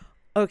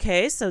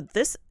 okay, so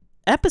this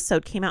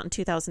episode came out in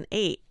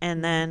 2008,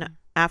 and then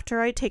after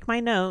I take my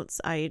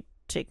notes, I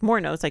take more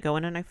notes. I go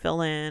in and I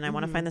fill in. I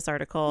want to find this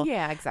article.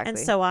 Yeah, exactly. And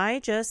so I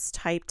just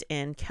typed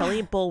in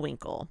Kelly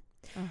Bullwinkle.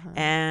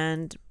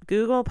 And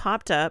Google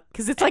popped up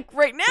because it's like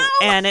right now,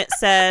 and it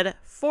said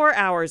 4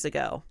 hours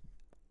ago,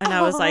 and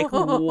I was like,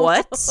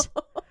 what?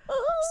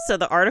 So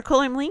the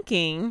article I'm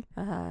linking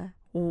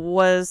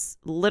was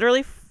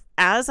literally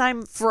as I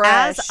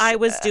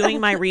was doing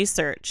my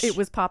research, it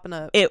was popping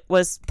up. It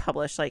was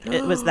published. Like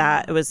it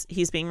was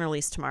he's being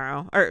released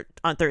tomorrow or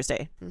on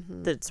Thursday,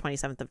 the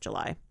 27th of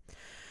July.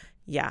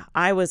 Yeah,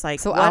 I was like,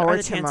 so what are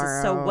the chances?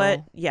 Tomorrow. So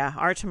what? Yeah,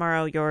 our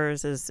tomorrow,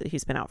 yours is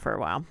he's been out for a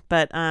while,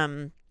 but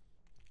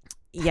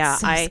yeah,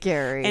 so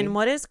scary. And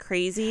what is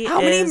crazy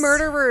how many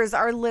murderers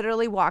are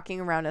literally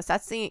walking around us?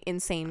 That's the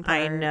insane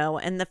part. I know.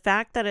 And the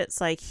fact that it's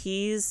like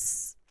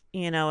he's,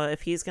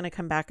 if he's going to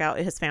come back out,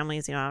 his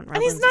family's, out in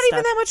and he's not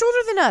even that much older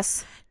than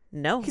us.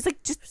 No. He's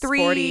like just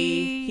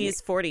 40. He's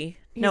 40.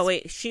 No,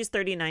 wait, she's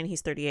 39.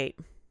 He's 38.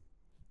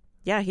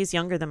 Yeah, he's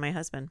younger than my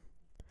husband.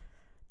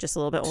 Just a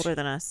little bit older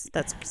than us.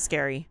 That's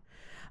scary.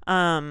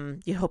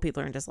 You hope he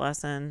learned his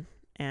lesson,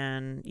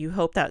 and you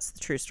hope that's the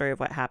true story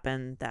of what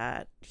happened,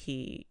 that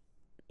he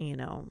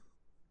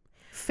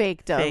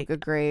faked a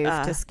grave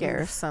to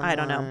scare someone. I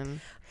don't know,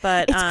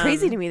 but it's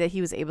crazy to me that he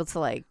was able to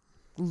like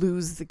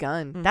lose the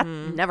gun. That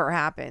never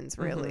happens,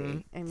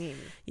 really. I mean,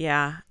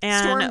 yeah.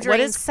 And what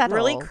is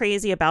really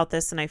crazy about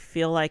this, and I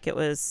feel like it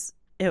was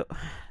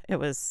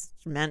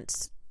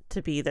meant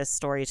to be this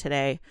story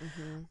today.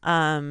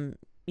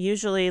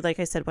 Usually,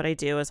 like I said, what I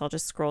do is I'll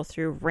just scroll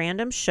through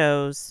random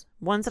shows,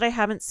 ones that I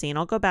haven't seen.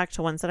 I'll go back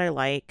to ones that I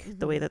like,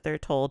 the way that they're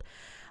told.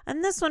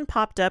 And this one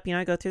popped up,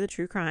 I go through the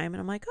true crime and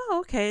I'm like, oh,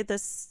 okay,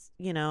 this,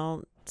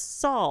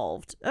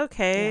 Solved.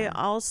 Okay, yeah.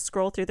 I'll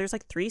scroll through. There's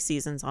like 3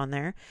 seasons on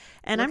there.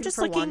 And I'm just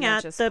looking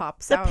at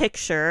the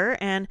picture,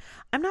 and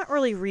I'm not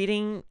really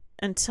reading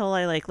until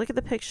I like look at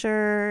the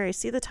picture, I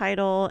see the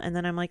title, and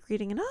then I'm like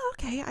reading and, oh,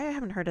 okay, I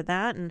haven't heard of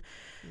that.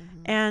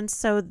 And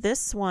so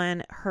this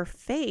one, her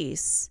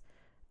face,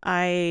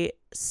 I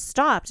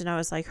stopped and I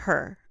was like,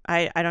 her.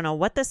 I don't know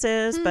what this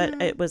is,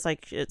 but it was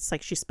like, it's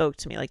like she spoke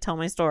to me, like, tell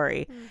my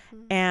story.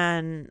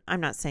 And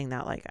I'm not saying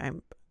that like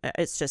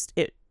it's just,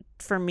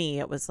 for me,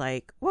 it was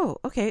like, whoa,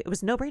 okay, it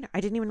was no brainer. I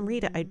didn't even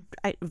read it.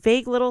 I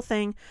vague little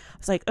thing. I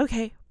was like,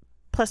 okay,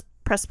 press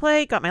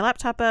play, got my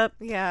laptop up.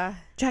 Yeah.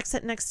 Jack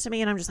sitting next to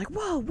me and I'm just like,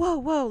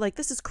 whoa, like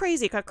this is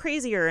crazy. It got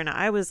crazier. And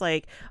I was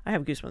like, I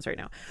have goosebumps right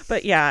now.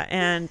 But yeah,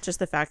 and just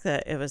the fact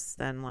that it was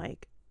then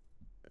like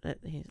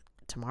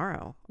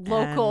tomorrow,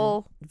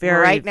 local,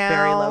 very right now,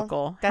 very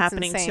local, that's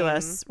happening insane. to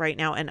us right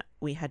now, and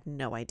we had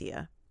no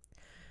idea.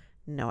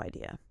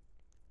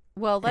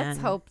 Well, let's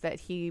hope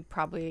that he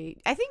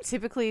probably, I think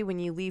typically when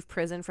you leave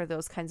prison for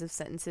those kinds of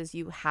sentences,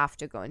 you have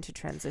to go into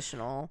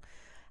transitional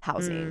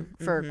housing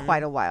for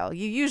quite a while.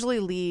 You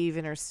usually leave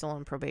and are still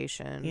on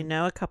probation.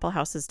 A couple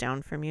houses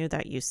down from you,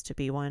 that used to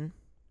be one.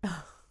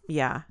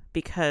 Yeah,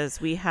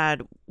 because we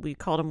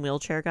called him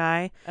wheelchair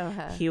guy.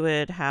 He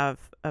would have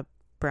a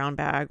brown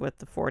bag with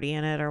the 40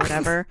 in it or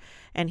whatever,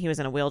 and he was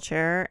in a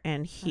wheelchair,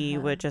 and he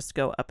would just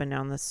go up and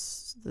down the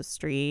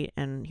street,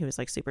 and he was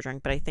like super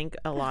drunk. But I think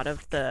a lot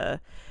of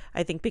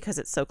because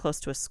it's so close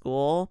to a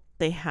school,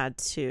 they had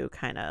to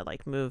kind of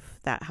like move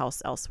that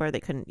house elsewhere. They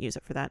couldn't use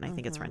it for that, and I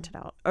think it's rented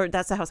out, or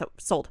that's the house that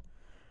sold.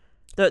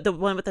 The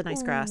one with the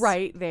nice grass.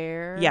 Right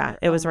there. Yeah,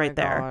 it was right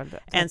there.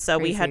 And so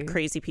we had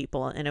crazy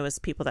people, and it was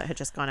people that had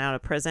just gone out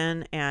of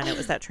prison, and it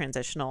was that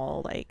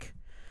transitional like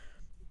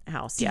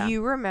house. Do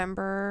you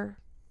remember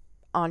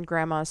on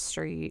Grandma's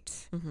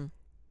Street,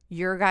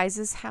 your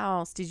guys'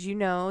 house? Did you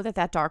know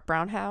that dark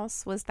brown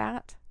house was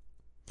that?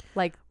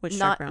 Like, which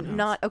dark brown house?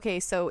 Not okay.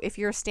 So if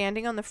you're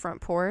standing on the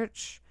front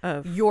porch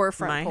of your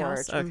front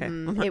porch, house?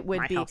 Okay, it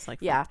would be house, like,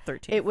 yeah.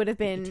 13, it would have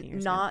been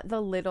not the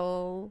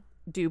little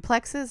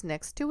duplexes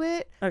next to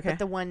it. Okay. But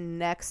the one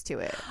next to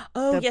it.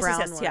 Oh, the yes, brown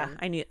yes,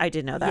 yeah. I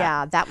did know that.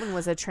 Yeah, that one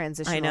was a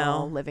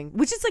transitional living,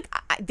 which is like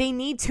they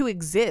need to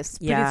exist.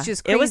 But it's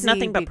just crazy. It was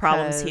nothing but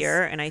problems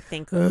here, and I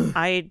think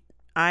I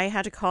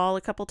had to call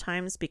a couple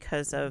times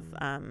because of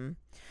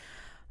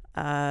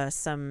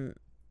some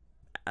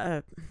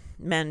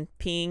men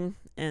peeing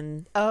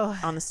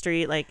on the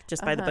street, like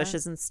just by the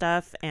bushes and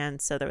stuff,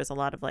 and so there was a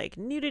lot of like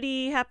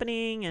nudity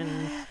happening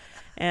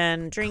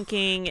and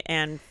drinking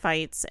and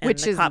fights, and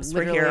the cops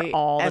were here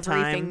all the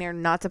time. Everything they're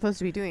not supposed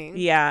to be doing.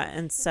 Yeah,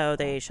 and so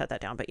they shut that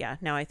down. But yeah,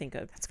 now I think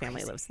a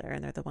family lives there,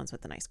 and they're the ones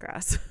with the nice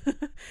grass.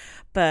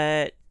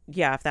 But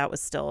yeah, if that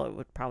was still, it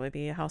would probably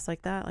be a house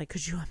like that. Like,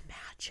 could you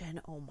imagine?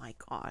 Oh my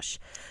gosh.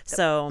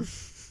 So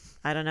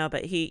I don't know,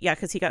 but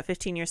because he got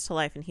 15 years to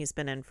life, and he's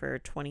been in for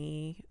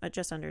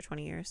just under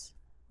 20 years,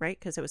 right?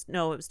 Because it was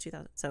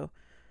 2000. So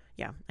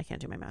yeah, I can't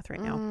do my math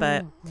right now,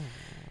 but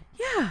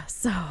yeah.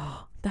 So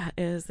that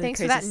is the thanks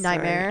for that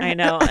nightmare. I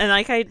know, and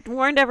like I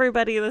warned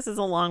everybody, this is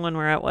a long one.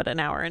 We're at an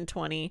hour and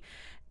 20,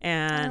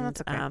 and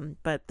that's okay.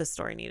 but the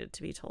story needed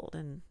to be told,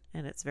 and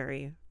it's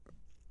very,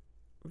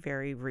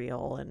 very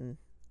real and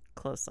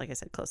close. Like I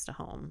said, close to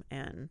home,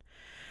 and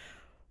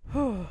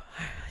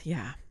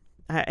yeah.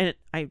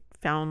 I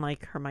found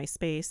like her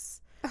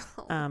MySpace,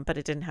 but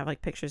it didn't have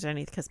like pictures or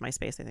anything, because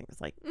MySpace, I think, was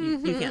like you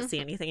can't see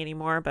anything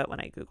anymore. But when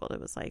I Googled,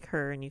 it was like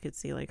her, and you could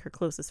see like her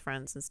closest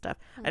friends and stuff.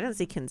 I didn't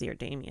see Kinsey or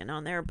Damien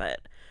on there, but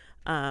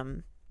I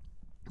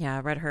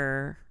read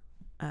her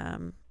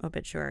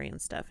obituary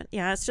and stuff, and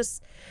yeah, it's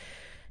just,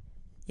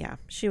 yeah,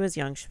 she was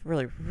young, she's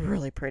really,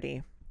 really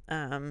pretty,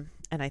 and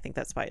I think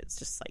that's why it's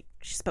just like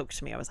she spoke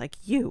to me. I was like,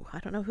 I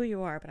don't know who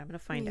you are, but I'm gonna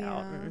find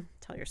out and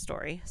tell your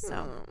story.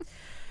 So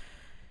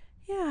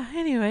yeah,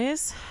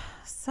 anyways,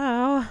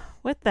 so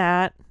with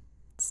that,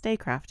 stay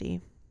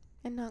crafty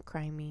and not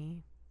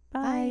crimey.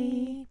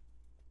 Bye.